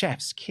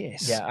chef's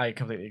kiss. Yeah, I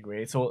completely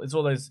agree. It's all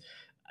those.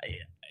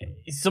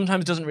 It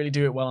sometimes doesn't really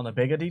do it well on the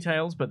bigger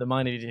details, but the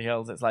minor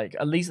details, it's like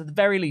at the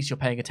very least you're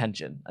paying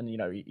attention, and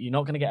you're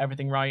not going to get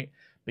everything right,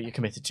 but you're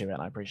committed to it, and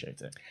I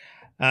appreciate it.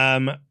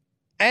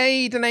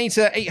 A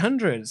Donator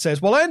 800 says,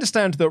 while I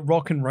understand that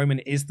Rock and Roman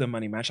is the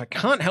money match, I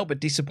can't help but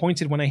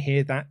disappointed when I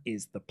hear that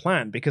is the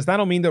plan, because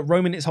that'll mean that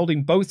Roman is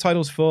holding both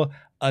titles for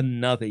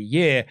another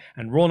year,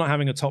 and Raw not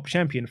having a top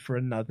champion for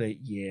another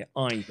year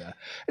either.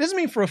 It doesn't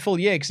mean for a full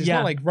year, because it's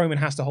not like Roman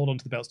has to hold on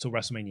to the belts till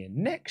WrestleMania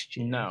next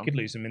year. No. He could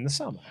lose them in the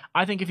summer.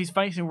 I think if he's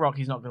facing Rock,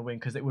 he's not going to win,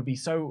 because it would be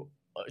so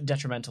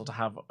detrimental to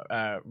have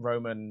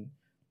Roman's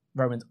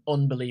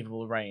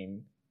unbelievable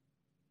reign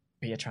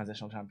be a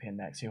transitional champion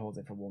next. He holds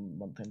it for 1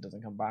 month and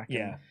doesn't come back.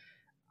 Yeah.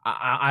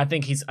 I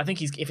think he's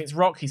if it's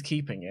Rock, he's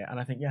keeping it, and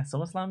I think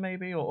SummerSlam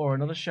maybe or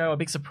another show, a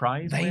big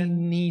surprise. They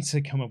need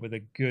to come up with a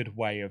good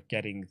way of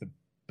getting the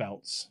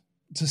belts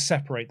to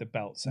separate the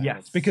belts out.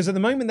 Yes. Because at the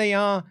moment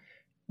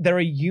they're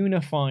a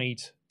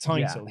unified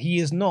title. He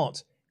is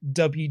not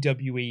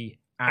WWE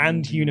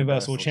and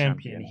Universal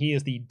Champion. He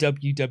is the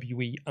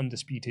WWE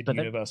Undisputed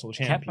Universal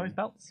Champion. Kept both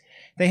belts?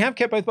 They have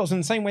kept both belts in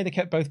the same way they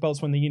kept both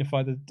belts when they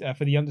unified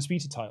for the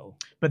Undisputed title.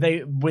 But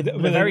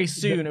very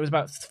soon, it was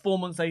about 4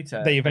 months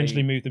later, they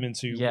eventually moved them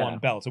into one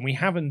belt. And we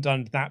haven't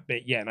done that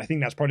bit yet. And I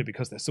think that's probably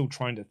because they're still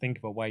trying to think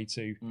of a way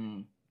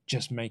to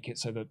just make it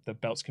so that the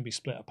belts can be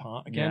split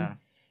apart again.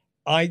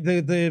 Yeah.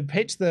 The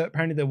pitch that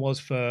apparently there was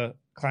for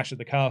Clash at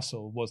the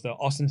Castle was that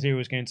Austin Theory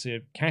was going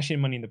to cash in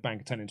Money in the Bank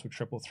and turn it into a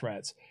triple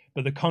threat,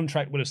 but the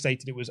contract would have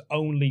stated it was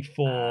only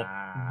for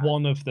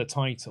one of the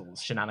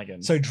titles.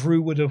 Shenanigans. So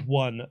Drew would have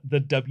won the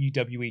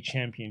WWE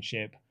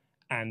Championship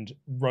and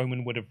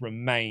Roman would have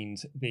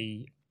remained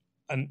the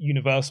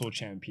Universal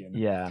Champion.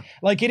 Yeah.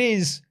 Like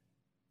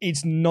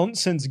it's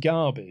nonsense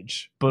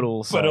garbage, but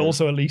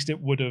also at least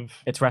it would have.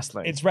 It's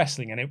wrestling. It's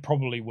wrestling, and it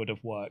probably would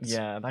have worked.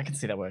 Yeah, I can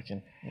see that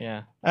working.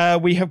 Yeah.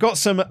 We have got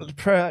some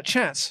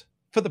chats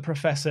for the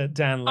Professor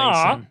Dan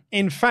Layson.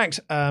 In fact,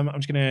 I'm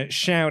just going to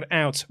shout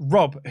out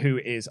Rob, who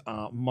is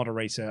our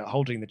moderator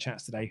holding the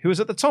chats today, who is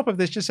at the top of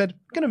this, just said,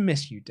 "Going to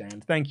miss you,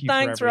 Dan. Thank you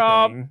Thanks, for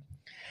everything."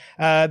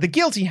 Rob. The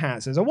Guilty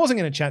Hat says, I wasn't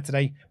going to chat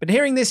today, but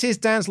hearing this is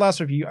Dan's last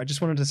review, I just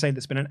wanted to say that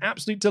it's been an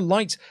absolute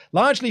delight,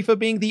 largely for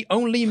being the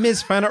only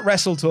Miz fan at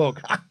Wrestle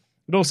Talk,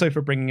 but also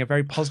for bringing a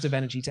very positive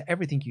energy to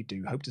everything you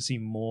do. Hope to see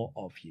more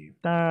of you.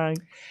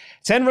 Thanks.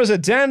 Tenra's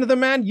Dan the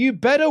man, you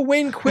better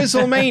win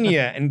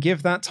Quizzlemania and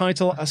give that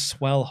title a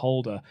swell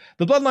holder.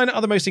 The Bloodline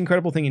are the most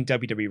incredible thing in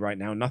WWE right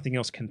now. Nothing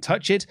else can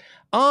touch it.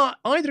 Are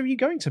either of you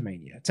going to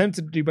Mania?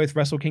 Tempted to do both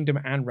Wrestle Kingdom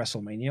and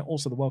WrestleMania.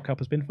 Also, the World Cup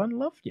has been fun.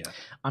 Love you.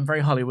 I'm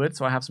very Hollywood,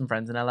 so I have some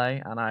friends in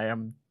LA, and I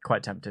am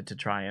quite tempted to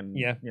try and,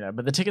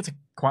 but the tickets are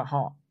quite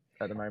hot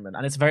at the moment,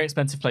 and it's a very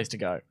expensive place to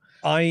go.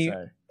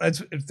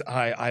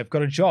 I've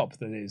got a job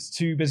that is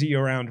too busy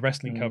around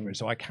wrestling coverage,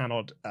 so I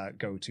cannot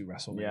go to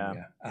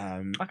WrestleMania.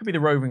 I could be the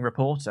roving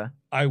reporter.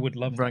 I would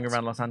love running that.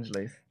 around Los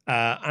Angeles.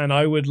 And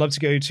I would love to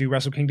go to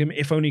Wrestle Kingdom,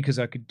 if only because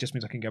just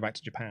means I can go back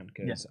to Japan,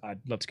 because I'd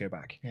love to go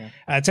back.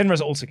 Yeah. 10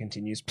 Res also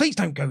continues. Please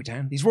don't go,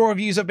 Dan. These Raw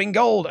reviews have been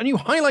gold. A new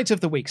highlight of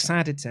the week.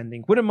 Sad it's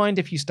ending. Wouldn't mind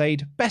if you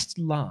stayed. Best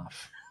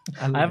laugh.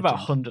 I have about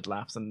 100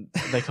 laughs, and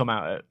they come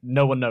out.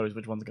 No one knows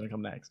which one's going to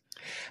come next.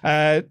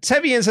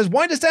 Tevian says,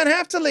 why does Dan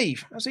have to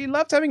leave? I he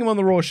loved having him on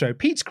the Raw show.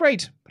 Pete's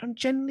great, but I'm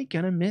genuinely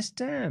going to miss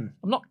Dan.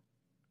 I'm not,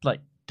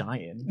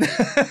 dying.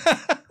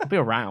 I'll be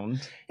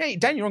around. Yeah,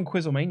 Dan, you're on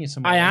Quizlemania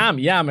somewhere. I am.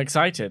 Yeah, I'm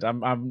excited.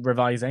 I'm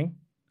revising.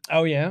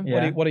 Oh, yeah?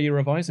 What are you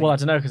revising? Well, I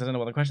don't know, because I don't know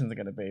what the questions are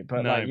going to be.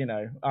 But,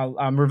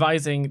 I'm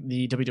revising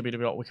the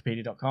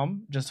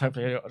www.wikipedia.com, just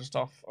hopefully just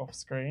off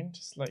screen.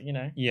 Just,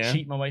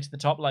 cheat my way to the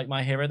top like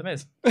my hero, The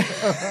Miz.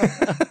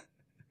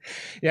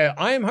 Yeah,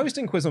 I am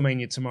hosting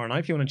Quizlemania tomorrow night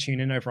if you want to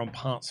tune in over on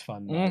Parts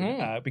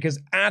Fun, because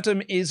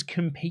Adam is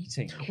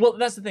competing. Well,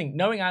 that's the thing.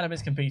 Knowing Adam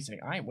is competing,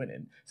 I ain't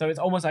winning. So it's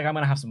almost like I'm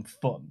going to have some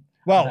fun.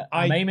 Well,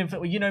 I'm aiming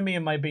for, you know me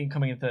and my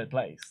coming in third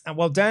place.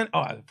 Well, Dan,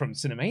 from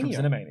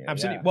Cinemania.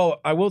 Absolutely. Yeah. Well,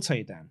 I will tell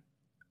you, Dan,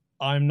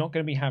 I'm not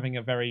going to be having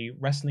a very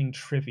wrestling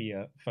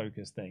trivia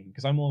focused thing,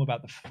 because I'm all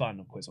about the fun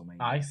of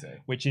Quizlemania. I see.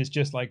 Which is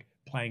just like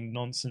playing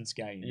nonsense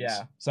games.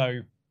 Yeah.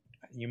 So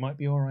you might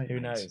be all right. Who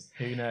knows?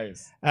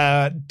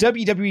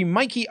 WWE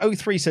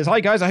Mikey03 says, hi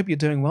guys, I hope you're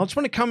doing well. Just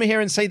want to come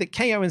here and say that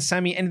KO and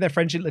Sammy ended their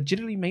friendship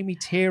legitimately made me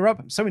tear up.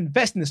 I'm so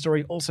invested in the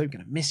story. Also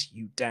gonna miss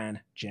you,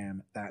 Dan.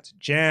 Jam that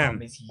jam. I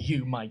miss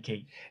you,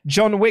 Mikey.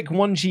 John Wick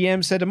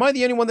 1GM said, am I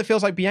the only one that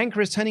feels like Bianca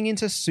is turning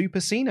into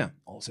Super Cena?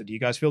 Also, do you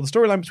guys feel the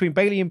storyline between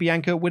Bayley and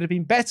Bianca would have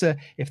been better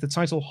if the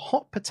title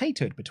hot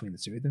potatoed between the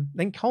two of them,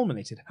 then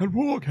culminated at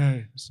War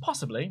Games?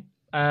 Possibly.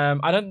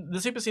 The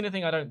Super Cena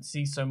thing I don't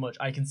see so much.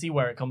 I can see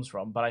where it comes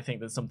from, but I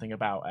think there's something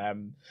about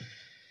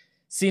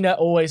Cena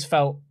always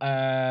felt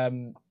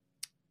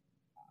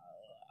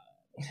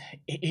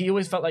he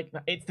always felt like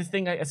it's the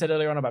thing I said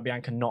earlier on about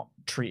Bianca not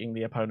treating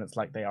the opponents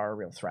like they are a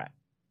real threat.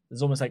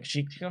 It's almost like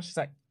she's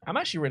like, I'm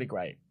actually really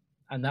great,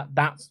 and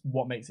that's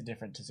what makes it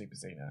different to Super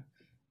Cena.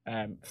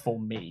 For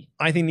me,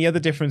 I think the other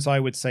difference I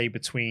would say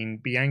between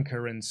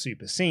Bianca and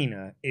Super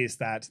Cena is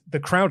that the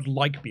crowd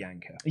like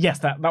Bianca. Yes,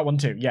 that one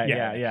too.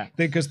 Yeah.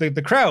 Because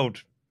the crowd,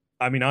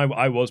 I mean,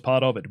 I was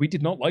part of it. We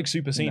did not like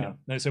Super Cena.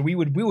 No, so we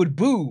would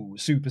boo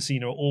Super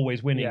Cena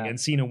always winning, and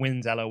Cena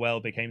wins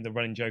LOL became the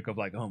running joke of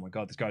like, oh my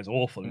god, this guy's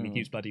awful, and he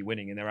keeps bloody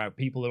winning, and there are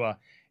people who are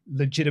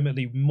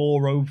legitimately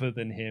more over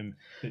than him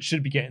that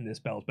should be getting this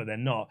belt, but they're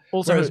not.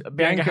 Also, whereas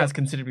Bianca has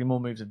considerably more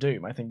moves of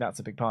doom. I think that's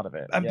a big part of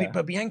it.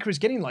 But Bianca is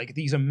getting like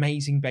these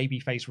amazing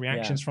babyface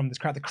reactions from this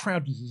crowd. The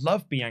crowd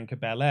love Bianca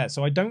Belair,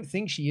 so I don't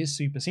think she is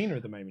Super Cena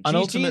at the moment. And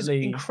ultimately,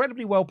 she's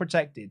incredibly well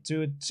protected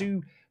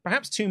to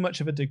perhaps too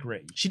much of a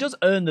degree. She does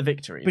earn the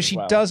victory, but she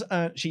does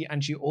earn. She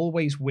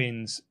always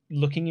wins,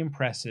 looking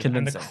impressive,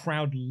 and the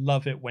crowd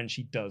love it when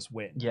she does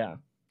win. Yeah.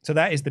 So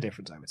that is the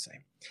difference, I would say.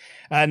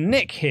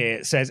 Nick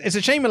here says, it's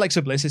a shame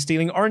Alexa Bliss is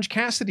stealing Orange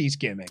Cassidy's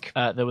gimmick.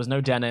 There was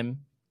no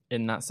denim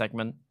in that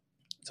segment.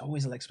 It's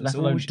always Alexa Bliss. Let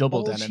alone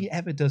double denim. All she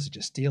ever does is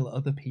just steal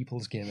other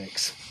people's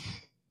gimmicks.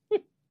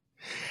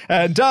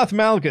 Darth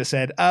Malga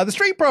said, the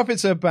Street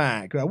Profits are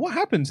back. What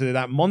happened to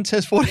that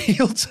Montez Ford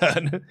heel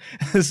turn?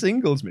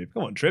 Singles move.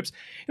 Come on, Trips.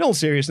 In all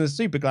seriousness,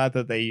 super glad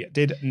that they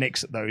did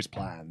nix those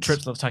plans.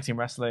 Trips loves tag team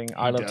wrestling.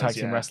 I love tag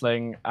team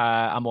wrestling.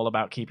 I'm all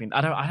about keeping... I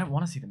don't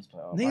want to see them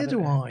split up. Neither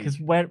do I. Because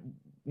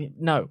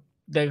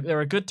they're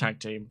a good tag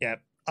team. Yeah.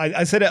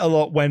 I said it a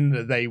lot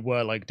when they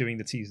were like doing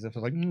the teasers. I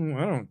was like, I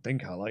don't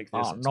think I like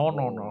this.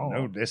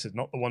 No, this is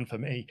not the one for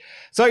me.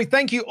 So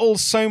thank you all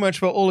so much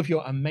for all of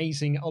your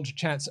amazing Ultra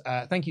Chats.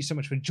 Thank you so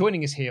much for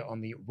joining us here on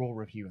the Raw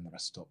Review and the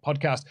Wrestle Talk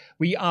podcast.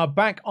 We are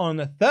back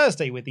on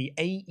Thursday with the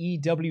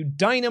AEW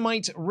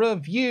Dynamite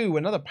Review,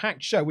 another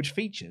packed show which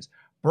features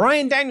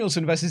Bryan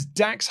Danielson versus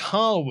Dax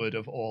Harwood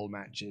of all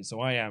matches. So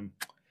I am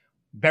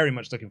very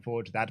much looking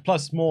forward to that.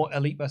 Plus more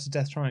Elite versus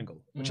Death Triangle,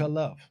 which I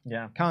love.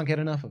 Yeah. Can't get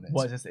enough of it.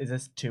 What is this? Is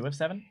this 2 of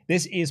 7?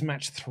 This is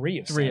match 3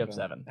 of 7. 3 of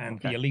 7. And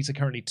the Elite are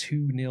currently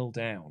 2-0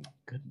 down.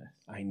 Goodness.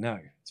 I know.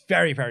 It's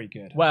very, very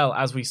good. Well,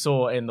 as we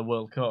saw in the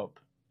World Cup,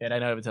 it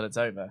ain't over till it's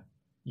over.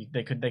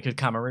 They could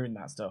Cameroon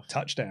that stuff.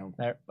 Touchdown.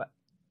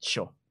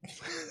 Sure.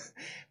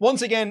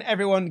 Once again,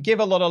 everyone, give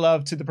a lot of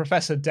love to the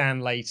Professor Dan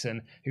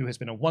Layton, who has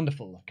been a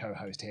wonderful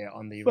co-host here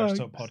on the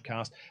Wrestle Talk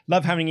podcast.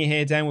 Love having you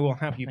here, Dan. We will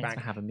have you back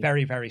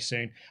very, very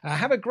soon.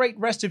 Have a great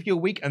rest of your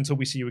week until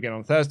we see you again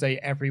on Thursday,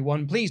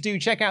 everyone. Please do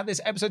check out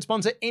this episode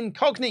sponsor,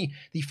 Incogni.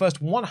 The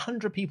first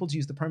 100 people to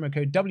use the promo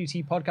code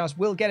WT Podcast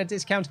will get a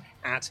discount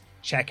at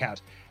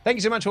checkout. Thank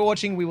you so much for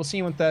watching. We will see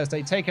you on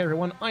Thursday. Take care,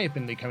 everyone. I have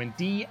been Lee Cohen,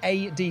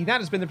 DAD. That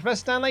has been the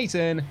Professor Dan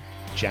Layton.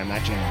 Jam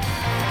that jam.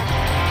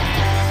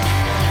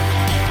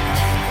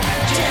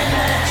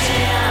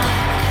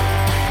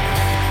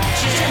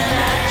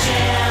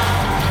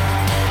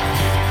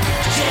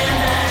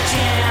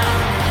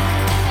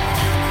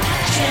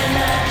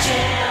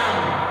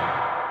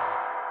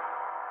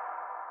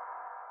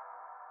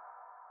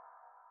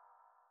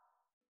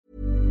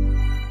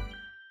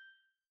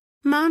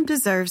 Mom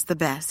deserves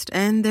the best,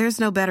 and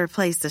there's no better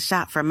place to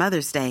shop for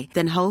Mother's Day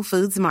than Whole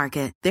Foods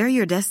Market. They're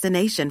your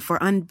destination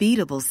for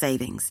unbeatable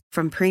savings,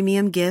 from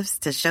premium gifts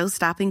to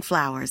show-stopping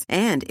flowers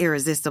and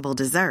irresistible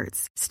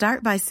desserts.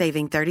 Start by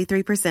saving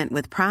 33%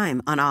 with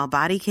Prime on all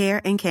body care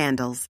and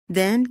candles.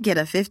 Then get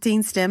a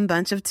 15-stem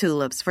bunch of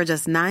tulips for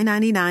just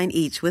 $9.99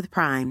 each with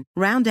Prime.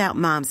 Round out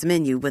Mom's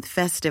menu with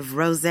festive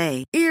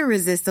rosé,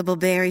 irresistible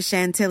berry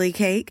chantilly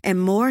cake,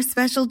 and more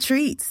special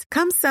treats.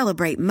 Come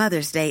celebrate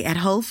Mother's Day at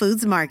Whole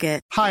Foods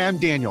Market. Hi, I'm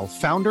Daniel,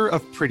 founder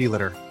of Pretty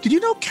Litter. Did you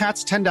know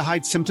cats tend to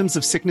hide symptoms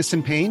of sickness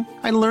and pain?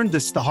 I learned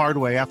this the hard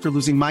way after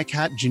losing my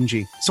cat,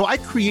 Gingy. So I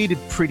created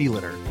Pretty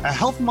Litter, a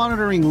health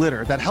monitoring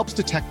litter that helps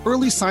detect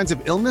early signs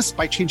of illness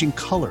by changing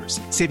colors,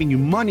 saving you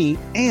money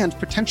and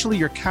potentially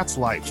your cat's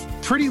life.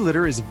 Pretty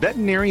Litter is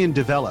veterinarian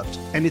developed,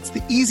 and it's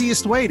the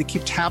easiest way to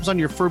keep tabs on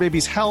your fur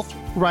baby's health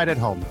right at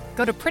home.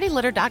 Go to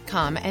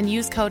prettylitter.com and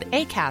use code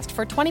ACAST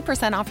for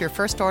 20% off your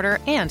first order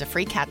and a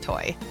free cat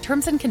toy.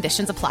 Terms and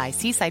conditions apply.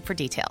 See site for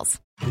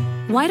details.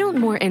 Why don't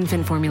more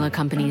infant formula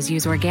companies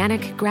use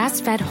organic,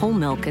 grass-fed whole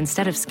milk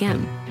instead of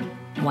skim?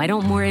 Why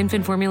don't more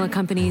infant formula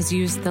companies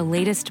use the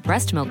latest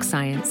breast milk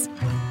science?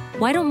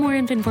 Why don't more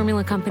infant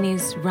formula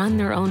companies run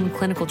their own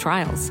clinical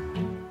trials?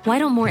 Why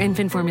don't more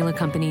infant formula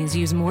companies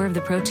use more of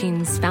the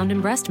proteins found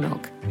in breast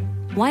milk?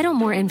 Why don't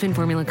more infant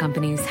formula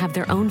companies have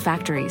their own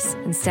factories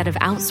instead of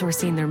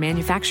outsourcing their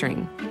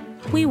manufacturing?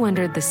 We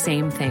wondered the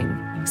same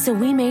thing. So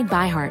we made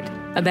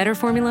ByHeart, a better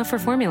formula for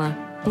formula.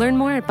 Learn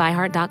more at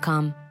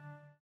byheart.com.